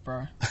handle it,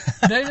 bro.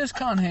 They just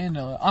can't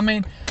handle it. I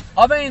mean,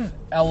 I've been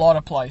a lot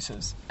of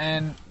places,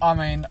 and I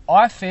mean,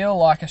 I feel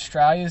like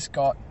Australia's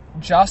got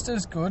just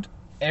as good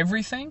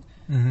everything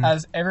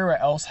as everywhere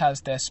else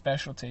has their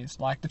specialties.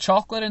 Like the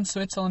chocolate in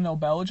Switzerland or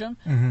Belgium,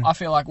 I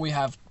feel like we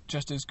have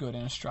just as good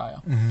in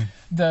Australia.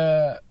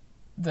 The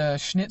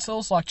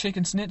schnitzels, like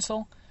chicken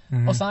schnitzel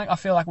or something, I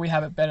feel like we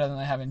have it better than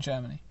they have in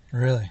Germany.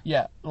 Really?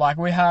 Yeah, like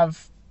we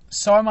have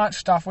so much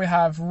stuff. We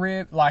have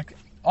like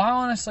I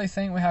honestly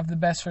think we have the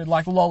best food,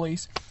 like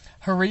lollies.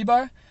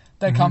 Haribo,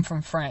 they come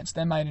from France.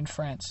 They're made in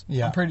France.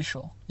 Yeah. I'm pretty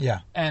sure. Yeah.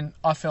 And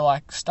I feel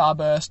like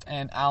Starburst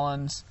and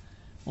Allen's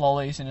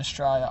lollies in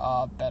Australia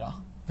are better.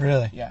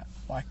 Really? Yeah,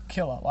 like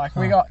killer. Like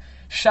we got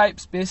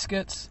Shapes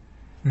biscuits.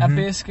 Our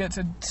biscuits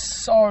are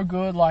so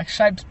good. Like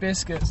Shapes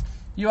biscuits.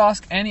 You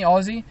ask any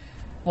Aussie,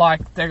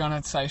 like they're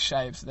gonna say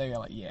Shapes. They're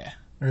like, yeah.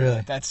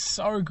 Really? That's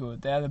so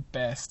good. They're the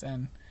best,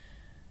 and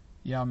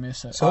yeah, I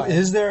miss it. So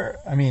is there,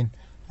 I mean,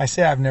 I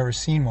say I've never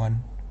seen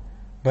one,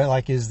 but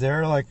like, is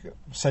there like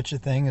such a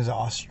thing as an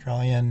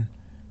Australian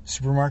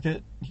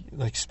supermarket,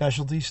 like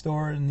specialty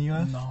store in the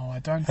U.S.? No, I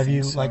don't Have think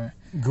you so. like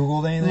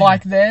Googled anything?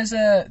 Like there's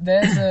a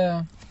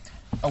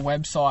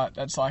website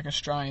that's like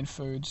Australian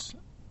foods,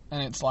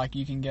 and it's like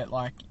you can get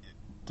like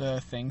the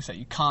things that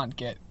you can't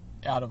get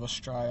out of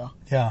Australia,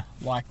 Yeah.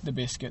 like the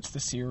biscuits, the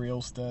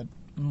cereals, the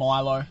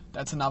Milo.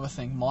 That's another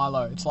thing.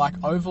 Milo. It's like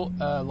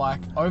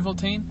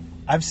Ovaltine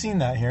I've seen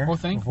that here. or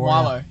thing. before,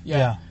 Milo.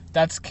 Yeah.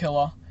 That's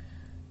killer.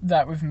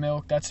 That with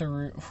milk. That's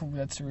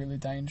really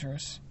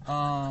dangerous.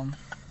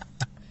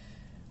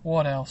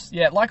 What else?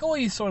 Yeah, like all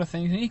these sort of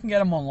things, and you can get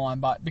them online,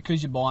 but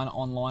because you're buying it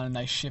online and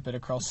they ship it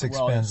across the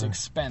world, it's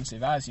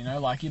expensive. As you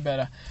know, like you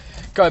better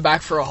go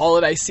back for a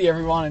holiday, see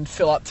everyone, and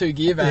fill up 2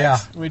 gear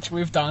bags, which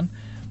we've done.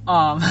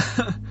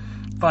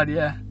 But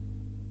yeah,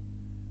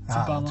 it's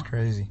a bummer. That's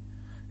crazy.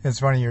 It's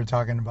funny you were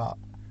talking about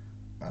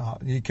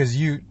because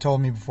you told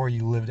me before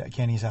you lived at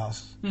Kenny's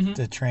house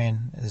to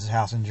train, his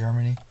house in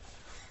Germany.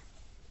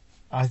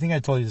 I think I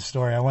told you the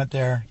story. I went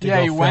there to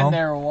go you film, went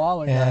there a while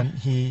ago. and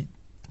he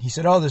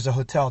said, "Oh, there's a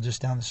hotel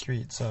just down the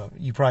street." So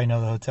you probably know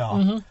the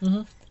hotel.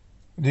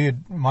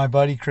 Dude, my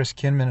buddy Chris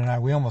Kinman and I,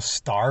 we almost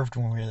starved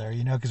when we were there,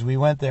 you know, because we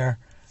went there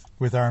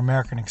with our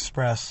American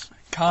Express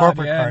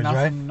corporate cards,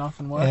 right?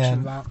 Nothing works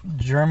And with that.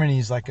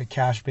 Germany's like a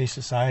cash-based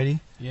society.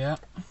 Yeah.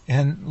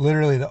 And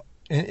literally,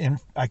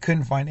 I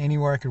couldn't find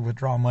anywhere I could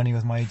withdraw money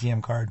with my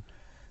ATM card.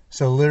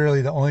 So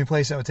literally, the only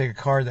place that would take a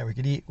card that we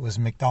could eat was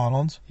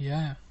McDonald's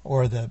Yeah.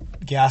 or the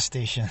gas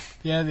station.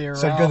 Yeah, the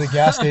So I'd go to the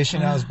gas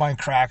station, and I was buying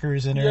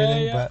crackers and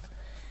everything. yeah.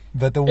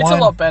 But the It's one...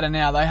 a lot better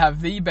now. They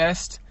have the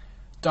best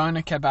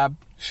doner kebab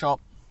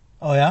shop.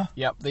 Oh, yeah?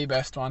 Yep, the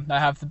best one. They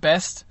have the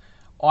best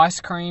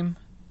ice cream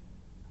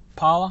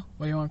parlor.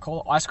 What do you want to call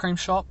it? Ice cream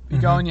shop. You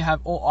go and you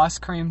have all ice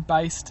cream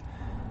based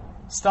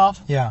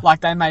stuff. Yeah. Like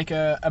they make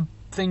a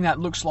thing that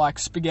looks like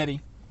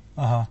spaghetti.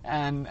 Uh-huh.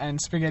 And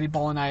spaghetti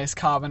bolognese,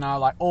 carbonara,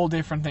 like all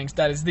different things.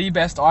 That is the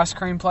best ice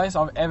cream place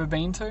I've ever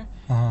been to.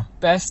 Uh-huh.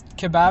 Best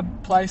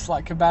kebab place,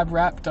 like kebab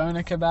wrap,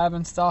 doner kebab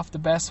and stuff. The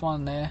best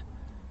one there.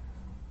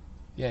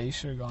 Yeah, you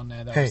should have gone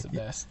there. That was the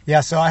best.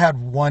 Yeah, so I had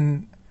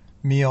one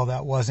meal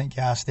that wasn't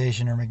gas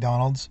station or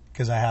McDonald's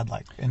because I had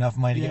like enough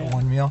money to get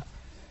one meal.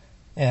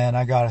 And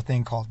I got a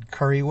thing called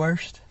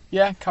currywurst.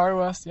 Yeah,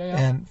 currywurst. Yeah.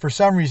 And for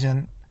some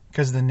reason,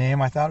 because of the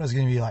name, I thought it was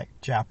going to be like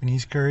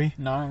Japanese curry.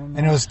 No. And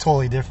it was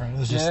totally different. It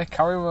was just...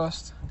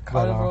 currywurst.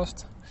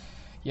 Currywurst.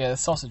 Yeah, the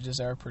sausages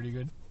there are pretty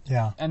good.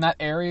 Yeah. And that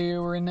area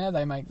you were in there,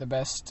 they make the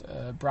best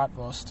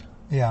bratwurst.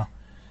 Yeah.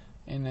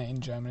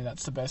 In Germany,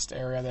 that's the best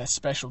area. Their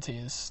specialty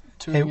is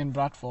Thüringen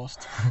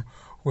bratwurst.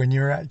 When you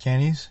were at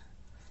Kenny's,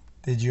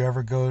 did you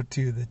ever go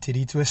to the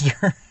titty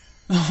twister?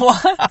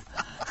 What?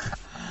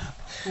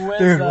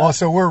 Dude, well,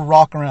 so we're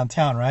rocking around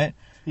town, right?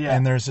 Yeah.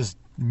 And there's this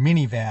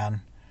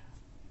minivan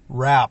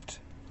wrapped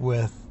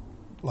with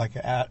like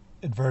an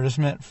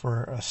advertisement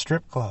for a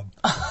strip club.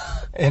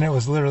 And it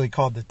was literally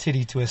called the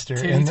Titty Twister.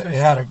 Titty and Twister. it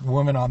had a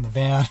woman on the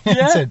van.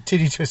 Yeah? It said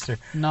Titty Twister.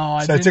 No,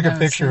 I So I didn't took a ever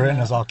picture of see it and I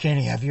that. was all,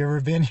 Kenny, have you ever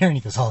been here? And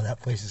he goes, oh,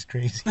 that place is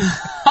crazy.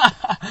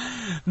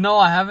 No,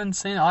 I haven't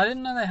seen it. I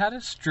didn't know they had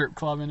a strip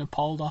club in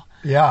Apolda.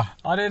 Yeah.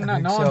 I didn't know.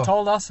 think No so. one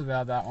told us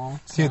about that one.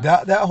 So. Dude,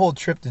 that whole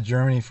trip to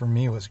Germany for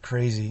me was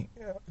crazy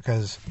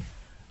because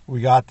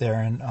we got there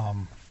and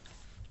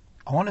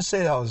I want to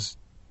say that was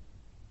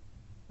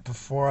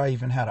before I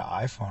even had an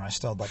iPhone. I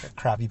still had like a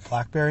crappy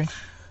BlackBerry.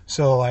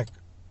 So like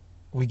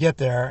we get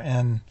there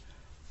and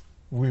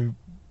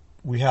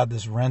we had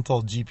this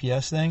rental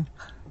GPS thing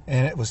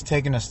and it was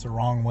taking us the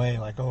wrong way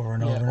like over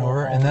and over and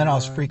over. And then I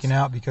was freaking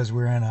out because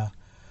we were in a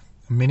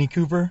Mini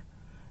Cooper.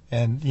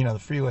 And, you know, the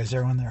freeways,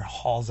 everyone there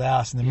hauls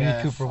ass. And the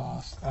Mini Cooper,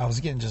 fast. I was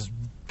getting just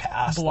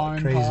passed Blown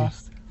like crazy.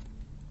 past.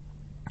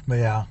 But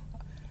yeah,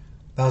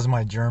 that was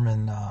my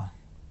German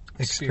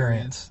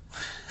experience.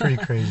 Pretty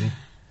crazy.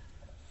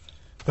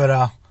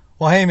 But,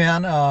 well, hey,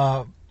 man,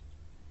 I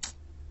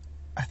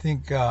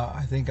think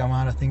I'm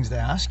out of things to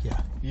ask you.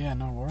 Yeah,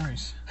 no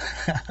worries.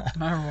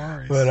 No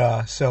worries.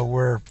 But, so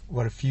we're,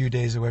 a few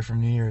days away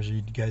from New Year's. Are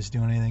you guys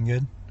doing anything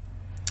good?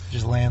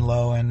 Just laying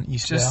low in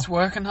Eastvale? Just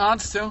working hard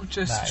still,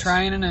 just Nice.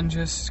 training and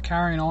just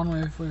carrying on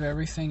with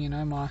everything. You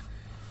know,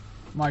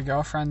 my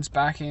girlfriend's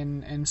back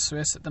in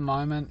Swiss at the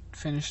moment,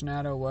 finishing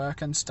out her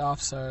work and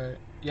stuff. So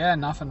yeah,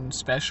 nothing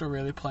special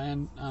really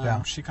planned.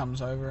 Yeah. She comes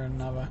over in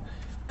another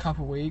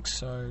couple of weeks,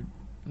 so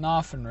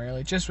nothing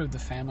really. Just with the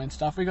family and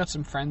stuff. We got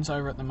some friends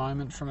over at the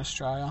moment from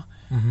Australia,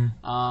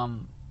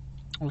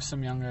 with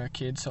some younger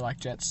kids, so like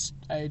Jet's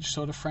age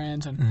sort of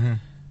friends, and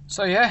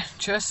so yeah,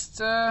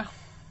 just.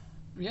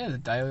 Yeah, the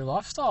daily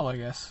lifestyle, I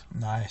guess.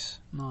 Nice.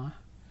 No.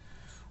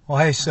 Well,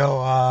 hey, so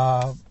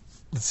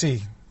let's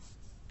see.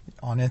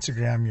 On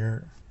Instagram,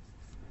 you're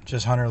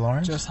just Hunter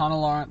Lawrence. Just Hunter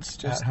Lawrence,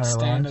 just Hunter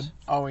standard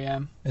Lawrence?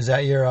 OEM. Is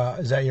that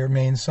your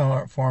main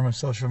form of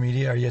social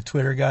media? Are you a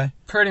Twitter guy?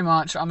 Pretty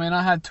much. I mean,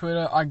 I had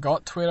Twitter. I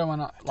got Twitter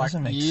when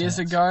Doesn't make years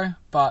sense. ago,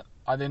 but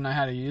I didn't know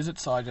how to use it,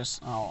 so I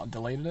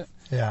deleted it.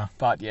 Yeah.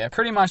 But yeah,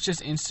 pretty much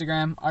just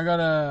Instagram. I got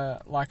a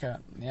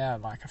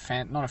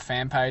fan, not a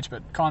fan page,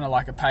 but kind of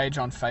like a page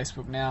on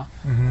Facebook now.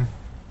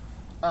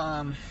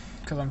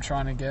 Because I'm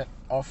trying to get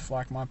off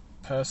like my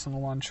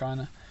personal one, trying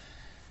to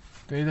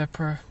be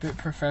bit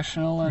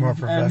professional and More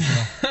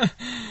professional. And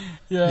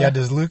yeah. Yeah.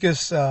 Does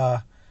Lucas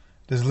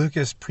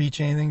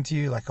preach anything to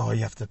you? Like, oh,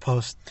 you have to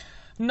post.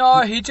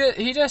 No, he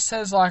just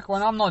says like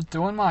when I'm not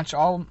doing much,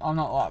 I'm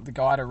not like the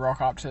guy to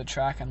rock up to the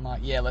track and like,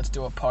 yeah, let's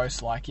do a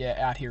post, like, yeah,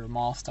 out here at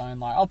Milestone.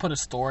 Like, I'll put a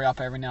story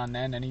up every now and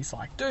then, and he's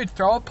like, dude,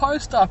 throw a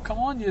post up, come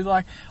on. You're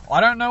like,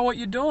 I don't know what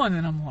you're doing,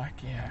 and I'm like,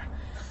 yeah,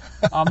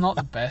 I'm not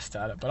the best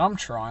at it, but I'm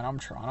trying.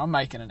 I'm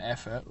making an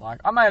effort.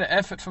 Like, I made an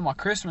effort for my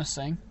Christmas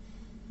thing.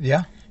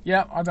 Yeah.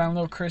 Yeah, I done a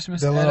little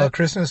Christmas. The little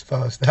Christmas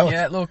post. That was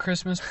little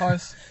Christmas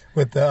post.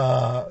 with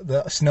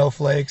the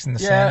snowflakes and the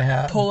Santa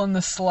hat. Pulling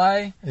the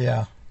sleigh.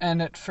 Yeah.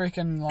 And it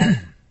freaking, like,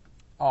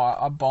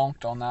 I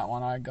bonked on that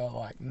one. I got,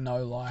 like,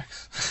 no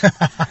likes.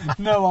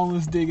 No one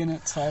was digging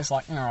it, so I was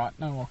like, alright,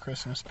 no more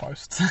Christmas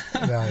posts.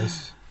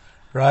 Nice.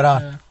 Right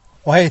on. Yeah.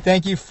 Well, hey,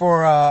 thank you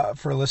for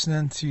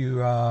listening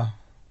to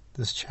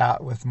this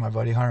chat with my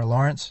buddy Hunter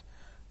Lawrence.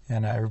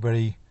 And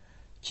everybody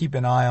keep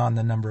an eye on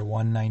the number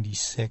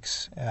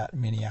 196 at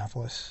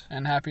Minneapolis.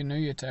 And Happy New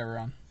Year to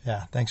everyone.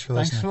 Yeah, thanks for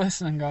listening. Thanks for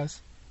listening,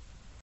 guys.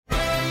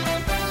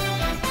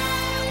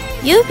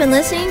 You've been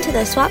listening to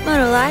the Swap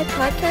Moto Live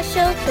podcast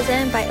show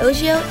presented by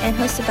Ogio and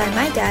hosted by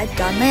my dad,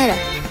 Don Mera.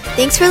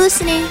 Thanks for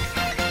listening.